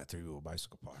in to that Three-Wheel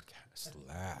Bicycle Podcast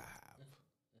live.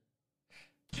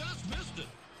 Just missed it.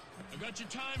 I got your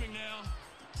timing now.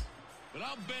 But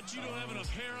I'll bet you don't have enough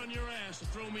hair on your ass to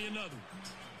throw me another one.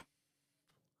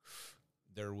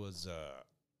 There was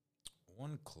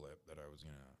one clip that I was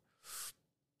going to...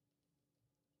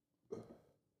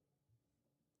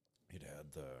 It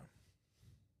had the...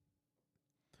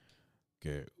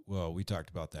 Okay, well, we talked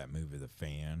about that movie, The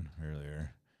Fan,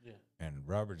 earlier. Yeah. And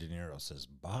Robert De Niro says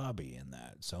Bobby in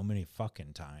that so many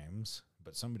fucking times.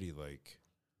 But somebody, like,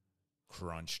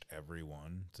 crunched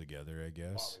everyone together, I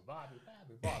guess. Bobby.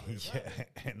 Yeah,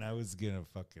 and I was gonna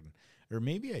fucking, or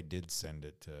maybe I did send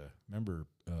it to, remember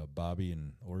Bobby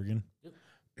in Oregon? Yep.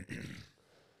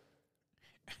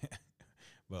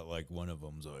 But like one of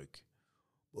them's like,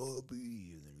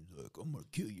 Bobby, and then he's like, I'm gonna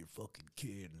kill your fucking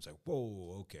kid. And it's like,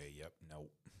 whoa, okay, yep,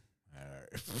 nope. All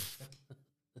right.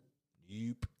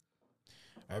 Yep.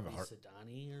 I have a hard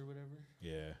Sedani or whatever.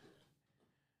 Yeah.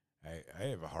 I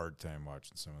have a hard time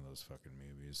watching some of those fucking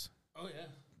movies Oh yeah.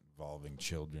 involving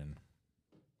children.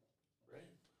 Right.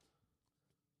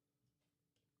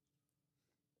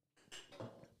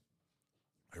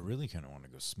 I really kind of want to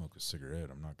go smoke a cigarette.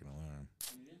 I'm not gonna lie.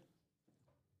 Yeah.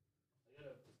 I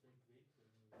got a big vape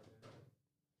thing over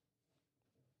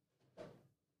there.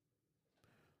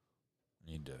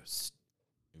 I need to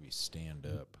maybe stand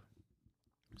up.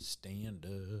 Stand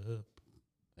up.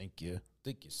 Thank you,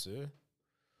 sir.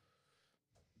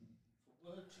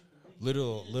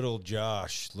 Little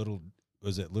Josh,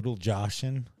 was it Little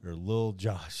Joshin or Lil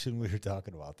Joshin? We were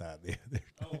talking about that the other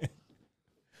Oh. day.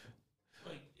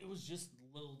 Like it was just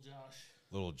Little Josh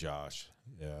Little Josh,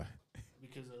 yeah.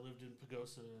 because I lived in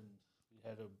Pagosa and we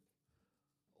had a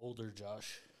older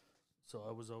Josh, so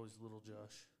I was always Little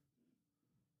Josh.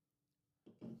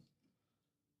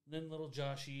 Then Little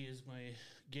Joshy is my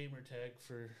gamer tag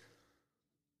for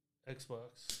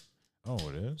Xbox. Oh,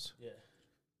 it is? Yeah.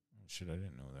 Oh, shit, I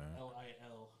didn't know that.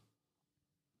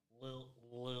 Lil.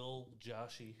 Lil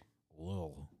Joshy.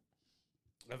 Lil.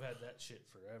 I've had that shit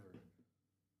forever.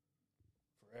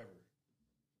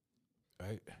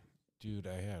 I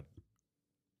had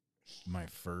my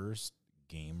first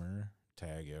gamer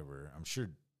tag ever. I'm sure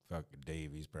fucking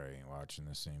Dave, he's probably ain't watching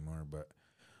this anymore, but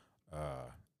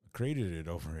created it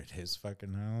over at his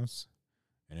fucking house,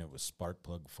 and it was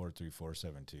Sparkplug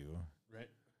 43472. Right.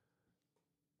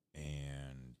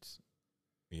 And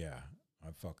yeah, I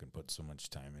fucking put so much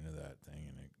time into that thing,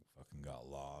 and it fucking got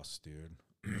lost, dude.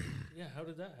 Yeah, how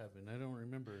did that happen? I don't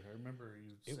remember. I remember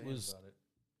you saying about it.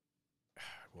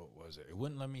 What was it? It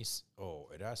wouldn't let me.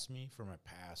 It asked me for my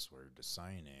password to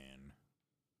sign in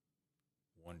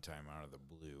one time out of the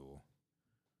blue.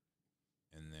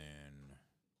 And then.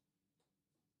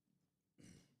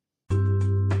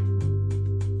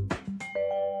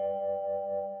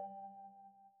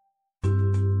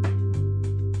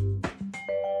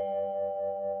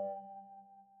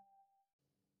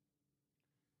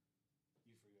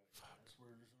 You forgot your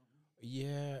password or something?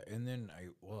 Yeah, and then I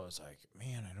was like,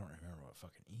 man, I don't remember what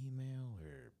fucking email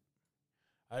or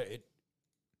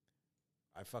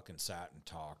I fucking sat and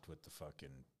talked with the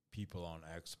fucking people on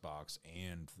Xbox,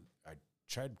 and I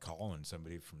tried calling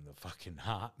somebody from the fucking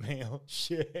Hotmail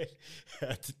shit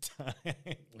at the time.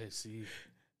 I see.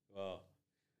 Well,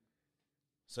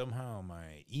 somehow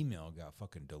my email got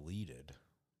fucking deleted.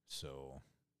 So,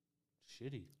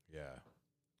 Shitty. yeah.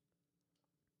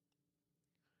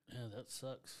 Yeah, that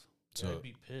sucks. So- I'd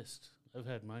be pissed. I've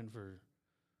had mine for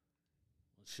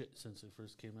shit since they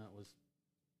first came out with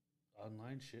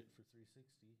online shit for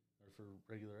 360 or for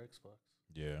regular Xbox.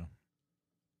 Yeah.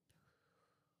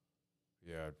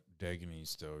 Yeah,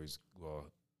 Dagonese though,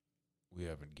 we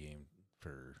haven't gamed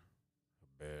for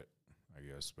a bit, I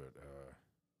guess, but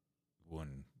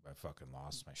when I fucking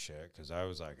lost my shit, because I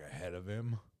was like ahead of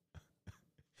him.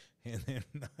 And then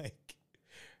like,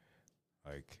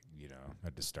 you know,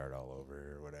 had to start all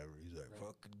over or whatever. He's like,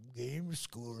 fucking gamer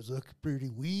score's looking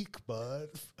pretty weak, bud.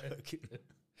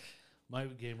 My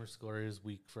gamer score is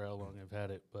weak for how long I've had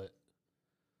it, but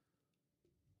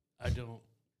I don't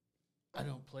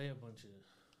play a bunch of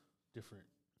different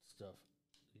stuff.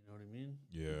 You know what I mean?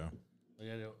 Yeah.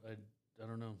 Like I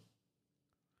don't know.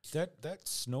 That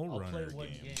Snow I'll Runner play one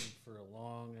game. game for a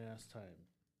long ass time.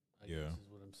 I Yeah. guess is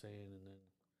what I'm saying, and then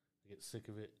I get sick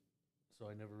of it. So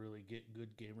I never really get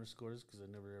good gamer scores because I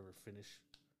never ever finish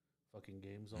fucking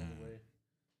games all the way.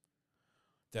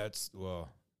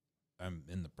 I'm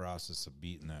in the process of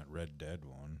beating that Red Dead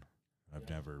one. I've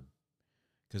Yeah. never,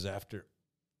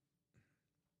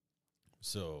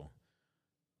 so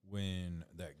when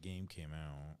that game came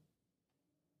out,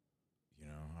 you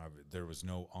know, there was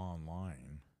no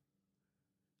online,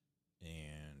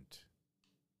 and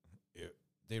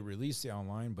they released the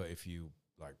online, but if you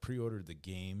like pre-ordered the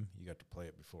game, you got to play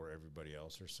it before everybody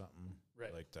else or something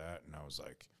like that. And I was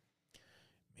like,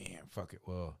 man, fuck it.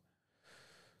 Well,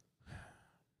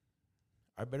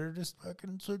 I better just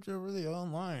fucking switch over the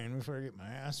online before I get my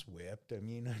ass whipped. I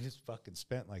mean, I just fucking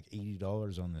spent like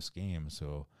 $80 on this game,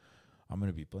 so I'm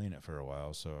going to be playing it for a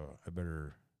while. So I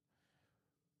better,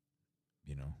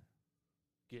 you know,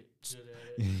 Get good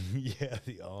at it. yeah,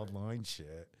 the online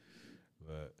shit.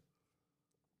 But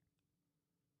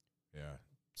Yeah.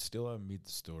 Still haven't beat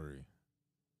the story.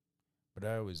 But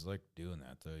I always like doing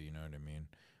that, though. You know what I mean?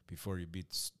 Before you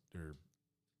beat you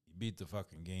beat the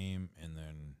fucking game and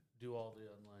then Do all the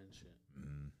online shit.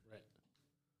 mm, Right.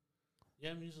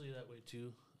 Yeah, I'm usually that way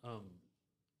too.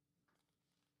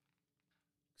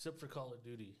 Except for Call of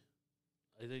Duty.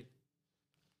 I think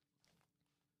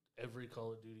every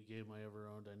Call of Duty game I ever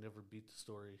owned, I never beat the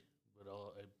story, but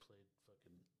all I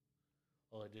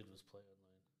did was play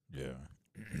online. yeah.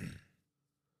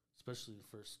 Especially the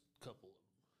first couple of them.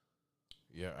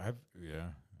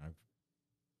 I've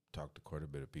talked to quite a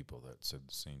bit of people that said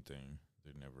the same thing.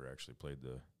 They never actually played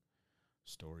the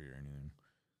story or anything.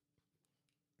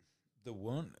 The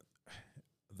one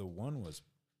was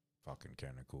fucking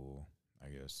kind of cool. I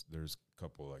guess there's a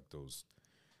couple like those.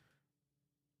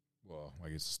 Well, I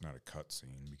guess it's not a cut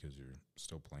scene because you're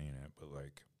still playing it, but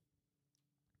like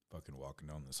fucking walking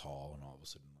down this hall and all of a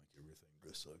sudden like everything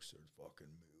just like starts fucking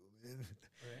moving.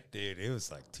 Right. Dude, it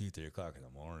was like 2-3 o'clock in the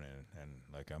morning and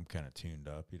like I'm kind of tuned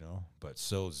up, you know, but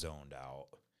so zoned out.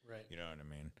 Right. You know what I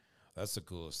mean? That's the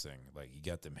coolest thing. Like you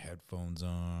got them headphones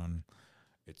on.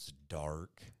 It's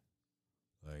dark.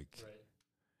 Like, Right.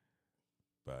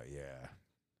 but yeah.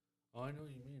 Oh, I know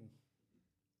what you mean.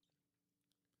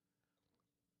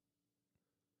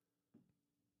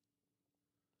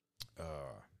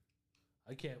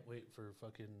 I can't wait for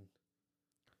fucking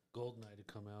GoldenEye to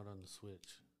come out on the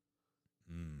Switch.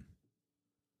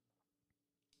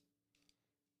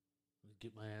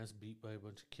 Get my ass beat by a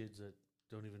bunch of kids that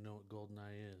don't even know what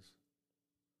GoldenEye is.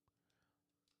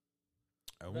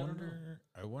 I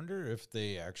wonder if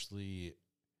they actually.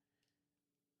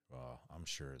 Well, I'm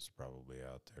sure it's probably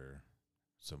out there.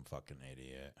 Some fucking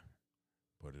idiot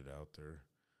put it out there.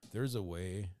 There's a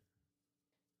way.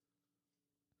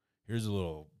 Here's a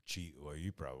little cheat. Well,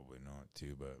 you probably know it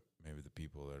too, but maybe the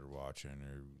people that are watching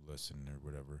or listening or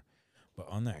whatever. But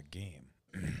on that game,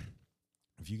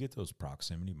 if you get those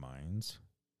proximity mines,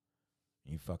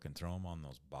 you fucking throw them on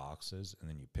those boxes, and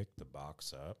then you pick the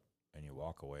box up and you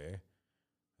walk away,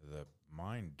 the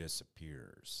mine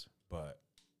disappears. But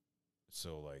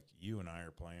so like you and I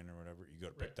are playing or whatever, you go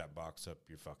to pick that box up,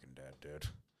 you're fucking dead, dude.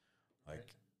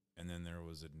 Like, and then there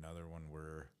was another one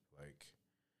where like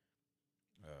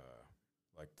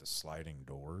the sliding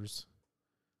doors,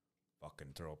 fucking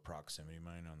throw a proximity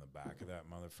mine on the back of that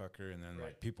motherfucker, and then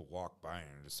like people walk by and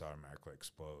it just automatically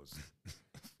explodes.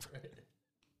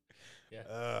 Yeah.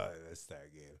 That's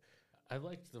that game. I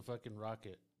liked the fucking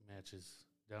rocket matches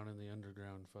down in the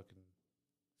underground fucking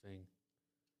thing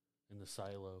in the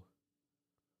silo.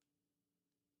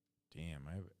 Damn,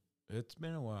 it's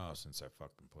been a while since I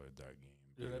fucking played that game.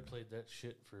 Dude, I played that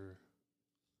shit for.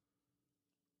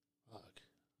 Fuck.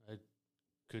 I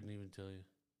couldn't even tell you.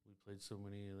 We played so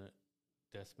many of that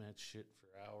deathmatch shit for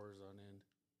hours on end.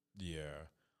 Yeah.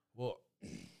 Well,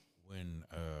 when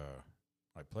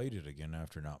I played it again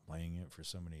after not playing it for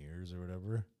so many years or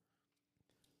whatever,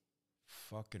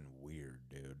 fucking weird,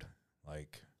 dude.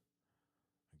 Like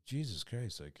Jesus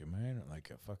Christ, like, am I in like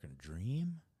a fucking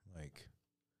dream? Like,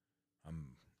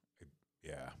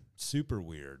 yeah, super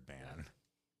weird, man. Yeah.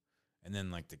 And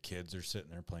then, like, the kids are sitting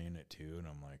there playing it, too, and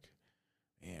I'm like,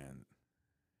 man,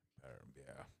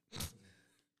 yeah.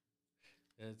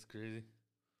 Yeah, it's crazy.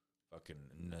 Fucking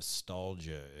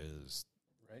nostalgia is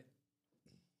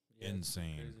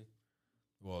insane. Crazy.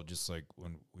 Well, just like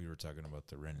when we were talking about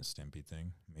the Ren and Stimpy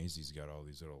thing, Maisie's got all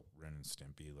these little Ren and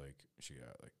Stimpy, like, she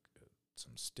got, like,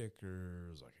 some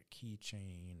stickers, like a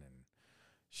keychain, and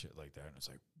shit like that, and it's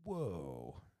like,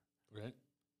 whoa. Right.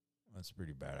 That's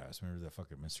pretty badass. Remember that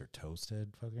fucking Mr.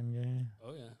 Toasthead fucking guy?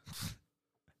 Oh, yeah.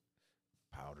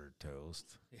 Powdered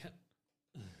toast. Yeah.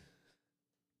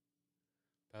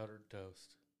 Powdered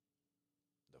toast.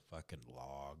 The fucking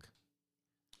log.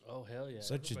 Oh, hell yeah.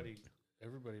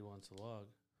 Everybody wants a log.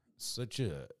 Such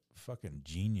a fucking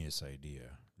genius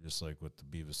idea. Just like with the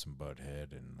Beavis and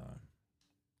Butthead and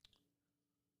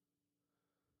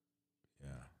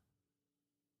yeah.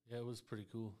 Yeah, it was pretty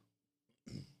cool.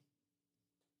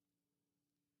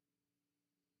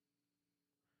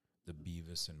 The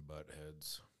Beavis and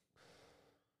Buttheads.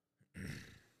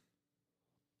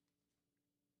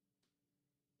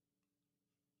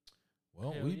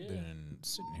 Well, we've been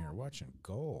sitting here watching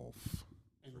golf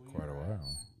for quite a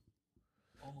while.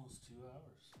 Almost 2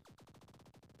 hours.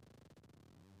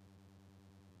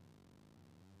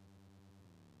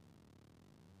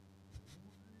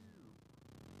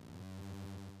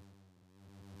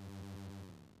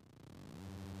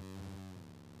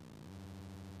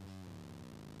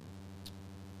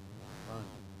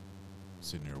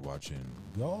 Sitting here watching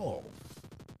golf.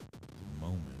 The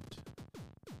moment.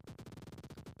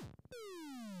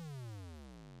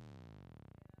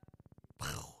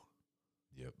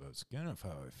 it's kind of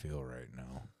how I feel right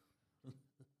now.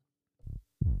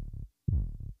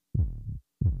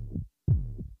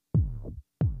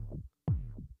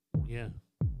 Yeah.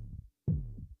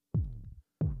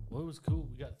 Well, it was cool.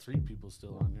 We got 3 people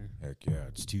still on there. Heck yeah,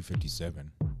 it's 2:57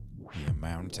 p.m.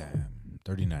 Mountain Time,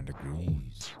 39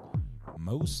 degrees.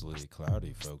 Mostly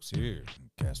cloudy, folks, here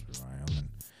in Casper, Wyoming.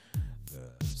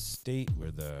 The state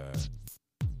where the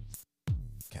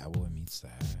cowboy meets the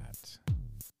hat.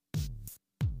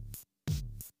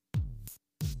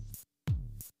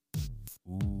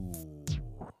 Ooh.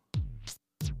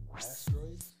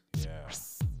 Asteroids? Yeah.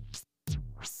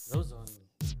 Those on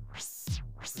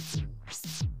freaking,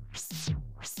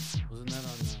 wasn't that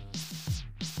on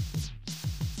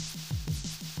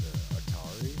The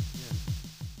Atari?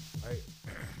 yeah.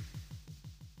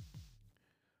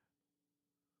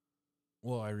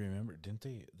 Well, I remember, didn't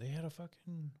they had a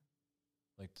fucking,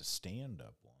 like, the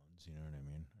stand-up ones, you know what I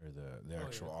mean? Or the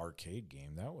actual arcade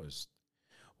game. That was,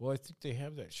 well, I think they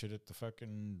have that shit at the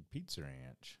fucking Pizza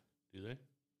Ranch. Do they?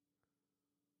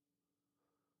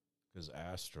 Because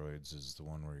Asteroids is the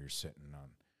one where you're sitting on,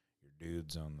 your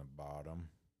dude's on the bottom,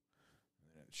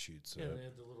 and then it shoots Yeah, up. they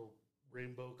had the little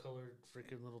rainbow colored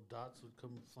freaking little dots would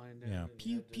come flying down. Yeah, and you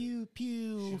pew, had to pew,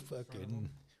 pew, shoot in front of 'em.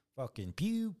 fucking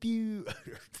pew, pew.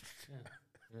 Yeah,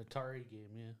 an Atari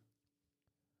game, yeah.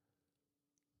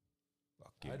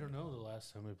 Fucking I don't know the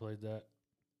last time I played that.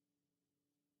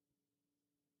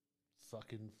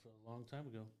 Fucking a long time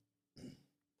ago.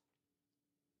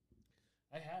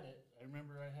 I had it. I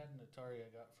remember I had an Atari I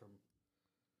got from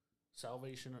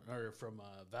Salvation, or from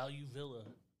Value Villa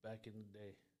back in the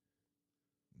day.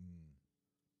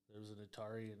 There was an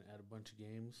Atari and it had a bunch of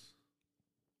games.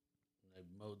 And I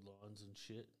mowed lawns and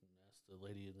shit and asked the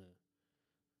lady in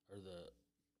the, or the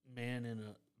man in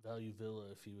a Value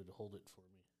Villa if he would hold it for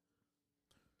me.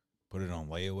 Put it on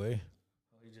layaway.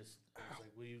 He just I was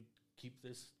like, will you keep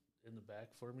this in the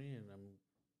back for me and I'm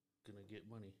going to get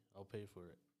money. I'll pay for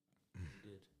it. He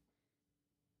did.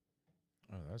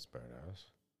 Oh, that's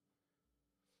badass.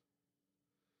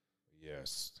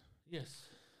 Yes. Yes.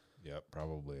 Yep,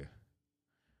 probably.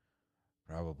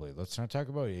 Probably. Let's not talk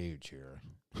about age here.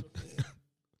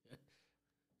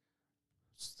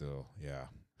 Still, yeah.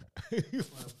 Well,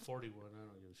 I'm 41. I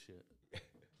don't give a shit.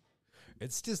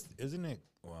 It's just, isn't it?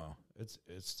 Well,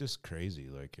 it's just crazy.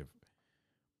 Like, if,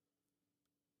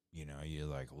 you know, you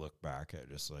like look back at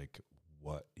just like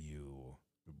what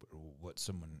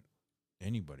someone,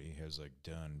 anybody has like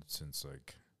done since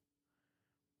like,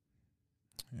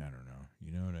 I don't know.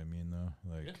 You know what I mean though?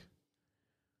 Like, Yeah.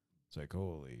 It's like,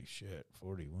 holy shit,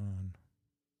 41.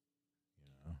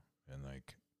 You know? And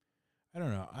like, I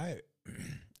don't know.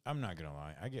 I'm not going to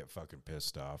lie. I get fucking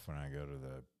pissed off when I go to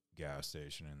the gas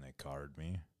station and they card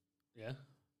me. Yeah.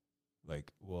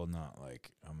 Like, well, not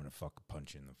like I'm going to fucking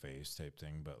punch you in the face type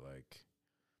thing, but like,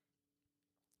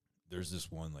 there's this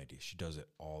one lady, she does it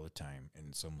all the time, and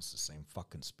it's almost the same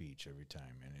fucking speech every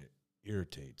time, and it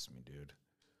irritates me, dude.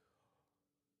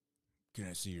 Can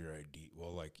I see your ID?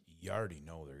 Well, like, you already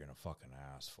know they're going to fucking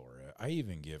ask for it. I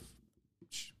even give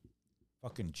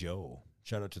fucking Joe,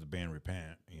 shout out to the band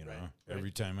Repent, you know,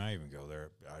 every time I even go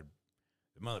there,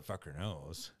 the motherfucker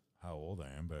knows how old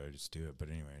I am, but I just do it. But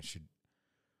anyway, I should,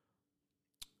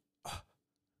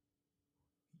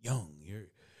 young,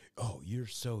 you're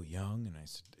so young. And I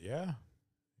said, yeah,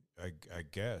 I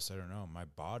guess, I don't know. My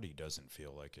body doesn't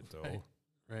feel like it though.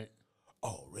 Right.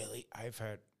 Oh, really?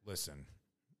 Listen.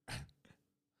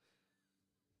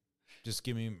 Just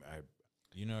give me,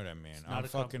 you know what I mean? I'm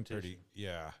fucking pretty.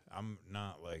 Yeah, I'm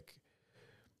not like,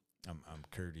 I'm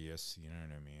courteous. You know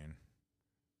what I mean?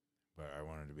 But I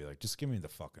wanted to be like, just give me the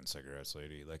fucking cigarettes,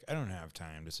 lady. Like, I don't have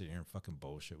time to sit here and fucking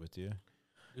bullshit with you.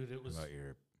 Dude, it was about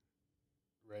your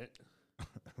right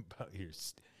about your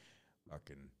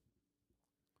fucking.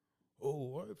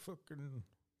 Oh, I fucking.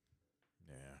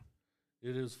 Yeah.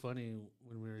 It was funny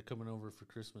when we were coming over for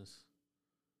Christmas,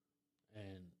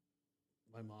 and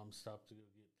my mom stopped to go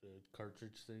get the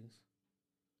cartridge things.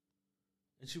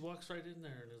 And she walks right in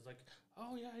there and is like,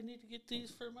 oh, yeah, I need to get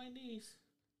these for my niece.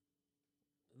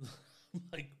 I'm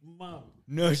like, Mom.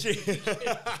 No shit.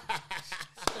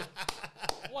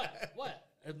 What?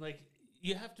 And like,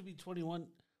 you have to be 21.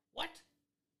 What? It's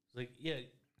like, yeah,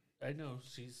 I know.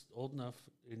 She's old enough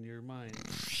in your mind.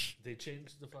 They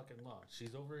changed the fucking law.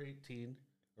 She's over 18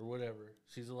 or whatever.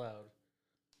 She's allowed.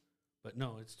 But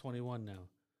no, it's 21 now.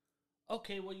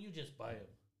 Okay, well, you just buy them.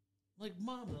 Like,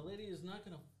 Mom, the lady is not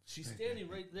going to... She's standing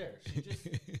right there. She just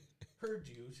heard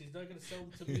you. She's not going to sell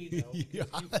them to me now.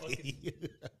 Because you fucking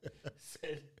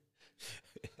said,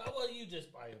 how well you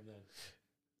just buy them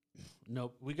then?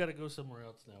 Nope, we got to go somewhere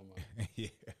else now, Mom. Yeah.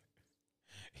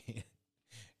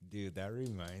 Dude, that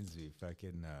reminds me,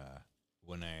 fucking,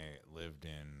 when I lived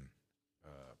in,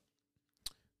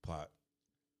 Plot.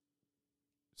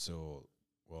 So,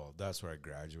 well, that's where I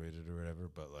graduated or whatever,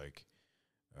 but, like,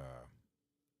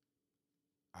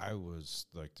 I was,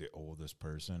 like, the oldest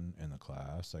person in the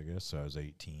class, I guess, so I was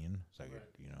 18, so I could,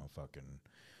 you know, fucking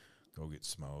go get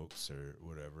smokes or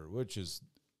whatever, which is,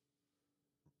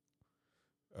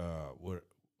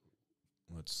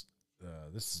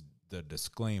 this is the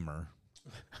disclaimer.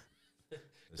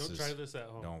 Don't try this at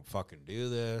home. Don't fucking do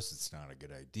this. It's not a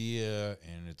good idea,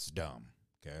 and it's dumb,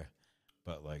 okay?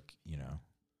 But, like, you know,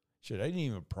 shit, I didn't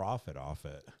even profit off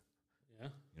it. Yeah.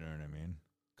 You know what I mean?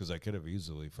 Because I could have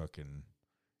easily fucking,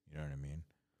 you know what I mean?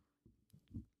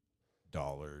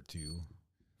 $1 or $2,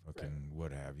 fucking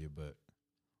what have you, but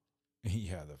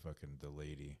yeah, the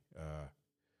lady,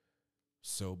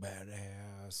 so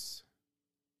badass.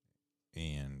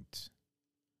 And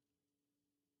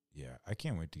yeah, I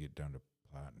can't wait to get down to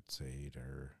Platte and say to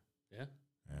her. Yeah?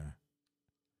 Yeah.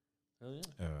 Hell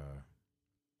yeah.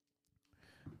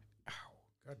 Ow,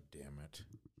 god damn it.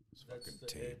 This That's fucking the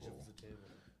table. edge of the table.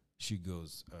 She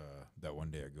goes, that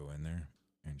one day I go in there,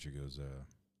 and she goes,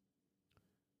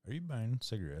 are you buying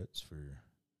cigarettes for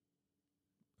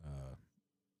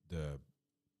the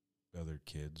other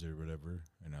kids or whatever?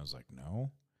 And I was like,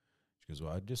 no. She goes,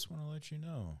 well, I just want to let you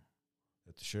know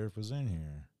that the sheriff was in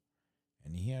here,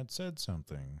 and he had said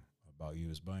something about you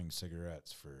was buying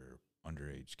cigarettes for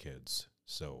underage kids.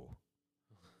 So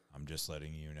I'm just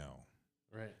letting you know.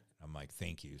 Right. I'm like,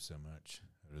 thank you so much.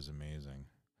 It was amazing.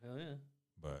 Hell yeah.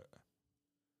 But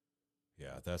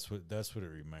yeah, that's what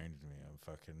it reminded me of.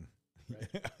 Fucking Right.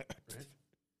 Right.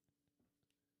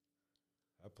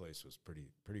 That place was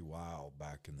pretty wild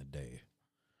back in the day.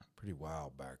 Pretty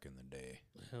wild back in the day.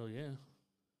 Hell yeah.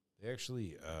 They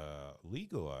actually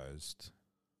legalized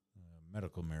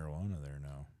medical marijuana there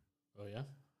now. Oh yeah.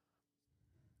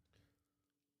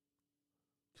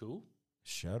 Cool.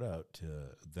 Shout out to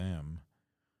them.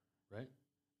 Right.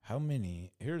 How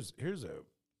many? Here's a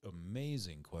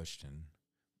amazing question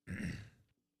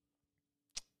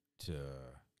to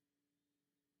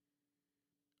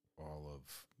all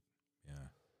of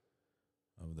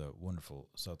the wonderful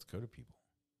South Dakota people.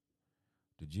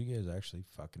 Did you guys actually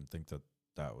fucking think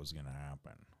that was gonna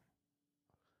happen?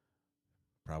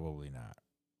 Probably not.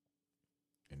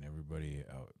 And everybody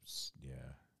else,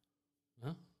 yeah.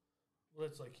 Huh? Well,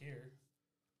 it's like here.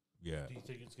 Yeah. Do you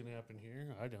think it's gonna happen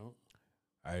here? I don't.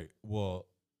 It will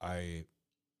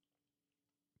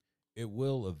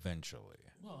eventually.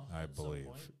 Well, I at some believe,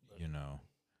 point, you know.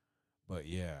 But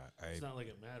yeah, it's not like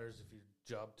it matters if your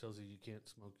job tells you can't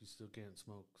smoke, you still can't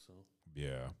smoke. So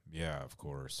yeah, of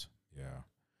course, yeah.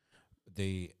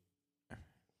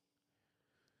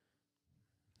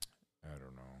 I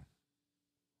don't know.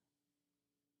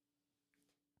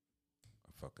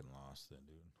 I fucking lost it,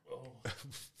 dude. Oh.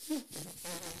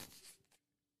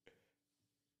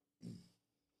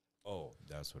 Oh,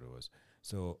 that's what it was.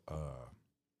 So,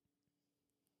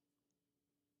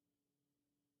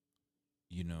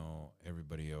 you know,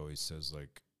 everybody always says,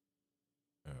 like,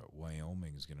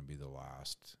 Wyoming is going to be the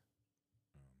last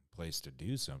place to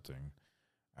do something.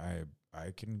 I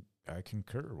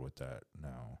concur with that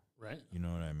now. Right. You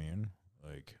know what I mean?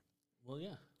 Like, Well,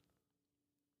 yeah.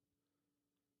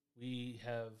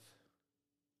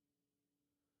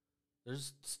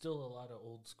 There's still a lot of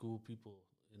old school people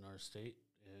in our state,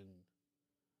 and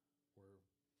we're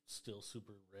still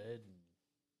super red, and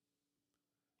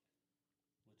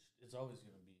which it's always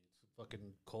going to be. It's a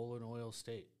fucking coal and oil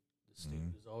state. The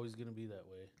state is always going to be that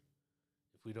way.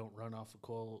 If we don't run off of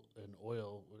coal and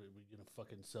oil, what, are we going to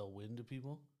fucking sell wind to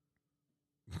people?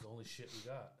 It's the only shit we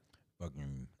got.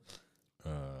 fucking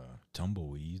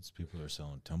tumbleweeds. People are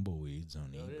selling tumbleweeds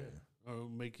on Oh, eBay. yeah. Or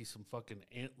make you some fucking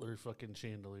antler fucking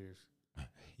chandeliers.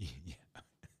 Yeah.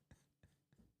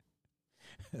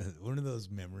 One of those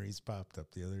memories popped up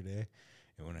the other day,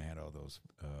 and when I had all those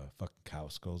fucking cow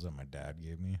skulls that my dad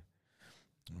gave me,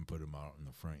 and put them out in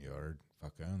the front yard.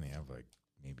 Fuck, I only have like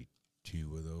maybe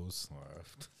 2 of those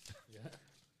left. Yeah.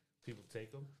 People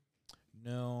take them?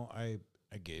 No, I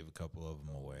gave a couple of them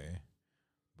away,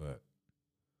 but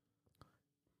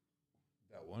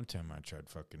that one time I tried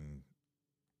fucking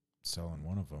selling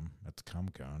one of them at the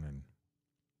Comic-Con, and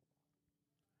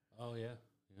Oh, yeah.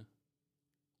 Yeah.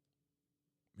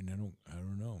 I mean, I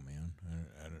don't know, man.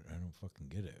 I don't fucking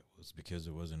get it. Was it because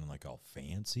it wasn't like all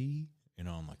fancy, you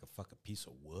know, on like a fucking piece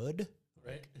of wood,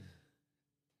 Right.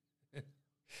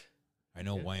 I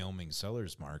know Yeah. Wyoming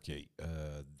Sellers Market.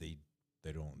 They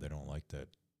don't like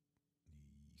that.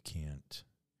 You can't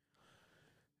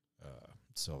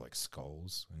sell like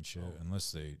skulls and shit, Oh.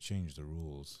 unless they change the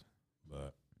rules.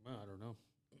 But Well, I don't know.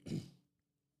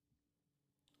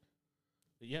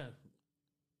 But yeah,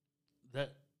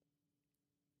 that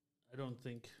I don't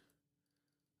think.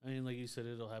 I mean, like you said,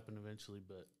 it'll happen eventually,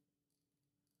 but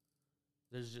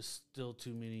there's just still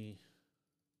too many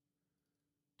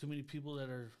people that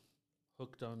are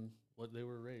hooked on what they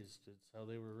were raised. It's how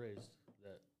they were raised.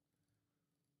 That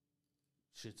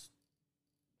shit's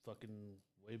fucking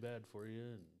way bad for you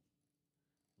and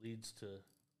leads to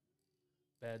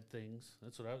bad things.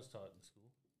 That's what I was taught in school.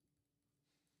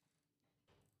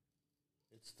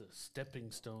 It's the stepping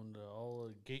stone to all,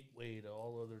 a gateway to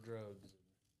all other drugs.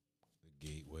 the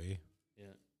gateway.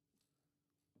 Yeah.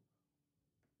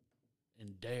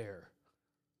 And dare.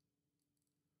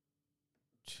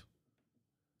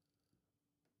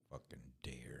 Fucking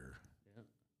dare. Yeah.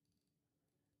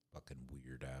 Fucking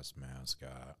weird ass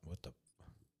mascot. What the?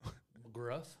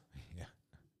 McGruff, Yeah.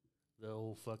 the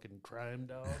old fucking crime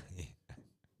dog, Yeah.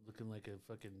 looking like a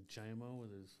fucking chimo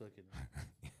with his fucking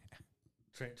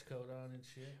trench coat on and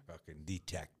shit. Fucking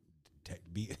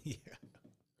yeah.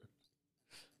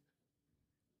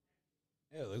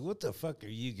 Yeah, like what the fuck are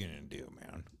you gonna do,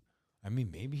 man? I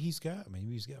mean, maybe he's got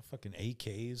fucking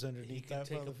AKs He underneath can that.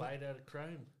 take a motherfucker. bite out of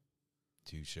crime.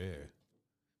 Touche.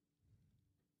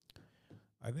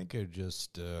 I think I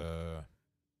just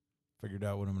figured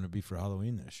out what I'm going to be for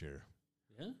Halloween this year.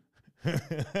 Yeah? Hell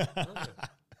yeah.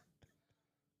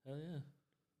 Hell yeah.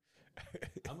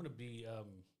 I'm gonna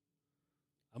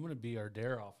be our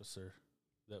dare officer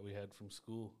that we had from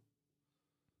school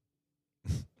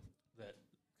that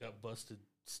got busted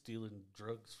stealing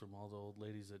drugs from all the old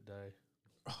ladies that died.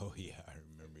 Oh yeah, I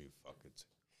remember you fucking.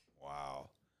 Wow,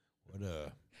 what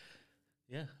a.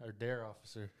 Yeah, our dare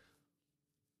officer.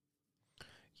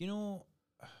 You know,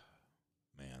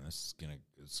 man, it's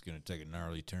gonna take a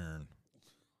gnarly turn.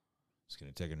 It's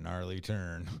gonna take a gnarly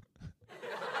turn.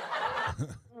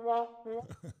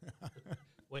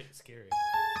 Wait, scary.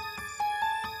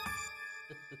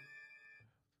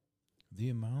 The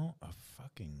amount of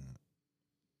fucking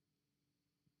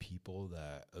people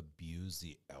that abuse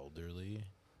the elderly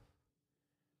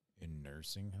in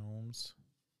nursing homes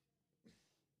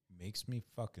makes me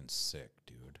fucking sick,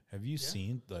 dude. Have you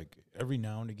seen, like, every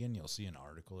now and again you'll see an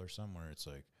article or something where it's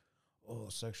like, oh,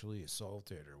 sexually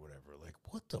assaulted or whatever. Like,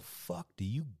 what the fuck do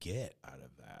you get out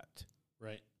of that?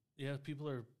 Right. Yeah, people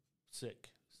are sick.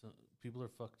 So people are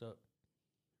fucked up.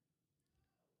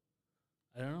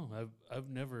 I don't know. I've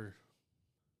never.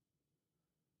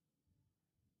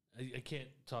 I can't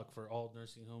talk for all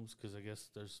nursing homes because I guess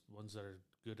there's ones that are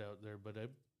good out there, but I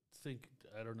think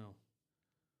I don't know.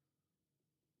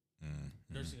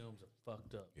 Nursing homes are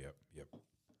fucked up. Yep.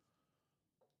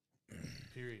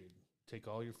 Period. Take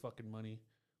all your fucking money.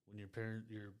 When your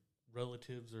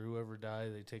relatives or whoever die,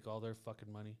 they take all their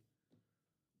fucking money.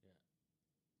 Yeah.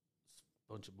 It's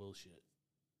a bunch of bullshit.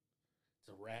 It's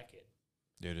a racket.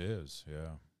 It is,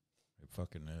 yeah. It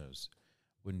fucking is.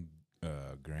 When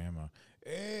grandma,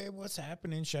 hey, what's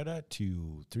happening? Shout out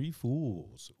to Three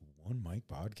Fools, One Mic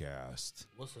Podcast.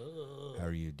 What's up? How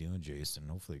are you doing, Jason?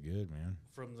 Hopefully good, man.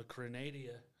 From the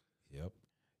Grenada. Yep.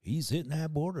 He's hitting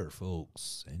that border,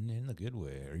 folks, and in the good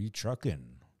way. Are you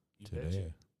trucking You today?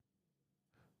 betcha.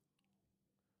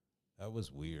 That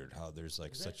was weird how there's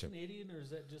like Is such that a... Canadian or is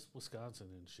that just Wisconsin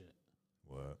and shit?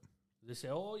 What? They say,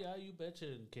 oh, yeah, you betcha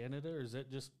in Canada, or is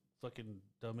that just fucking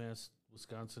dumbass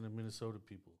Wisconsin and Minnesota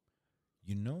people?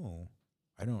 You know,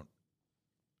 I'm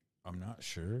not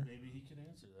sure. Maybe he can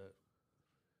answer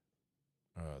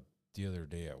that. The other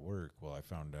day at work, I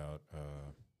found out,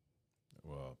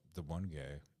 the one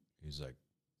guy, he's like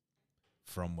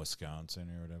from Wisconsin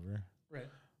or whatever. Right.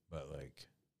 But like,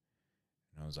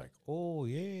 and I was like, oh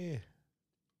yeah.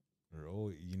 Or,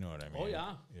 oh, you know what I mean? Oh,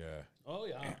 yeah. Yeah. Oh,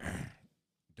 yeah.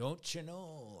 Don't you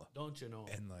know? Don't you know?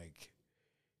 And like,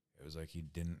 it was like he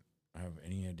didn't have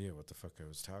any idea what the fuck I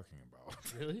was talking about.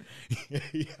 Really?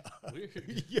 Yeah.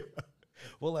 Weird. Yeah.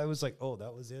 Well, I was like, oh,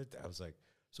 that was it. I was like,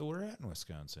 so we're at in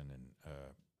Wisconsin, and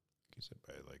he said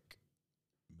by like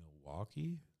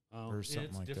Milwaukee or something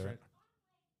it's like different.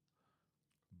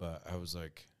 that. But I was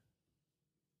like,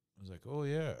 oh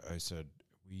yeah. I said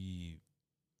I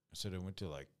went to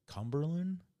like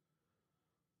Cumberland.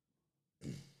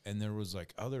 And there was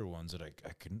like other ones that I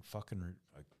couldn't fucking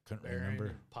I couldn't Barron remember.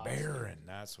 and Poskin. Barron,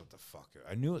 that's what the fuck.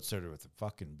 I knew it started with a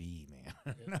fucking B, man.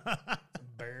 Yeah.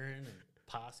 Barron and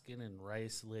Poskin and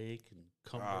Rice Lake and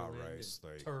Cumberland Rice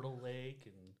and Lake. Turtle Lake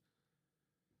and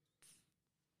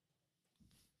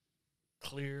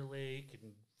Clear Lake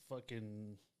and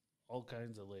fucking all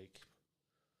kinds of lake.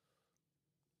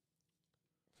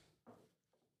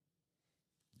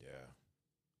 Yeah.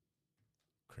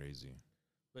 Crazy.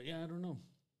 But yeah, I don't know.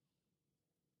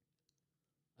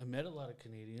 I met a lot of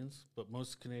Canadians, but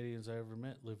most Canadians I ever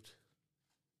met lived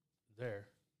there.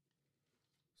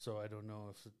 So I don't know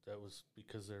if that was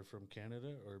because they're from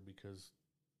Canada or because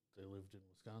they lived in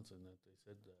Wisconsin that they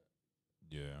said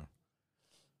that. Yeah.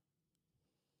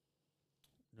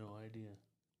 No idea.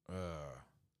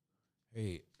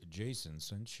 Hey, Jason,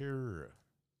 since you're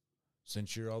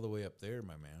all the way up there,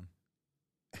 my man.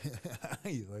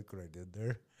 You like what I did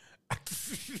there?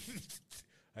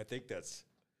 I think that's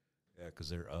because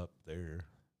they're up there,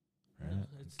 right? No,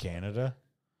 it's Canada.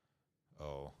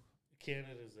 Oh,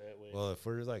 Canada's that way. well, if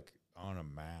we're like on a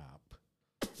map,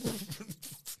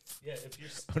 yeah, if you're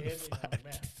standing on a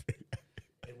map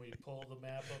and we pull the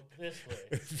map up this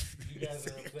way, you guys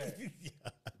are up there.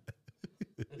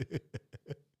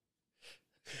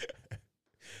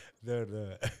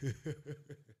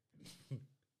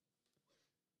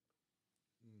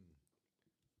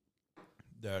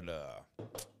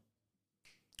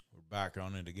 We're back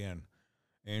on it again.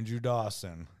 Andrew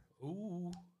Dawson.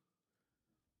 Ooh.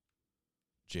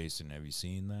 Jason, have you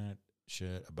seen that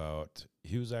shit about,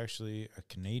 he was actually a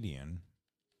Canadian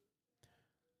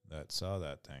that saw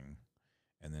that thing,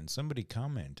 and then somebody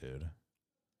commented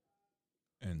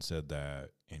and said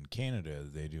that in Canada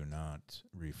they do not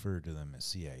refer to them as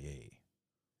CIA.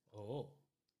 Oh,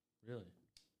 really?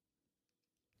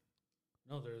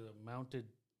 No, they're the mounted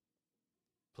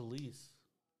police.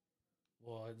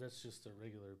 Well, that's just the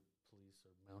regular police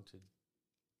or mounted.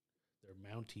 They're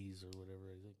Mounties or whatever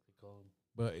I think they call them.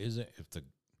 But isn't if the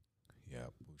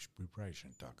we probably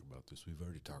shouldn't talk about this. We've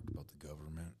already talked about the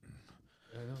government.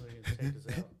 I know they're gonna take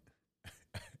us out.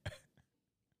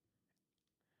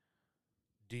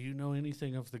 Do you know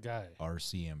anything of the guy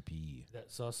RCMP.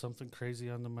 that saw something crazy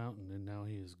on the mountain and now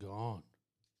he is gone?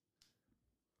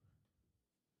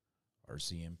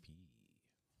 RCMP.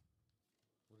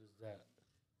 What is that?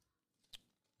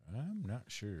 I'm not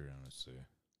sure, honestly.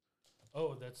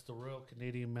 Oh, that's the Royal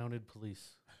Canadian Mounted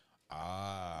Police.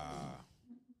 Ah.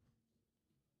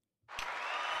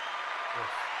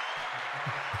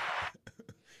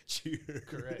 Cheers.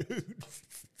 Correct.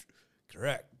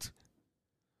 Correct.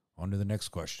 On to the next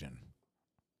question.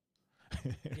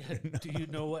 Yeah, do you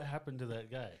know what happened to that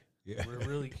guy? Yeah. We're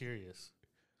really curious.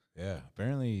 Yeah,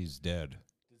 apparently he's dead.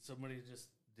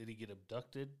 Did he get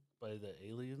abducted by the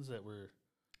aliens that were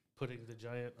putting the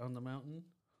giant on the mountain?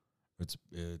 It's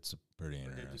a pretty Or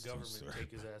did the interesting government story.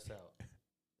 take his ass out?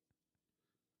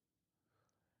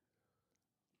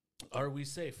 Are we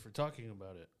safe for talking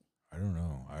about it? I don't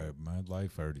know. My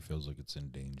life already feels like it's in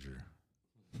danger.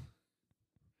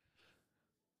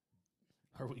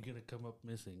 Are we going to come up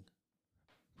missing?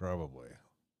 Probably.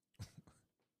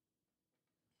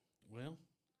 Well,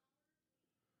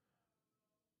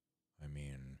 I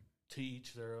mean, to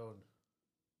each their own.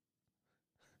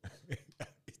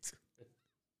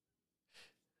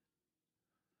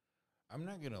 I'm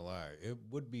not gonna lie. It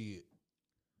would be.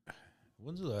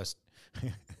 When's the last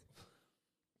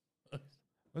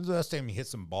time you hit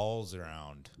some balls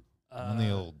around on the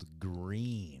old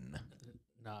green?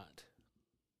 Not.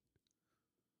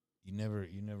 You never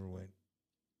went.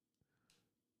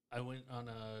 I went on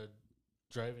a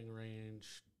driving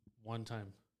range one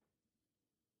time.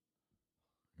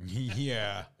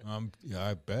 Yeah,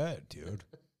 I bet, dude.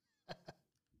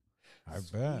 I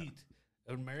bet. Sweet.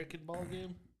 An American ball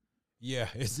game? Yeah,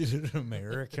 is it an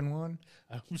American one?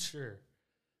 I'm sure.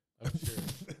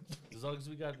 As long as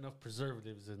we got enough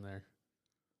preservatives in there.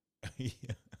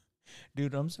 Yeah.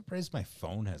 Dude, I'm surprised my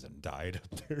phone hasn't died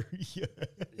up there yet.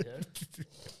 Yeah.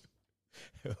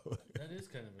 That is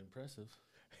kind of impressive.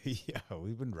 Yeah,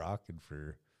 we've been rocking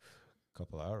for a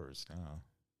couple hours now.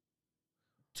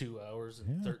 2 hours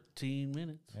and 13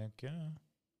 minutes. Heck yeah.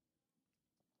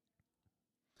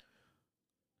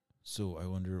 So I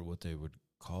wonder what they would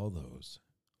call those.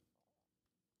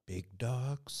 Big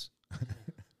dogs?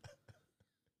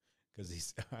 Because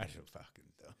he's, I don't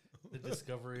fucking know. The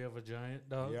discovery of a giant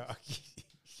dog? Yeah.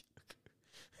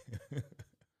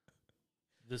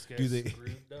 This guy's Do they-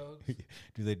 screwed dogs?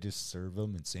 Do they just serve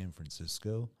them in San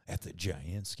Francisco at the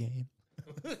Giants game?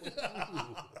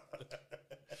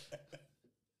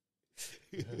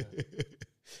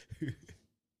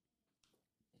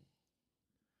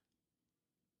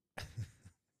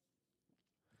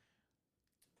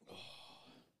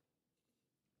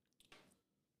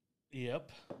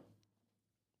 Yep.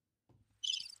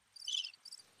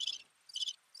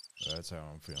 That's how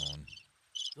I'm feeling.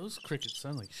 Those crickets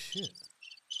sound like shit.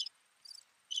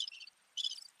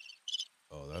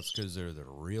 Oh, that's because they're the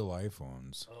real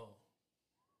iPhones. Oh.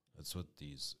 That's what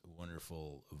these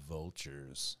wonderful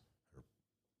vultures are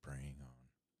preying on.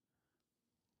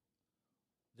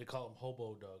 They call them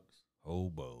hobo dogs.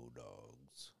 Hobo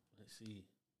dogs. I see.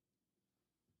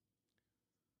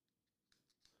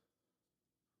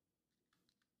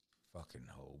 Fucking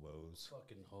hobos.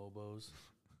 Fucking hobos.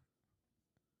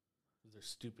 With their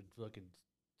stupid fucking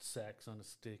sacks on a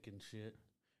stick and shit.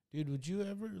 Dude, would you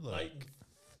ever, like... Lighting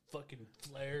fucking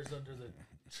flares under the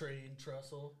train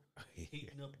trestle.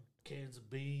 Heating up cans of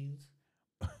beans.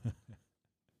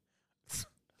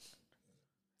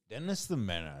 Dennis the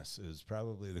Menace is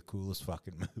probably the coolest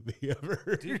fucking movie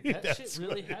ever. Dude, that shit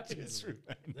really happened to me.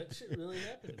 That shit really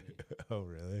happened to me. Oh,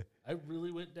 really? I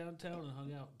really went downtown and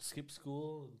hung out, skipped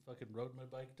school, and fucking rode my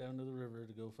bike down to the river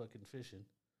to go fucking fishing.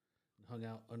 And hung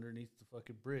out underneath the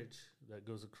fucking bridge that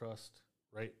goes across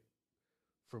right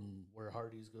from where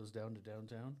Hardee's goes down to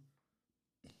downtown.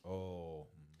 Oh.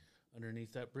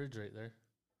 Underneath that bridge right there.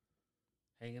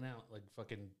 Hanging out like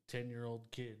fucking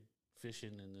 10-year-old kid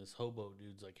fishing, and this hobo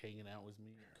dude's like hanging out with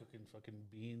me, cooking fucking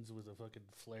beans with a fucking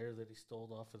flare that he stole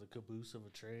off of the caboose of a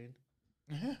train.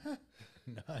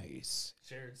 Nice.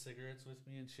 Sharing cigarettes with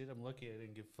me and shit. I'm lucky I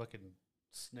didn't get fucking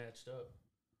snatched up.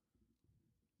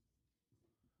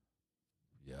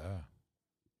 Yeah.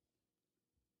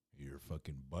 Your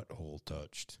fucking butthole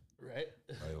touched. Right?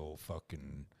 By old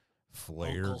fucking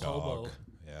flare Uncle dog. Hobo.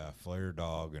 Yeah, flare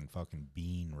dog and fucking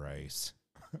bean rice.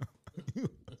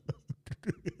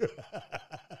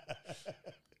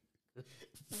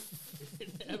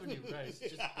 Didn't have any rice,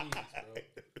 just beans,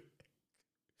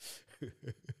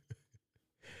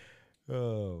 bro.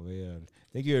 Oh, man.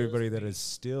 Thank you, everybody that is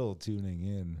still tuning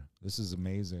in. This is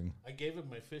amazing. I gave him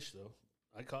my fish, though.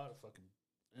 I caught a fucking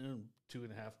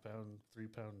 2.5 pound, 3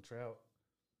 pound trout.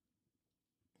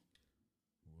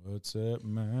 What's up,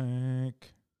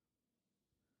 Mike?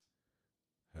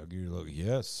 Hug your look.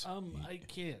 Yes. I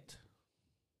can't.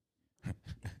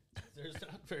 There's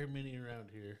not very many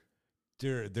around here.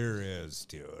 There is,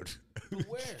 dude.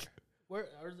 But where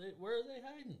are they? Where are they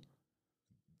hiding?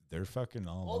 They're fucking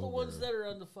all All the over. ones that are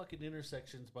on the fucking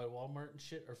intersections by Walmart and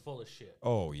shit are full of shit.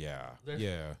 Oh yeah,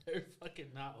 yeah. They're fucking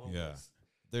not homeless.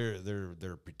 Yeah,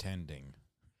 they're pretending.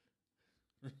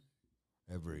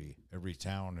 Every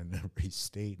town and every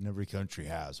state and every country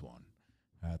has one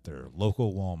at their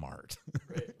local Walmart.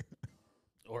 Right.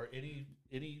 Or any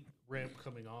ramp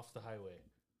coming off the highway.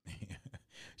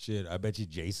 Shit, I bet you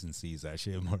Jason sees that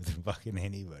shit more than fucking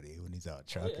anybody when he's out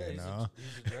trucking. He's huh?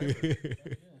 a driver.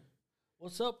 Yeah.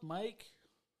 What's up, Mike?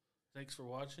 Thanks for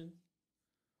watching.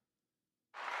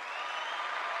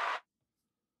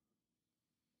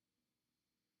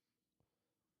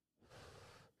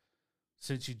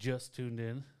 Since you just tuned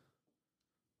in,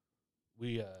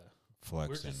 we're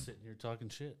Flexing. just sitting here talking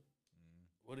shit.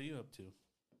 What are you up to?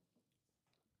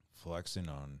 Flexing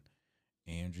on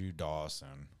Andrew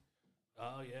Dawson.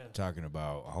 Oh, yeah. Talking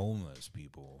about homeless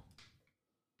people.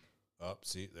 Oh,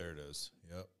 see, there it is.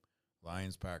 Yep.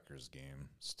 Lions-Packers game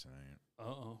tonight.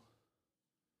 Uh-oh.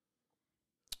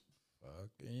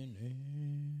 Fucking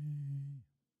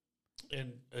A.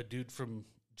 And a dude from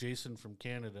Jason from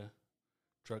Canada,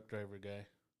 truck driver guy,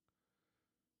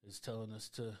 is telling us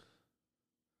to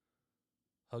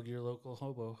hug your local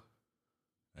hobo.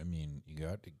 I mean, you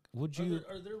got to... Would you...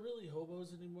 Are there really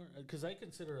hobos anymore? Because I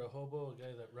consider a hobo a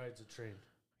guy that rides a train.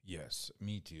 Yes,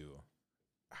 me too.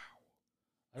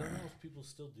 I don't know if people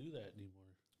still do that anymore.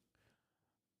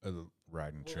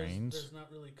 Riding Well, trains? There's not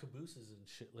really cabooses and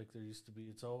shit like there used to be.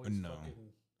 It's always No.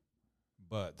 fucking...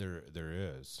 But there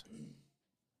is.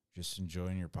 Just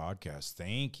enjoying your podcast.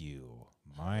 Thank you,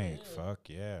 Mike. Yeah. Fuck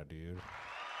yeah, dude.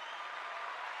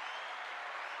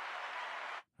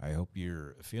 I hope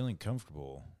you're feeling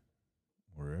comfortable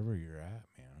wherever you're at,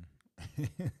 man.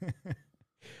 Yes.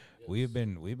 We've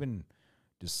been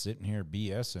just sitting here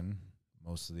BSing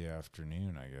most of the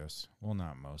afternoon, I guess. Well,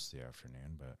 not most of the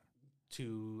afternoon, but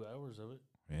 2 hours of it.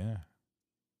 yeah.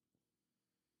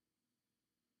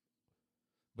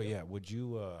 But yeah, would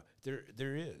you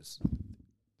there is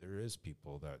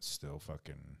people that still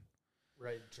fucking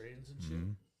Ride trains and shit.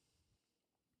 mhm.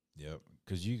 Yep,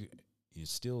 cuz you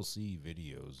still see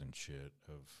videos and shit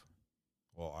of,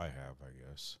 well, I have, I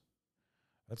guess.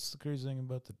 That's the crazy thing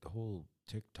about the whole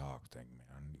TikTok thing,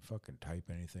 man. You fucking type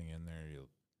anything in there,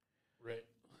 Right.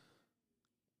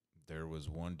 there was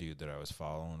one dude that I was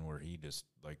following where he just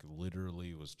like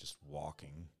literally was just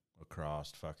walking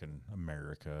across fucking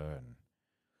America. And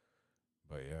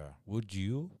but yeah, would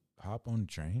you hop on a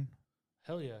train?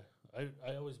 Hell yeah.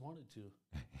 I always wanted to.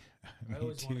 Me I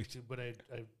always too. wanted to, but I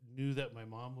knew that my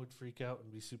mom would freak out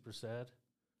and be super sad,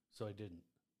 so I didn't.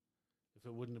 If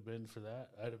it wouldn't have been for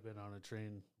that, I'd have been on a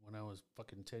train when I was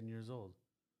fucking 10 years old.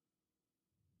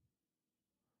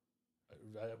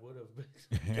 I would have been.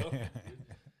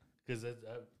 Because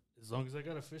as long as I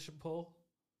got a fishing pole,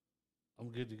 I'm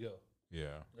good to go.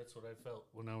 Yeah. That's what I felt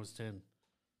when I was 10.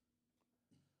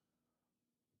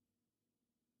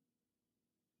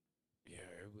 Yeah,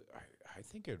 I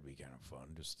think it would be kind of fun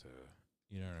just to,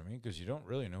 you know what I mean? Because you don't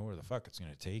really know where the fuck it's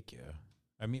going to take you.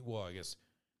 I mean, well, I guess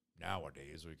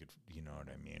nowadays we could, you know what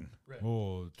I mean? Right.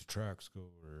 Oh, the tracks go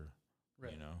or,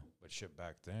 Right. you know. But shit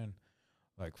back then,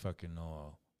 like fucking,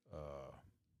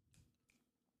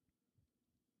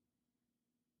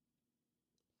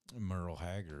 Merle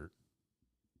Haggard,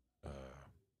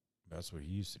 that's what he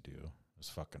used to do. Was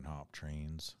fucking hop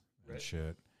trains and Right.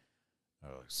 shit.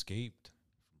 Escaped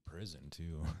from prison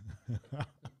too.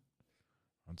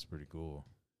 That's pretty cool.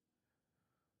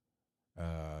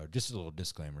 Just a little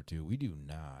disclaimer too. We do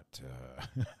not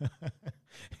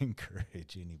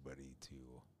encourage anybody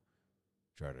to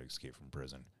try to escape from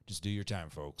prison. Just do your time,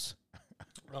 folks.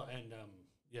 Oh, and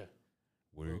yeah,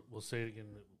 we'll say it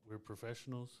again. That we're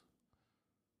professionals.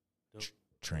 Don't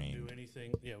trained. do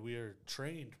anything. Yeah, we are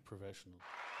trained professionals.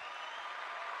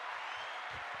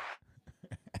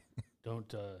 Don't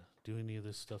do any of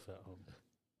this stuff at home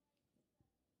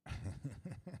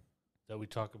that we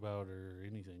talk about or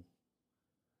anything.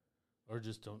 Or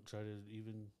just don't try to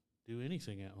even do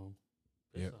anything at home.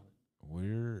 Piss Yep. on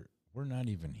it. We're not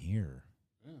even here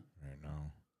Yeah. right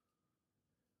now.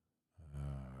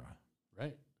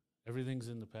 Right. Everything's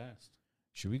in the past.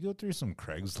 Should we go through some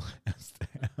Craigslist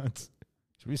ads?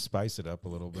 Should we spice it up a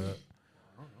little bit?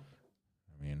 I don't know.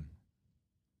 I mean,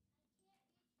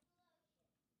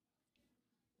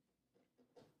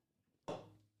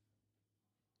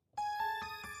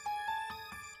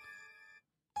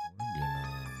 we're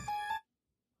gonna.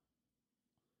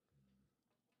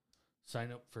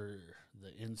 Sign up for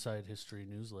the Inside History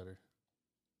newsletter.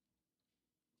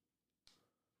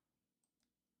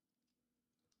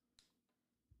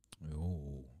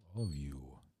 Oh, all of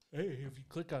you. Hey, if you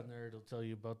click on there, it'll tell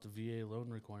you about the VA loan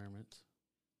requirements.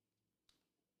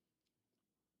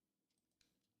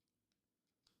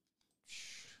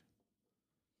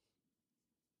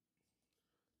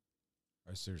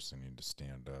 I seriously need to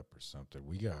stand up or something.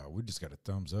 We just got a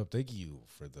thumbs up. Thank you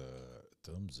for the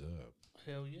thumbs up.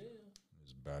 Hell yeah.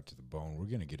 It's bad to the bone. We're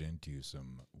gonna get into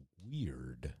some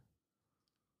weird.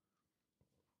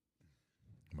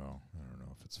 Well, I don't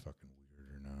know if it's fucking weird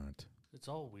or not. It's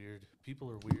all weird. People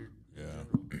are weird. in Yeah.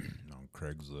 general. On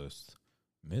Craigslist.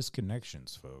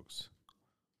 Misconnections, folks.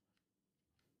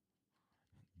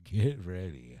 Get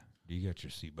ready. Do you got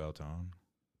your seatbelt on?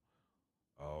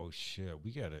 Oh, shit.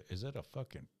 Is that a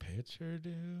fucking picture,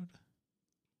 dude?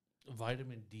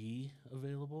 Vitamin D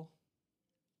available.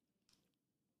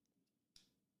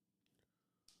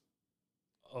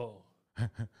 Oh,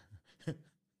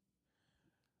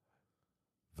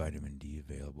 Vitamin D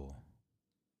available.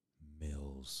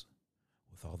 Mills.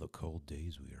 With all the cold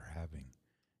days we are having,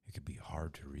 it could be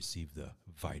hard to receive the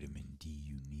vitamin D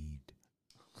you need.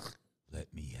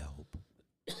 Let me help.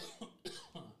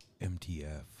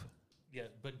 MTF. yeah,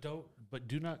 but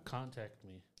do not contact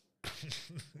me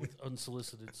with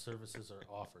unsolicited services or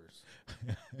offers.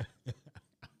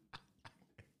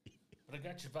 But I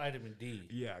got your vitamin D.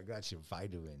 Yeah, I got your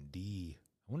vitamin D.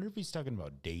 I wonder if he's talking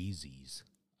about daisies.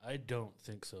 I don't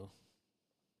think so.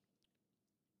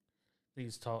 I think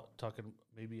he's talking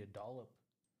maybe a dollop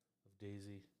of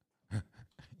Daisy.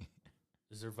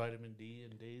 Is there vitamin D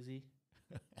in Daisy?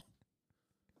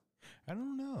 I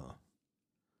don't know.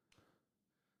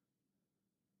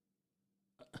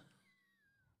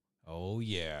 Oh,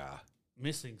 yeah.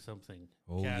 Missing something.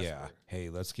 Oh, yeah. Casper. Hey,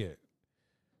 let's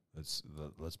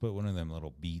put one of them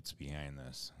little beats behind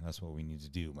this. That's what we need to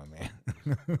do, my man.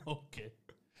 Okay.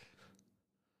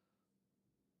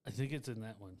 I think it's in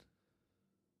that one.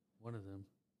 One of them.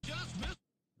 Just missed.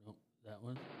 Nope, that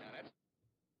one.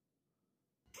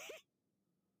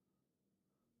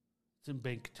 It's in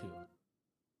bank 2.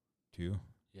 2?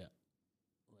 Yeah.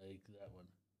 Like that one.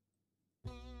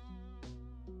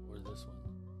 Or this one.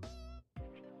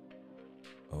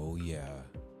 Oh, yeah.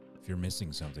 If you're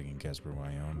missing something in Casper,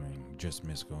 Wyoming, just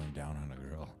miss going down on a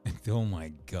girl. Oh,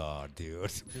 my God,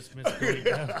 dude. Just missed going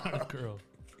down on a girl.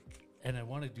 And I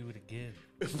want to do it again.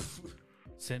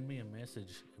 Send me a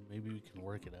message and maybe we can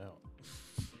work it out.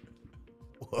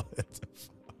 What the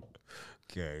fuck?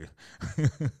 Okay.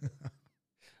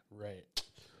 Right.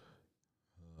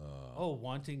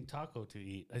 Wanting taco to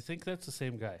eat. I think that's the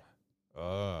same guy.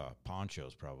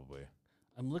 Ponchos, probably.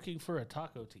 I'm looking for a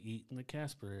taco to eat in the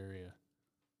Casper area.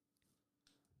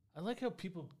 I like how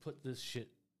people put this shit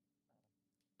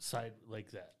side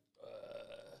like that.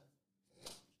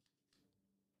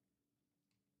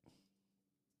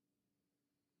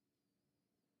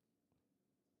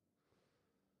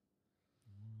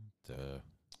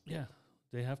 Yeah,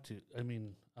 they have to. I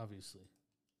mean, obviously.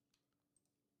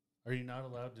 Are you not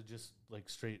allowed to just like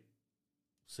straight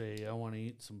say I want to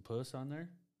eat some puss on there?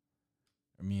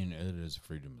 I mean, it is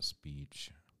freedom of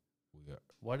speech.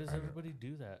 Why does everybody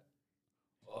do that?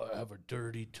 Oh, I have a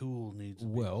dirty tool needs to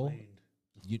be cleaned.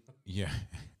 Yeah.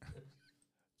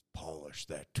 Polish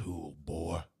that tool,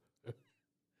 boy.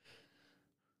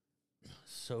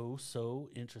 So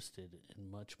interested in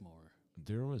much more.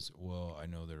 I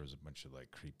know there was a bunch of like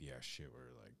creepy ass shit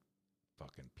where like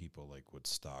fucking people like would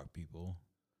stalk people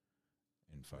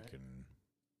and fucking, right.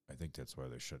 I think that's why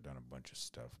they shut down a bunch of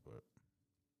stuff, but.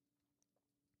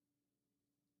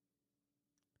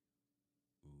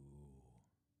 Ooh.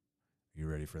 You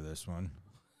ready for this one?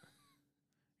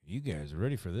 You guys are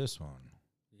ready for this one?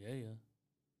 Yeah.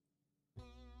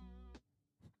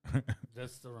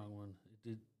 That's the wrong one. It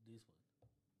did this one.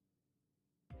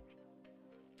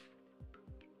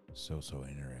 So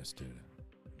interested.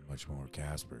 Much more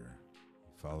Casper.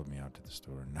 He followed me out to the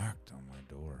store and knocked on my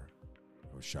door.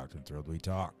 I was shocked and thrilled we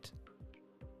talked.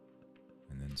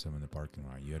 And then some in the parking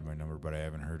lot. You had my number, but I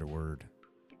haven't heard a word.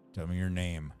 Tell me your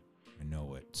name. I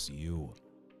know it. It's you.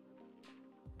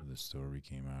 The store we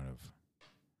came out of.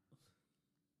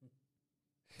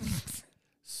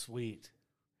 Sweet.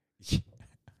 We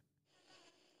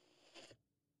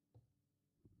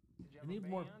need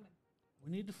more. We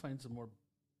need to find some more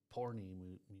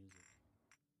porny music.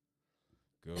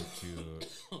 Go to,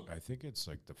 I think it's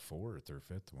like the 4th or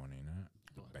 5th one, ain't it?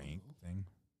 The bank thing.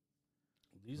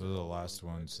 These are the last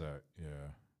ones that,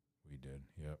 we did.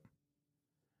 Yep.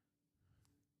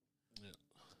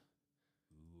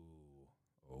 Ooh.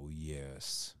 Oh,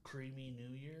 yes. Creamy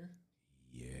New Year?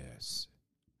 Yes.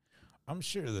 I'm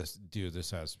sure this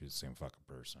has to be the same fucking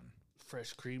person.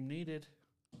 Fresh cream needed.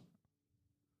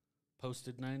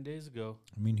 Posted 9 days ago.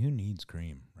 I mean, who needs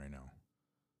cream right now?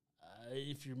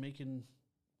 If you're making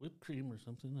whipped cream or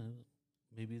something,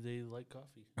 maybe they like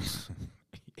coffee.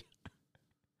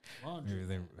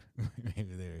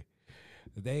 Maybe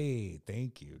they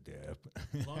thank you, Deb.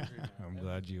 I'm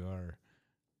glad you are.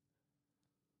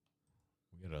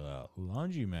 We got a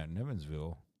laundromat in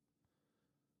Evansville.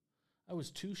 I was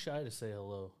too shy to say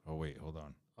hello. Oh wait, hold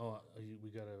on. Oh, we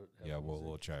gotta. Yeah,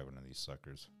 we'll try one of these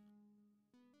suckers.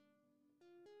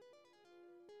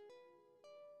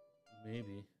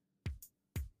 Maybe.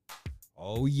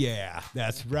 Oh yeah,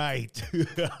 that's right.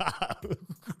 Yes.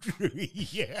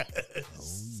 Oh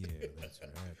yeah, that's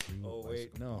right. Oh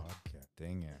wait, no. Podcast.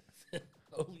 Dang it.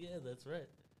 Oh yeah, that's right.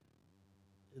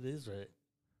 It is right.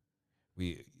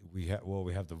 We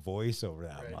have the voice over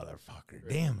that motherfucker. Right.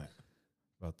 Damn it.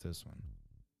 About this one.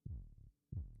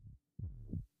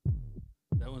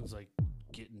 That one's like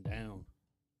getting down.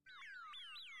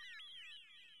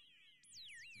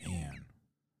 Man. Yeah.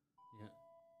 I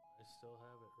still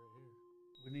have it right here.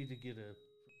 We need to get a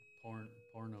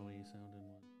porno-y sounding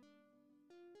one.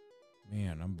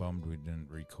 Man, I'm bummed we didn't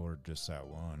record just that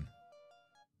one.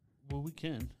 Well, we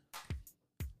can.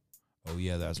 Oh,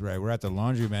 yeah, that's right. We're at the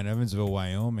laundromat, Evansville,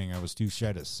 Wyoming. I was too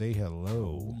shy to say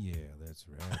hello. Oh, yeah, that's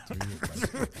right.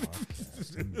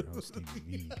 Podcast. I'm your host,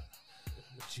 Stevie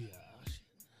V.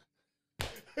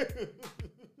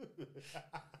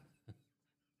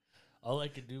 All I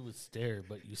could do was stare,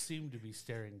 but you seem to be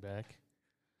staring back.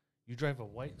 You drive a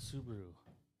white Subaru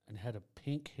and had a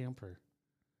pink hamper.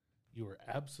 You were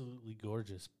absolutely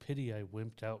gorgeous. Pity I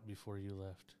wimped out before you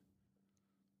left.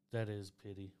 That is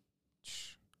pity.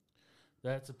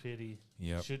 That's a pity.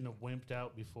 Yep. Shouldn't have wimped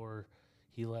out before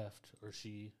he left or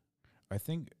she. I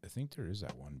think there is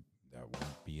that one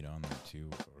beat on there too,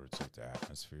 or it's like the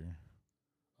atmosphere.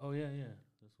 Oh yeah,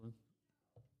 this one.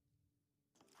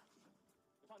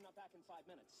 If I'm not back in 5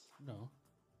 minutes. No.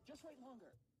 Just wait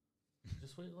longer.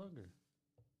 Just wait longer.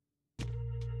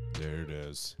 There it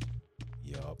is.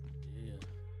 Yup. Yeah.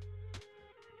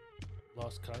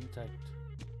 Lost contact.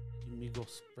 Amigo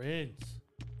Springs.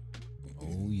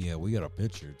 Oh yeah, we got a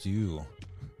picture too.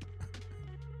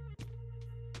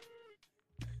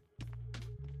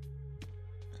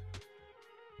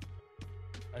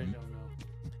 I don't know.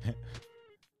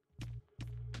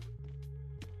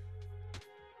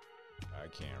 I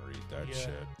can't read that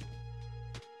shit.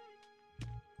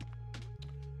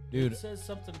 Dude. It says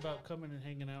something about coming and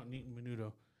hanging out and eating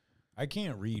menudo. I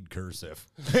can't read cursive.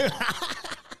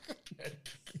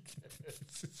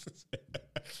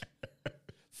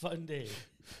 Fun day.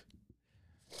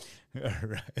 All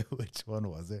right. Which one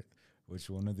was it? Which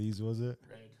one of these was it?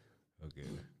 Red. Okay.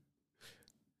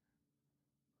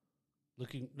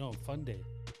 Fun day.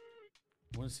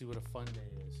 I want to see what a fun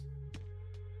day is.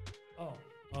 Oh,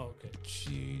 okay.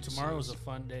 Jesus. Tomorrow's a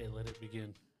fun day. Let it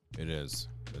begin. It is.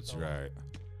 That's right.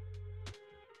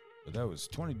 But that was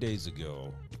 20 days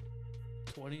ago.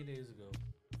 20 days ago.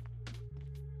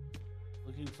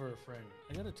 Looking for a friend.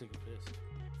 I gotta take a piss.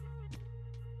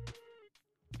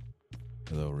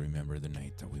 Hello, remember the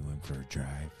night that we went for a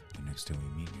drive? The next time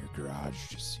we meet in your garage,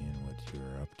 just seeing what you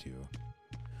were up to.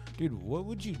 Dude, what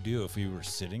would you do if we were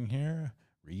sitting here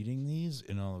reading these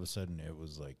and all of a sudden it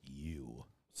was like you?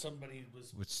 Somebody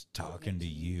was talking to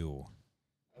you.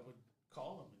 I would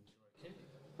call them and be like, hey,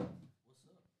 what's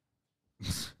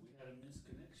up? We had a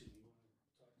misconnection. You want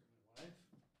to talk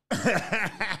to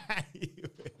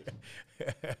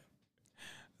my wife?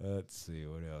 Let's see,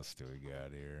 what else do we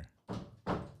got here?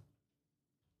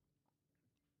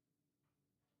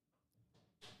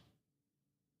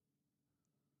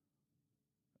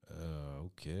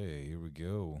 Okay, here we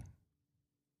go.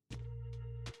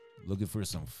 Looking for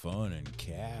some fun in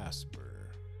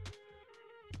Casper.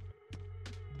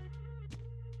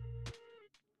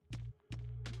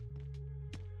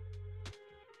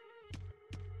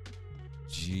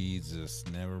 Jesus,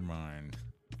 never mind.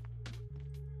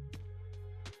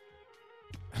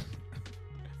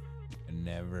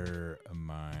 Never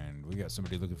mind. We got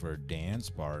somebody looking for a dance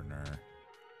partner.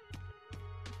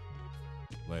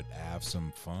 Let's have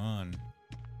some fun.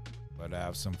 Let's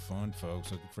have some fun,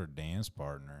 folks. Looking for a dance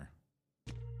partner.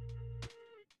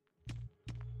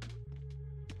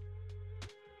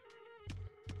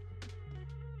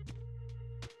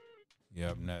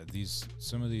 Yep,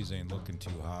 some of these ain't looking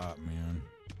too hot, man.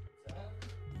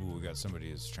 Ooh, we got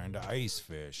somebody that's trying to ice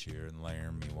fish here in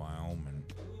Laramie, Wyoming.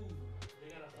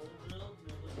 They got a hole drilled and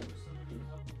they're looking for somebody to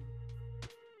help them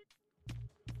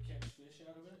catch fish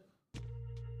out of it.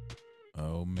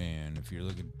 Oh man, if you're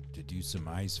looking to do some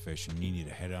ice fishing, you need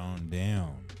to head on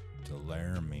down to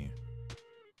Laramie.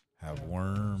 Have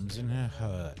worms in a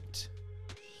hut.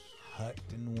 Hut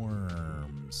and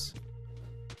worms.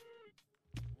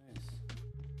 Nice.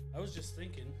 I was just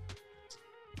thinking,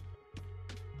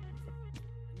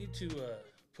 I need to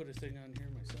put a thing on here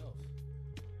myself.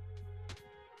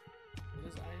 What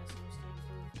does ISO stand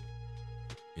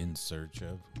for? In search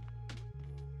of.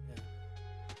 Yeah.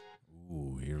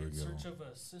 Ooh, here we In go. search of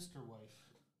a sister wife.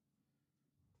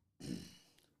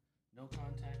 No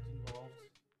contact involved.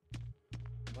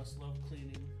 Must love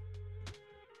cleaning.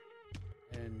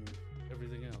 And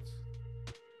everything else.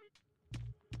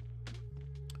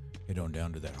 Head on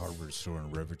down to that hardware store in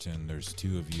Riverton. There's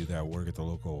two of you that work at the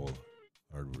local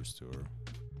hardware store.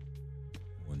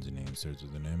 One's name starts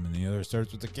with an M and the other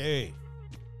starts with a K.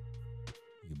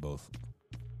 You both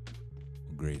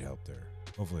great help there.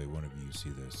 Hopefully one of you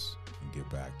see this and get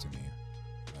back to me.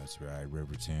 That's right,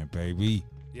 Riverton, baby.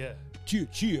 Yeah. Cheer,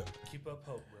 cheer. Keep up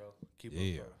hope, bro. Keep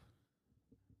up hope.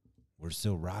 We're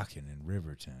still rocking in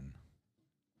Riverton.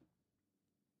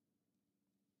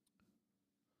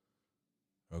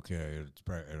 Okay,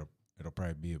 it'll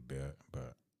probably be a bit,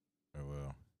 but I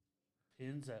will.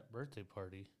 Pins at birthday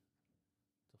party.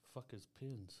 The fuck is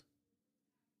pins?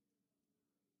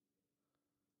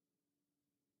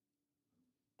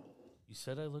 You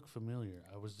said I look familiar.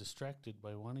 I was distracted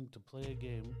by wanting to play a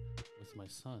game with my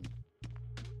son.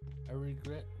 I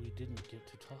regret we didn't get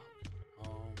to talk.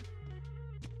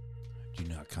 Do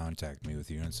not contact me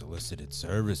with your unsolicited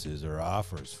services or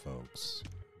offers, folks.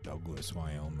 Douglas,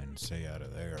 Wyoming, stay out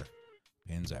of there.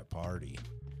 Pins at party.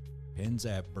 Pins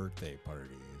at birthday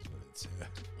party is what it said.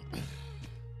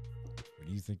 What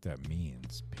do you think that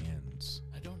means, pins?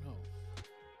 I don't know.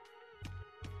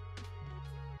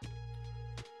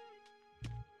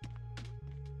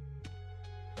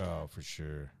 Oh, for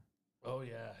sure. Oh,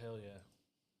 yeah. Hell yeah.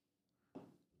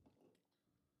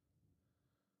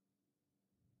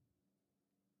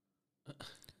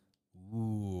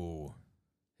 Ooh.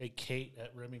 Hey, Kate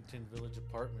at Remington Village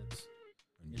Apartments.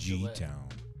 in G-Town. Gillette.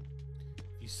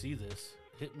 If you see this,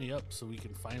 hit me up so we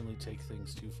can finally take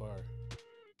things too far.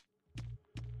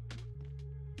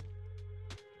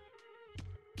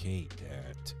 Kate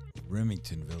at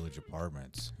Remington Village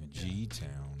Apartments in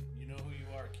G-Town. You know who you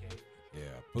are, Kate. Yeah,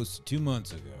 posted 2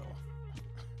 months ago.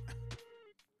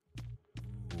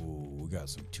 Ooh, we got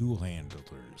some tool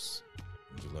handlers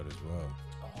in Gillette as well.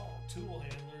 Oh, tool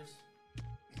handlers.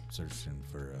 Searching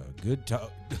for a good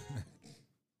talk.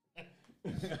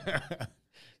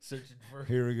 Searching for.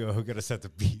 Here we go. We got to set the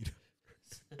beat.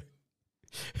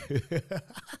 These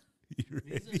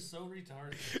are so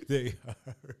retarded. They are.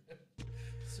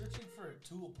 Searching for a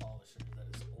tool polisher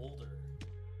that is older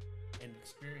and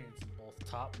experienced in both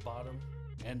top, bottom,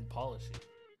 and polishing.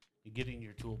 And getting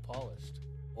your tool polished.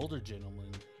 older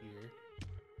gentleman here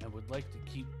and would like to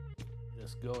keep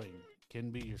this going, can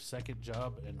be your second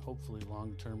job and hopefully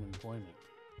long-term employment.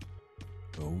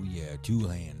 Oh, yeah, tool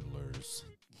handlers.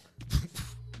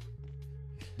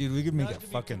 Dude, we could make Not a to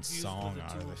be fucking confused song with a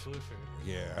out of tool this. pusher.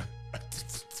 Yeah.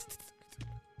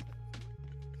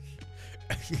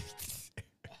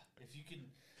 If you can,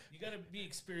 you got to be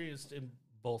experienced in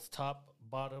both top,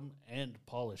 bottom, and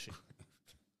polishing,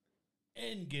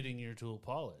 and getting your tool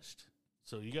polished.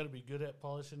 So you got to be good at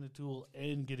polishing the tool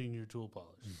and getting your tool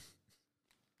polished.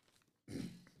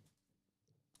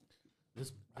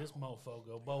 This mofo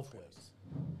go both ways.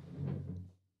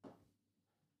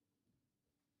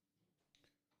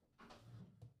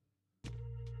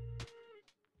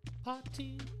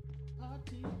 Party,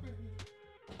 party, break.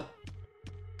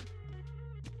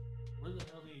 Where the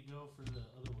hell do you go for the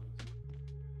other ones?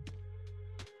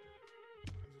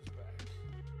 Just back.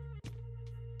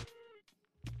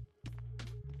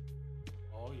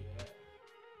 Oh yeah.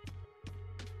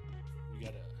 We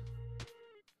got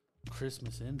a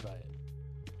Christmas invite.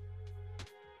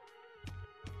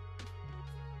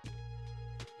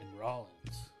 In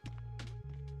Rollins.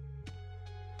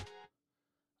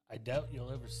 I doubt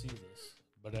you'll ever see this,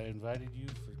 but I invited you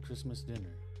for Christmas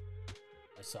dinner.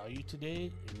 I saw you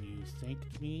today, and you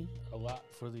thanked me a lot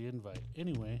for the invite.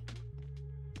 Anyway,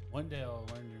 one day I'll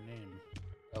learn your name,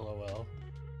 LOL.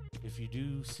 If you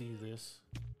do see this,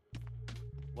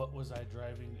 what was I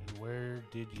driving, and where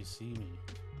did you see me?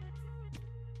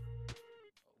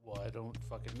 Well, I don't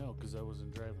fucking know, because I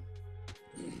wasn't driving.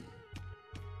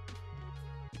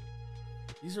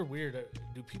 These are weird.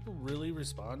 Do people really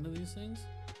respond to these things?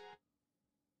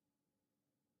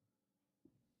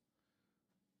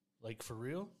 Like, for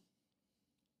real?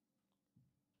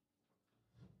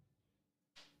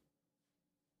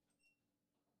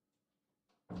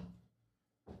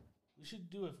 We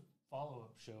should do a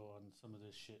follow-up show on some of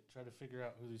this shit. Try to figure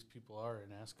out who these people are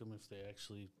and ask them if they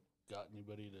actually got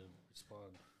anybody to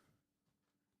respond.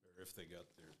 Or if they got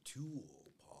their tool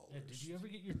polished. Yeah, did you ever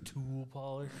get your tool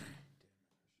polished?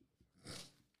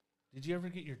 Did you ever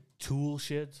get your tool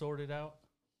shed sorted out?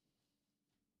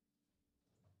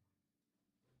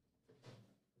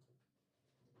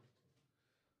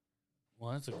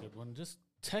 Well, that's a good one. Just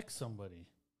text somebody.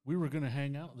 We were going to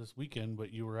hang out this weekend,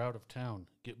 but you were out of town.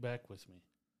 Get back with me.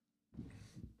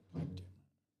 Knocked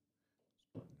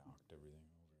everything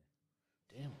over.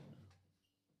 Damn it.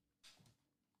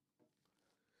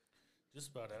 Just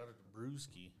about out of the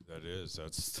brewski. That is.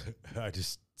 That's. I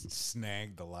just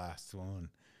snagged the last one.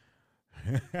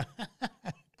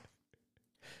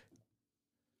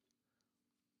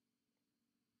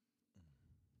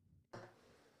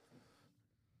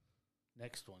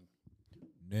 Next one.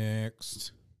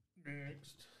 Next.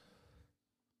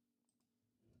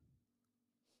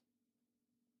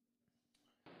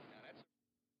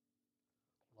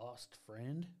 Lost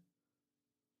friend?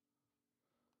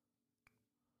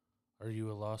 Are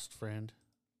you a lost friend?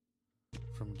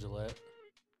 From Gillette?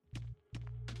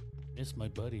 Miss my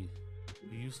buddy.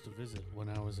 We used to visit when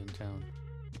I was in town.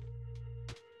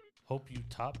 Hope you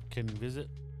top can visit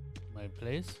my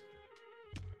place.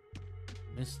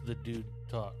 Miss the dude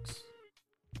talks.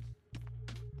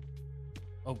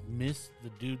 Oh, miss the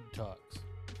dude talks.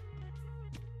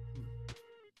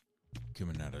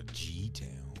 Coming out of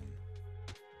G-Town.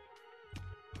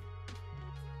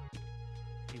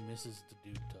 He misses the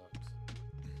dude talks.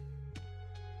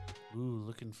 Ooh,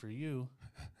 looking for you.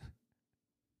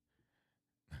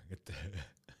 Get the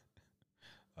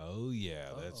oh, yeah,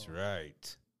 that's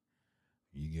right.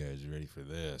 You guys ready for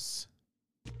this?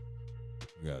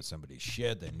 We got somebody's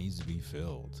shed that needs to be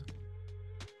filled.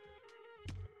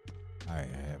 I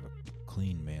have a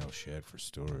clean mail shed for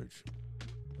storage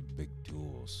of big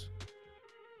tools.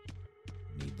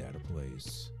 Need that a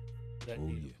place. That Oh,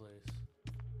 need yeah. a place.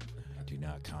 Do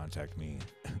not contact me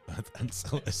with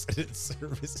unsolicited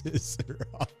services or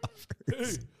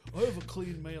offers. Hey, I have a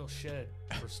clean mail shed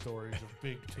for storage of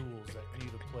big tools that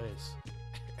need a place.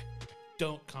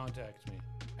 Don't contact me.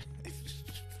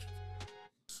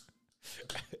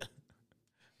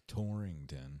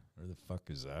 Torrington. Where the fuck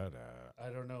is that at? I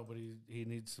don't know, but he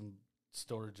needs some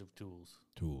storage of tools.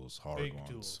 Tools, hard Big ones.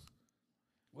 tools.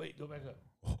 Wait, go back up.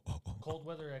 Cold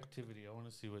weather activity. I want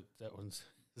to see what that one's.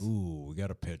 Ooh, we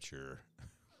got a picture.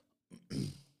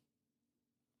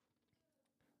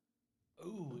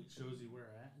 Ooh, it shows you where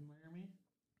at in Laramie.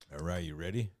 All right, you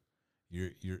ready?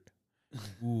 You're.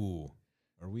 Ooh,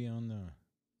 are we on the?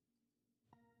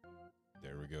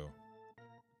 There we go.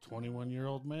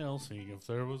 21-year-old male, seeing if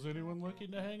there was anyone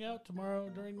looking to hang out tomorrow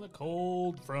during the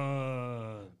cold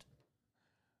front.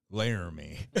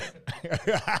 Laramie. All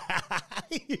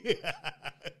right.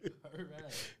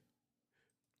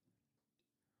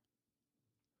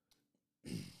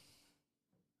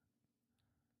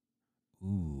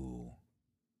 Ooh.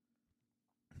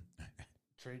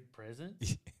 Trade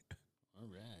presents? All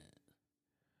right.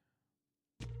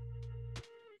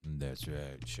 That's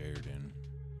right, Sheridan.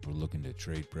 We're looking to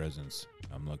trade presents.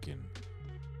 I'm looking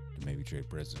to maybe trade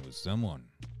presents with someone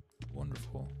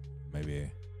wonderful.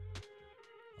 Maybe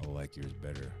I'll like yours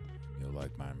better. You'll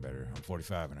like mine better. I'm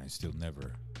 45 and I still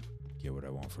never get what I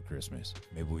want for Christmas.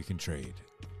 Maybe we can trade.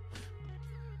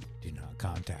 Do not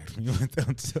contact me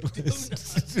without Do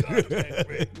not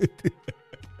contact me.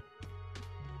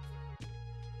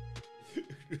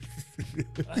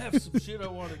 I have some shit I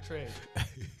want to trade.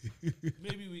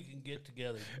 Maybe we can get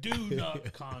together. Do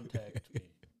not contact me.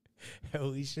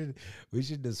 Hell, we should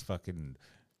just fucking,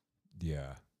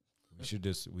 yeah.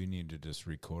 We need to just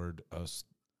record us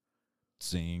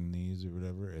saying these or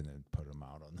whatever and then put them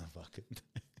out on the fucking thing.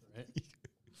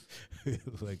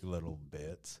 Right? Like little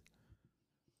bits.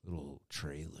 Little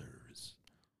trailers.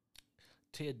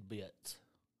 Tidbits.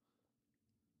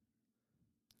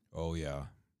 Oh, yeah.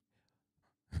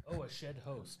 Oh, a shed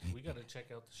host. We got to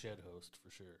check out the shed host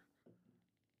for sure.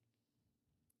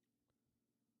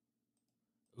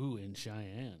 Ooh, in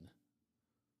Cheyenne.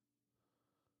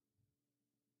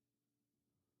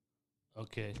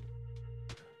 Okay.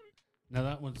 Now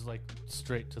that one's like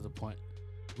straight to the point.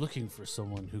 Looking for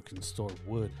someone who can store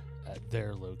wood at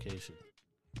their location.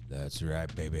 That's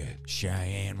right, baby.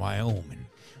 Cheyenne, Wyoming.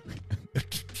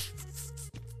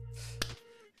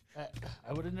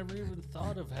 I would have never even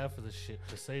thought of half of the shit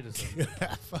to say to someone.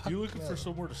 You looking for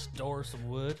somewhere to store some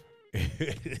wood?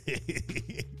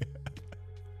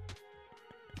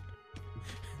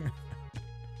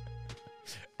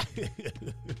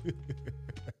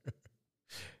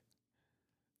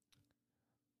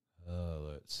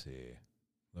 Let's see.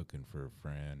 Looking for a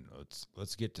friend.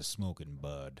 Let's get to smoking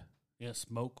bud. Yeah,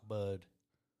 smoke bud.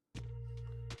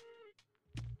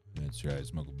 That's right,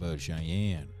 smoking bud,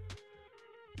 Cheyenne.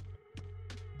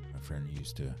 My friend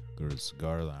used to go to the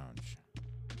cigar lounge.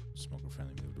 Smoker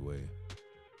friendly moved away.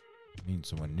 Need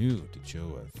someone new to chill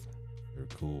with. They're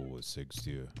cool with cigs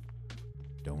too.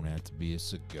 Don't have to be a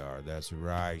cigar. That's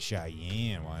right,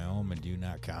 Cheyenne, Wyoming. Do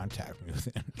not contact me with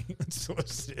any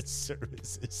unsolicited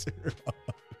services.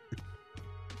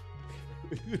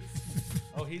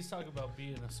 Oh, he's talking about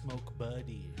being a smoke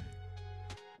buddy.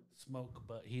 Smoke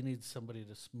bud. He needs somebody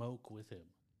to smoke with him.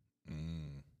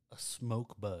 A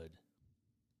smoke bud.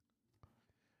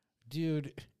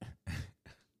 Dude.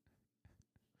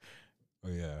 Oh,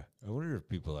 yeah. I wonder if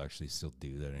people actually still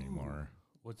do that anymore.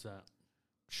 What's that?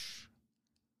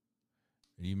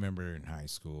 Do you remember in high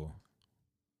school?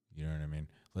 You know what I mean?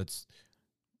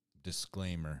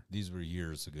 Disclaimer. These were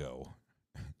years ago.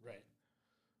 Right.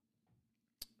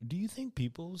 Do you think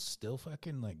people still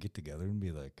fucking like get together and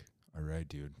be like, all right,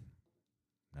 dude,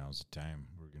 now's the time.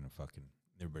 We're going to fucking,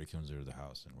 everybody comes over to the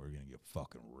house and we're going to get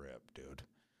fucking ripped, dude.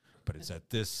 But it's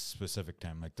at this specific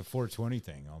time, like the 420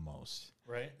 thing almost.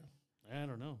 Right. I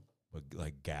don't know. But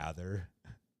like gather.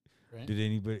 Right. Did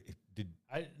anybody,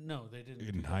 no, they didn't.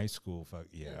 in high school,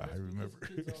 yeah, that's I remember.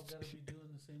 because kids all got to be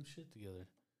doing the same shit together.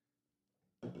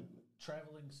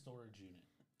 Traveling storage unit.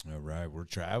 All right, we're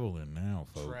traveling now,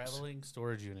 folks. Traveling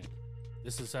storage unit.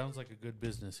 Sounds like a good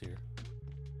business here.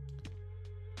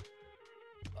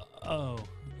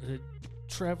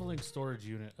 Traveling storage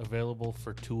unit available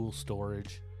for tool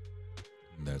storage.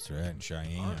 That's right, in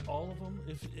Cheyenne. Aren't all of them?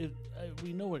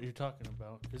 We know what you're talking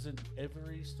about. Isn't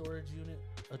every storage unit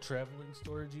a traveling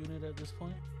storage unit at this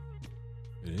point?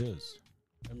 It is.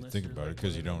 Unless Think you're about it, like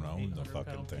 'cause one you of don't them own the 800-pound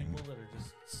fucking thing. People that are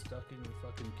just stuck in your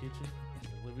fucking kitchen, in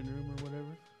your living room or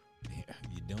whatever. Yeah,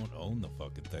 you don't own the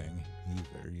fucking thing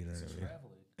either. You know It's what I mean?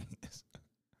 traveling.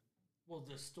 Well,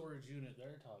 the storage unit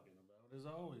they're talking about is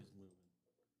always moving.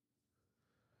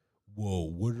 Whoa,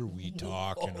 what are we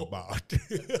talking about?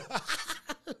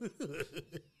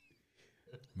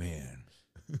 Man.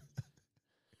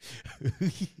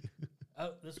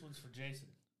 Oh, this one's for Jason.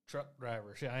 Truck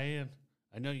driver, Cheyenne.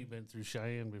 I know you've been through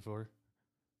Cheyenne before.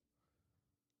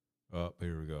 Oh,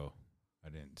 here we go. I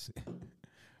didn't see.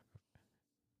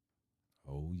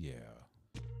 Oh, yeah.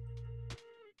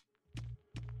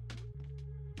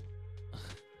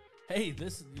 Hey,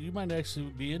 you might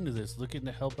actually be into this. Looking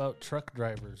to help out truck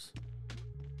drivers.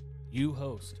 You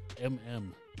host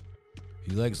MM.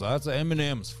 He likes lots of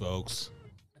M&Ms, folks.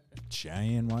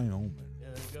 Cheyenne, Wyoming.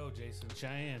 Yeah, there you go, Jason.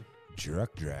 Cheyenne.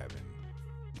 Truck driving.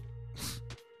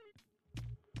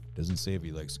 Doesn't say if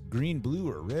he likes green, blue,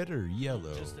 or red, or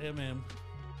yellow. Just MM.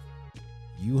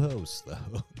 You host,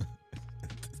 though.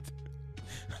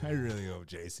 I really hope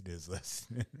Jason is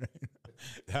listening right now.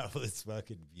 That was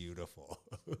fucking beautiful.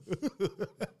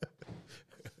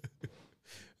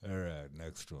 All right,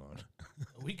 next one.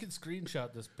 We can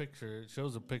screenshot this picture. It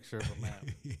shows a picture of a map.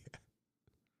 Yeah.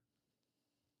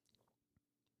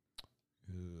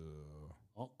 Ew.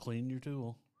 Oh, clean your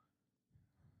tool.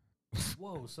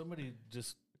 Whoa, somebody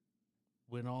just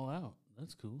went all out.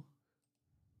 That's cool.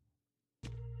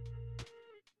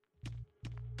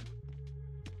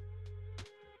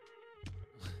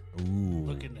 Ooh.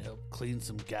 Looking to help clean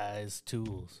some guys'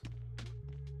 tools.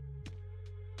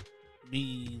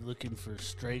 Me looking for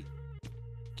straight,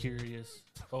 curious.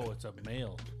 Oh, it's a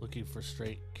male looking for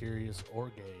straight, curious, or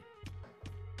gay.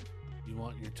 You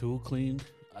want your tool cleaned?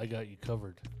 I got you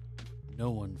covered. No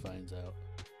one finds out.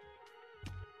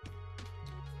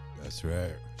 That's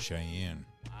right. Cheyenne.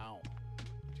 Wow.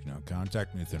 You know,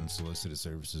 contact me if unsolicited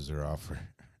services are offered.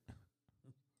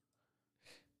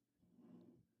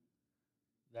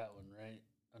 That one right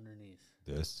underneath.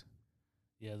 This?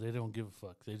 Yeah, they don't give a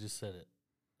fuck. They just said it.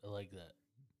 I like that.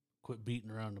 Quit beating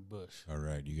around the bush. All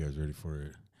right, you guys ready for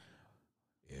it?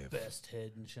 Yeah. Best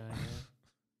head in China.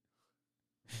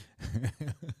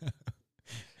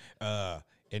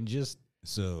 And just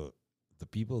so the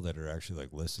people that are actually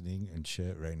like listening and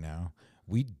shit right now,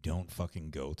 we don't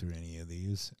fucking go through any of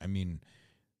these. I mean,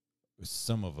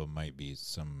 some of them might be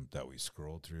some that we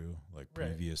scroll through like Right.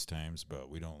 previous times, but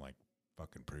we don't like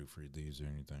fucking proofread these or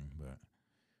anything. But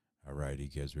all right, you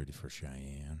guys ready for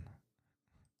Cheyenne?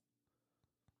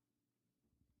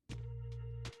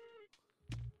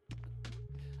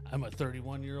 I'm a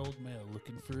 31-year-old male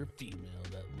looking for a female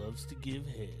that loves to give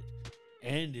head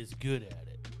and is good at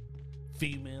it.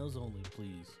 Females only,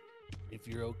 please. If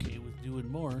you're okay with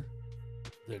doing more,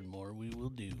 then more we will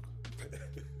do.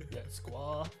 That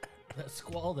squall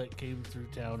that came through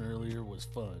town earlier was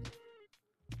fun.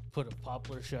 Put a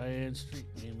Poplar Cheyenne Street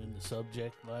name in the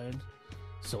subject line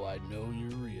so I know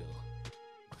you're real.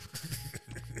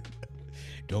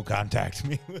 Don't contact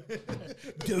me.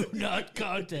 Do not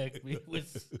contact me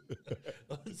with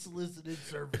unsolicited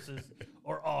services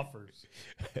or offers.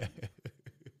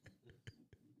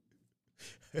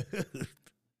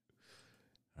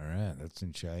 All right, that's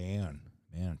in Cheyenne.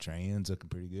 Man, Cheyenne's looking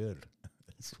pretty good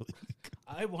this week.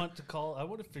 I want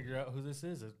to figure out who this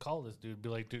is and call this dude. Be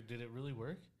like, dude, did it really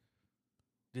work?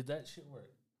 Did that shit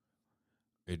work?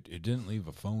 It didn't leave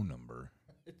a phone number.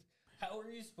 How are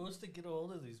you supposed to get a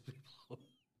hold of these people?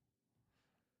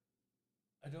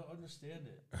 I don't understand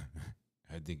it.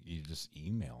 I think you just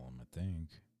email them, I think.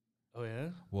 Oh, yeah?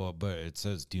 Well, but it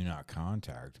says do not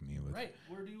contact me with. Right.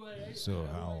 Where do I...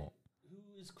 So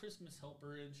who is Christmas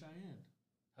helper in Cheyenne?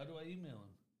 How do I email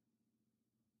him?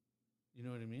 You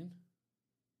know what I mean?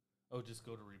 Oh, just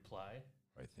go to reply?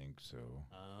 I think so.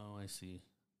 Oh, I see.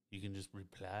 You can just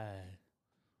reply.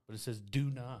 But it says do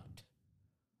not.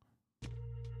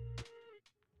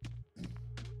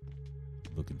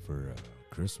 Looking for a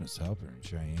Christmas helper in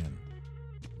Cheyenne.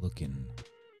 Looking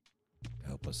to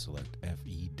help us select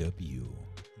FEW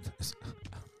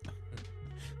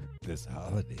this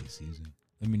holiday season.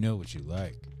 Let me know what you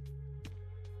like.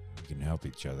 We can help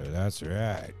each other. That's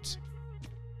right.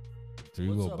 Three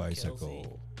Wheel up,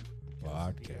 Bicycle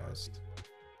Kelsey? Podcast.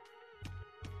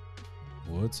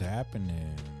 What's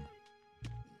happening?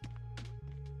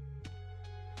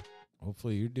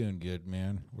 Hopefully you're doing good,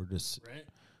 man. We're just Right?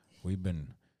 we've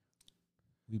been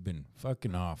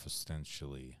fucking off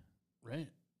essentially. Right.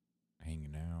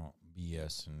 Hanging out,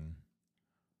 BSing.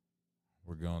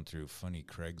 We're going through funny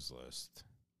Craigslist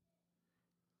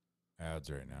ads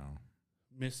right now.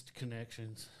 Missed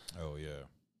connections. Oh yeah.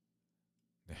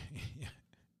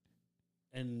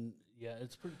 And yeah,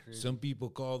 it's pretty crazy. Some people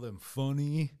call them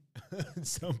funny.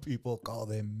 Some people call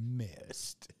them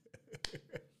missed.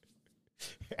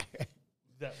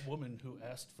 That woman who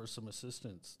asked for some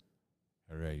assistance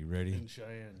All right, you ready? in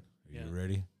Cheyenne. Are you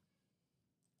ready?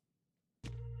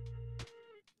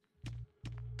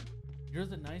 You're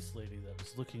the nice lady that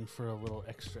was looking for a little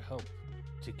extra help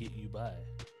to get you by.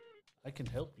 I can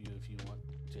help you if you want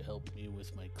to help me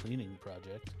with my cleaning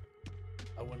project.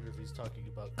 I wonder if he's talking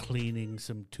about cleaning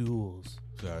some tools.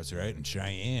 So that's right. In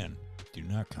Cheyenne, do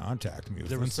not contact me.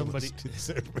 There was somebody-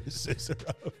 Services are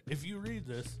up. If you read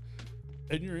this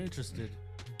and you're interested,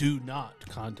 do not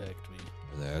contact me.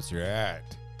 That's right.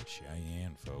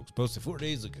 Cheyenne, folks. Posted 4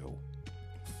 days ago.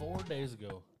 4 days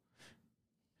ago.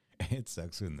 It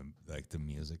sucks when the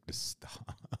music just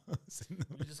stops.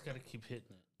 You just got to keep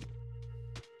hitting it.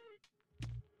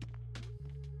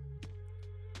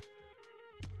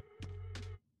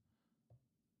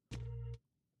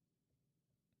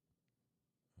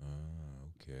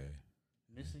 Okay.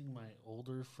 Missing texting my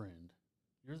older friend.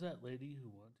 You're that lady who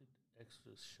wanted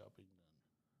extra shopping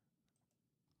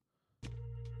done.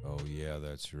 Oh, yeah,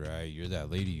 that's right. You're that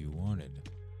lady you wanted.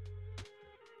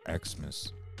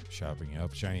 Xmas shopping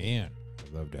help. Cheyenne,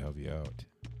 I'd love to help you out.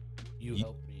 You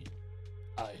help me.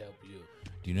 I help you.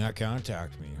 Do not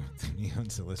contact me with any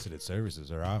unsolicited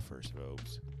services or offers,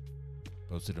 folks.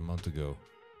 Posted a month ago.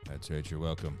 That's right, you're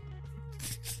welcome.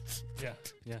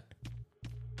 Yeah.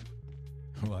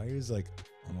 Why is like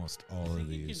almost all of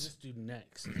You can these? just do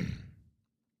next.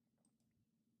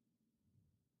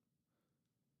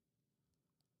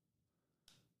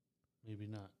 Maybe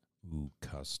not. Ooh,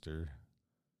 Custer.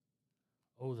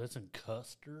 Oh, that's in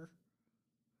Custer?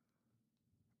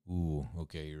 Ooh,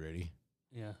 okay, you ready?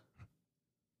 Yeah.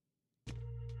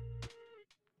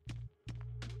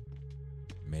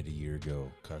 Met a year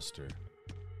ago, Custer.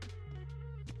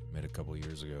 Met a couple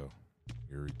years ago.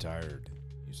 You're retired.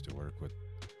 Used to work with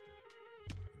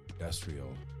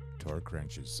industrial torque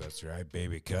wrenches. That's right,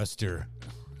 baby. Custer.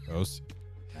 That was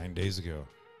 9 days ago.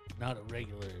 Not a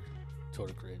regular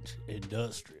torque wrench.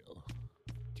 Industrial.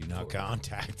 Do not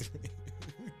contact me.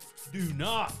 Do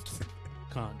not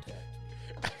contact me.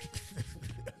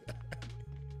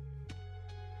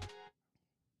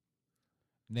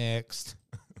 Next.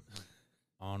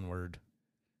 Onward.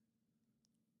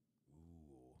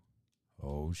 Ooh.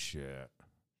 Oh, shit.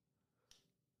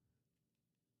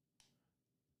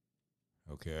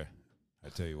 Okay. I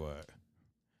tell you what.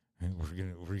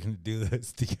 We're gonna do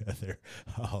this together.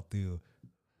 I'll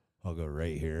go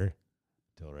right here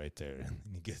till right there. And then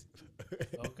you get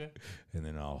Okay. and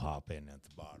then I'll hop in at the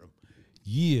bottom.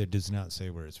 Yeah, it does not say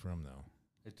where it's from though.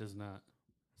 It does not.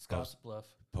 Scotts Bluff.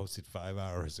 Posted 5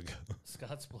 hours ago.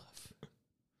 Scotts Bluff.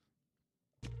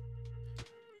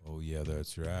 Oh yeah,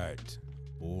 that's right.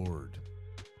 Bored.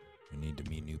 You need to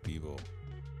meet new people.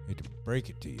 Hate to break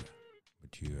it to you,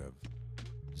 but you have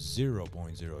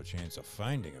 0.0 chance of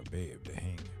finding a babe to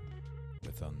hang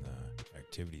with on the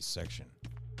activities section.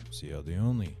 See how the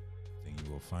only thing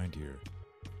you will find here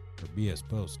are BS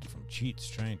posts from cheats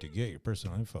trying to get your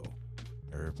personal info.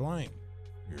 They're replying.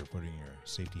 You're putting your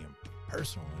safety and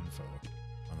personal info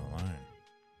on the line.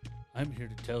 I'm here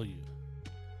to tell you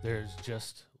there's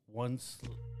just one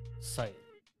site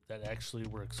that actually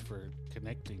works for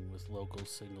connecting with local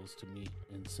singles to meet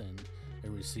and send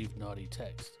and receive naughty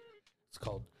text. It's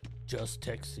called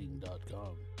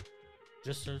justtexting.com.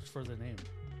 Just search for the name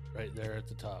right there at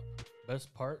the top.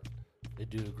 Best part, they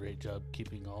do a great job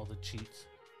keeping all the cheats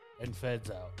and feds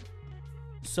out.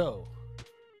 So,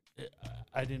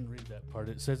 I didn't read that part.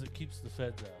 It says it keeps the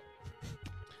feds out.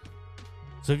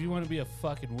 So if you want to be a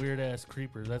fucking weird-ass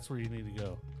creeper, that's where you need to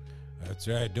go. That's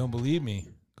right. Don't believe me?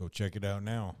 Go check it out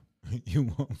now. You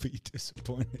won't be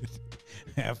disappointed.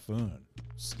 Have fun.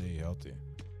 Stay healthy.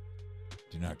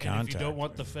 Do not contact And if you don't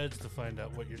want me. the feds to find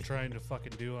out what you're trying to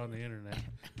fucking do on the internet,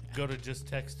 go to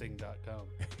justtexting.com.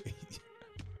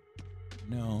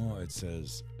 No, it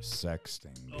says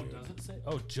sexting. Oh, dude. does it say?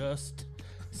 Oh,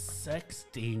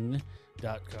 justsexting.com.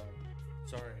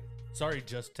 Sorry,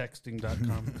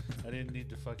 justtexting.com. I didn't need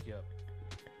to fuck you up.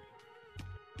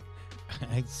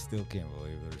 I still can't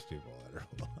believe there's people that are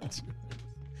watching.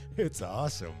 It's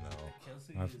awesome, though.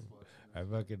 Kelsey I is I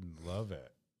fucking love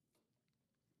it.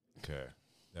 Okay.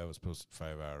 That was posted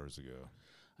 5 hours ago.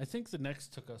 I think the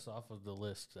next took us off of the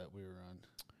list that we were on.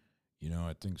 You know,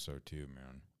 I think so too,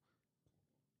 man.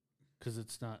 Because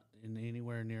it's not in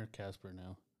anywhere near Casper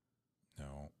now.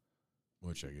 No.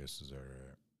 Which I guess is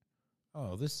alright.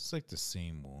 Oh, this is like the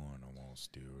same one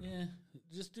almost, dude. Yeah,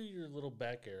 just do your little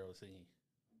back arrow thingy.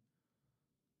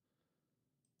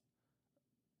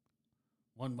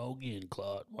 One more again,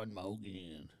 Claude. One more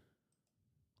again.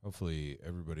 Hopefully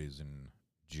everybody's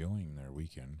enjoying their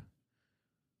weekend.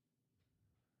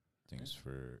 Thanks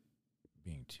for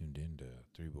being tuned in to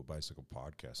Three Wheel Bicycle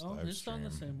Podcast Oh, live it's stream. on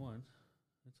the same one.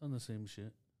 It's on the same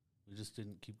shit. We just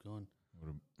didn't keep going.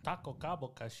 What Taco Cabo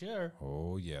Cashier.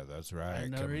 oh, yeah, that's right. I've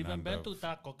never Coming even out been of- to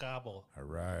Taco Cabo. All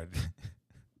right.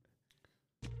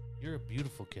 You're a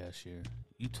beautiful cashier.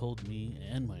 You told me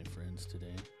and my friends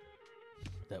today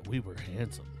that we were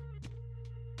handsome.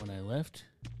 When I left,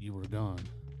 you were gone.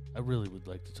 I really would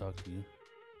like to talk to you.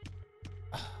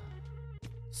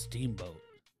 Steamboat.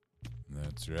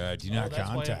 That's right. Do Oh, not that's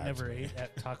contact why I never me. ate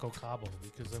at Taco Cabo,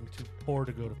 because I'm too poor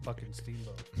to go to fucking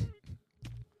Steamboat.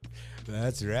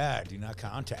 That's right. Do not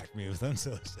contact me with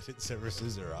unsolicited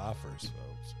services or offers,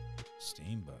 folks.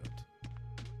 Steamboat.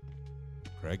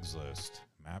 Craigslist.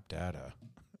 Map data.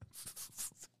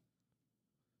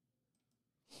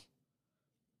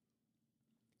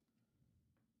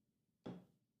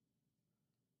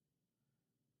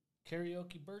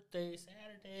 Karaoke birthday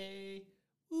Saturday.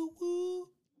 Woo woo.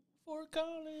 Fort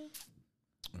Collins.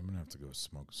 I'm going to have to go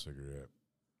smoke a cigarette.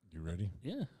 You ready?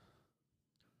 Yeah.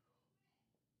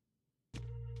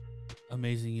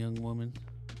 Amazing young woman.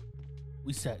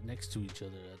 We sat next to each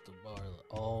other at the bar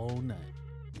all night.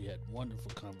 We had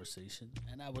wonderful conversation,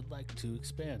 and I would like to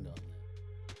expand on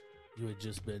that. You had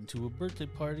just been to a birthday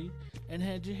party and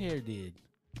had your hair did.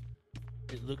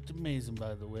 It looked amazing,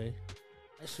 by the way.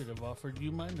 I should have offered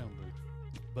you my number,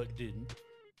 but didn't.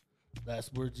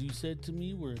 Last words you said to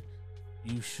me were,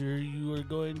 "You sure you are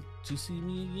going to see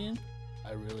me again?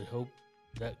 I really hope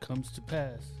that comes to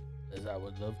pass, as I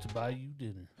would love to buy you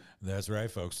dinner." That's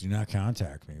right, folks. Do not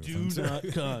contact me. Do not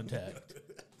contact.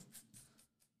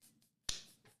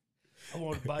 I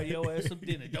want to buy your ass some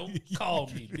dinner. Don't call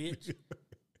me, bitch.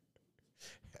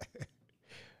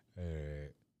 All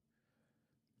right.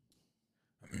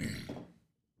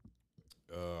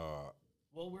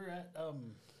 Well, we're at,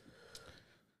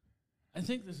 I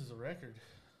think this is a record.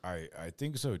 I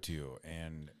think so, too.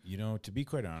 And, you know, to be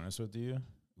quite honest with you,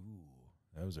 ooh,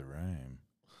 that was a rhyme.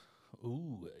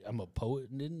 Ooh, I'm a poet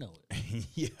and didn't know it.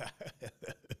 Yeah.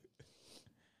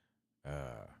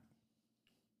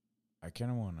 I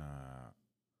kind of want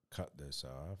to cut this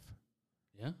off.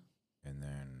 Yeah? And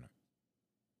then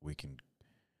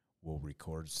we'll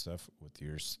record stuff with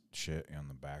your shit on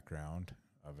the background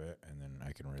of it, and then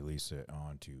I can release it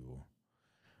onto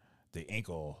the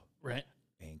ankle. Right.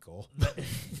 Ankle. The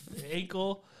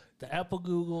ankle, the Apple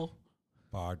Google.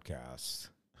 Podcast.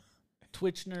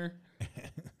 Twitchner.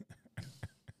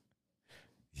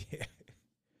 Yeah.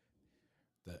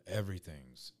 The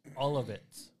everythings. All of it.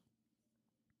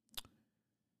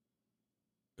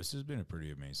 This has been a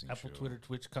pretty amazing Apple, show. Twitter,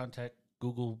 Twitch, Contact,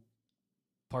 Google,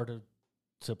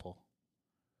 participle.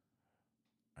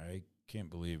 I can't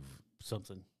believe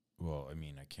something. Well, I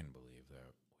mean, I can believe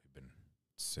that we've been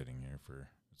sitting here for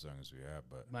as long as we have,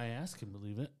 but My ass can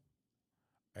believe it.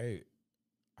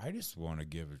 I just want to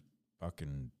give a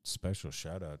fucking special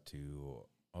shout out to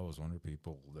all those wonderful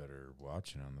people that are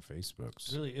watching on the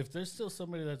Facebooks. Really, if there's still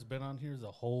somebody that's been on here the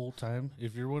whole time,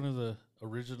 if you're one of the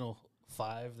original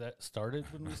 5 that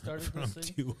started when we started From this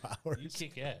thing, 2 hours. you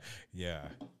kick ass. Yeah.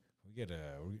 We get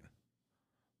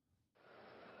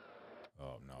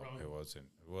oh no, Wrong. it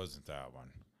wasn't that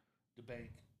one. The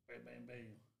bank. Bang, bang, bang.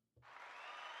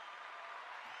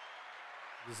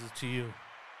 This is to you.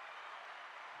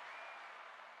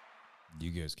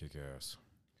 You guys kick ass.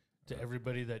 To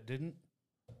everybody that didn't,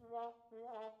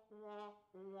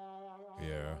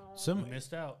 Yeah. you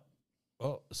missed out.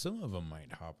 Well, some of them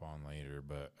might hop on later,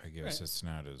 but I guess Right. it's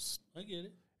not as. I get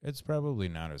it. It's probably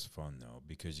not as fun though,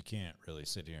 because you can't really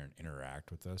sit here and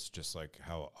interact with us, just like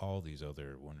how all these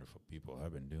other wonderful people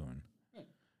have been doing. Right.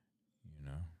 You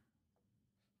know.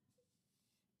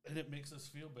 And it makes us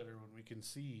feel better when we can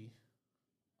see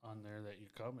on there that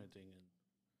you're commenting and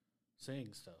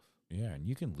saying stuff. Yeah, and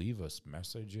you can leave us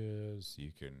messages.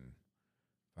 You can,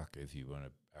 if you want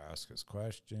to ask us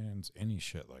questions, any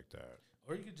shit like that.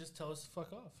 Or you could just tell us to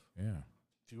fuck off Yeah.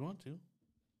 if you want to.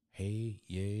 Hey,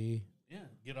 yay. Yeah,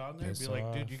 get on there, Piss be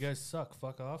like, dude, off. you guys suck,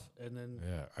 fuck off, and then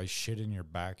Yeah, I shit in your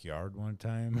backyard one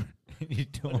time. You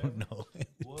don't know it.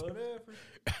 whatever.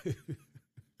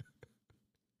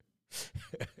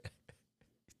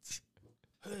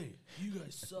 Hey, you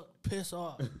guys suck, piss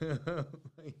off. Oh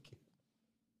my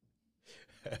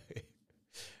God.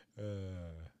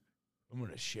 I'm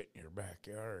going to shit in your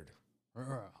backyard.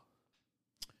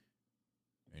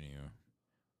 Anyway,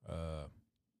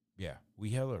 yeah, we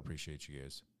hella appreciate you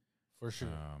guys. For sure.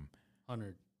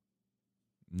 100.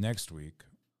 Next week,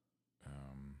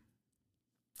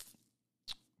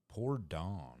 Poor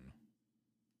Dawn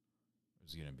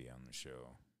is going to be on the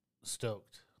show.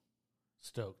 Stoked.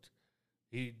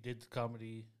 He did the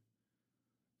comedy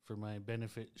for my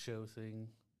benefit show thing.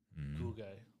 Mm-hmm. Cool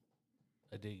guy.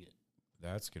 I dig it.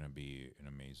 That's going to be an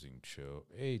amazing show.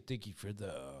 Hey, thank you for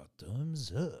the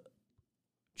thumbs up.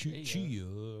 Chia.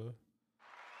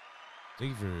 Thank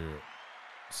you for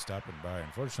stopping by.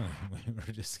 Unfortunately, we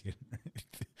were just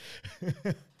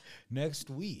getting next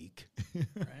week.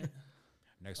 Right?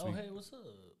 Next week. Oh, hey, what's up?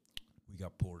 We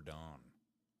got Poor Dawn.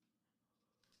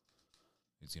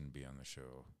 He's going to be on the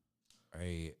show.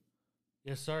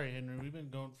 Yeah, sorry, Henry. We've been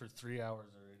going for 3 hours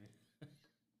already.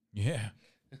 Yeah.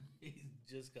 He's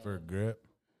just got For a grip.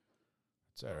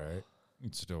 It's all right. You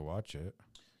can still watch it.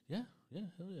 Yeah,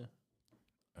 hell yeah.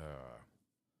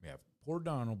 Yeah, Poor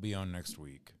Dawn will be on next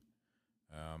week.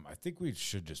 I think we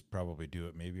should just probably do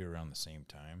it maybe around the same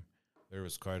time. There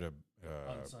was quite a...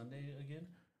 on Sunday again?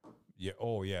 Yeah.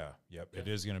 Oh, yeah. Yep. Yeah. It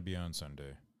is going to be on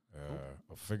Sunday. Cool.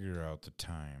 I'll figure out the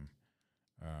time.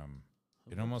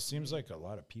 It almost seems like a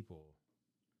lot of people,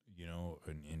 you know,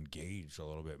 engage a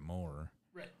little bit more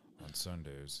Right. on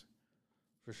Sundays.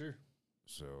 For sure.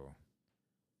 So,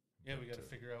 Yeah, we got to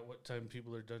figure out what time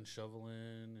people are done shoveling,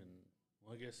 and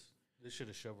well, I guess they should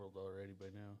have shoveled already by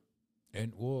now.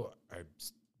 and well, I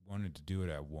wanted to do it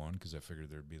at 1 because I figured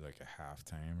there'd be like a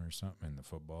halftime or something in the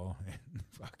football. And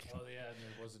fucking Oh yeah, and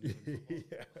there wasn't even football.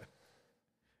 yeah.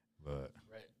 But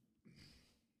Right.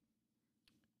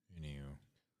 anywho,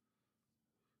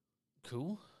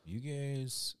 Cool. you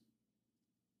guys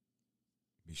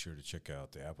be sure to check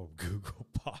out the Apple Google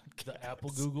podcast, The Apple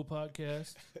Google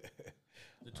podcast,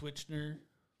 the Twitchner,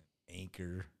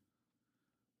 Anchor,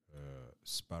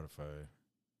 Spotify,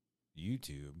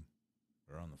 YouTube.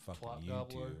 We're on the fucking Plot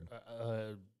YouTube.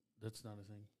 Gobbler. That's not a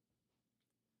thing.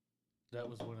 That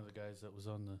was one of the guys that was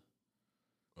on the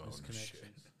Oh, no Misconnections.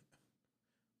 shit.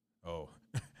 Oh.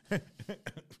 I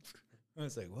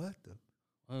was like, what the?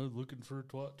 Looking for a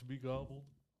twat to be gobbled.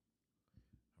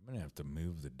 I'm going to have to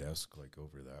move the desk, like,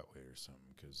 over that way or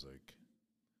something, because, like,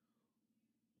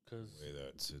 Because the way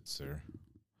that sits there.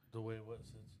 the way what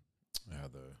sits. Yeah,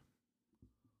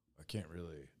 I can't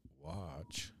really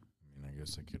watch. I mean, I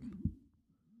guess I can.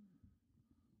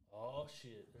 Oh,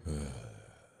 shit.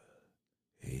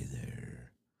 Hey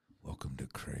there. Welcome to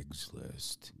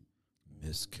Craigslist.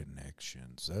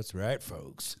 Misconnections. That's right,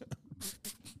 folks.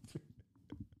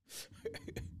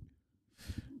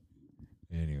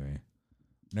 Anyway,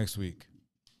 next week,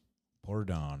 Pour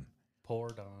Dawn.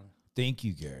 Poured on. Thank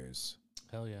you guys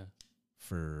Hell yeah.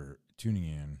 for tuning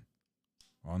in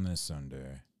on this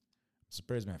Sunday. I'm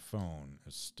surprised my phone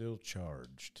is still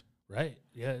charged. Right.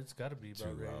 Yeah, it's got to be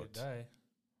about ready Throughout. to die.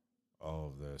 All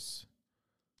of this.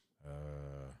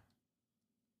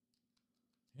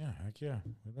 Yeah, heck yeah.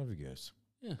 We love you guys.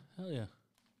 Yeah, hell yeah.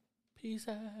 Peace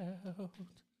out.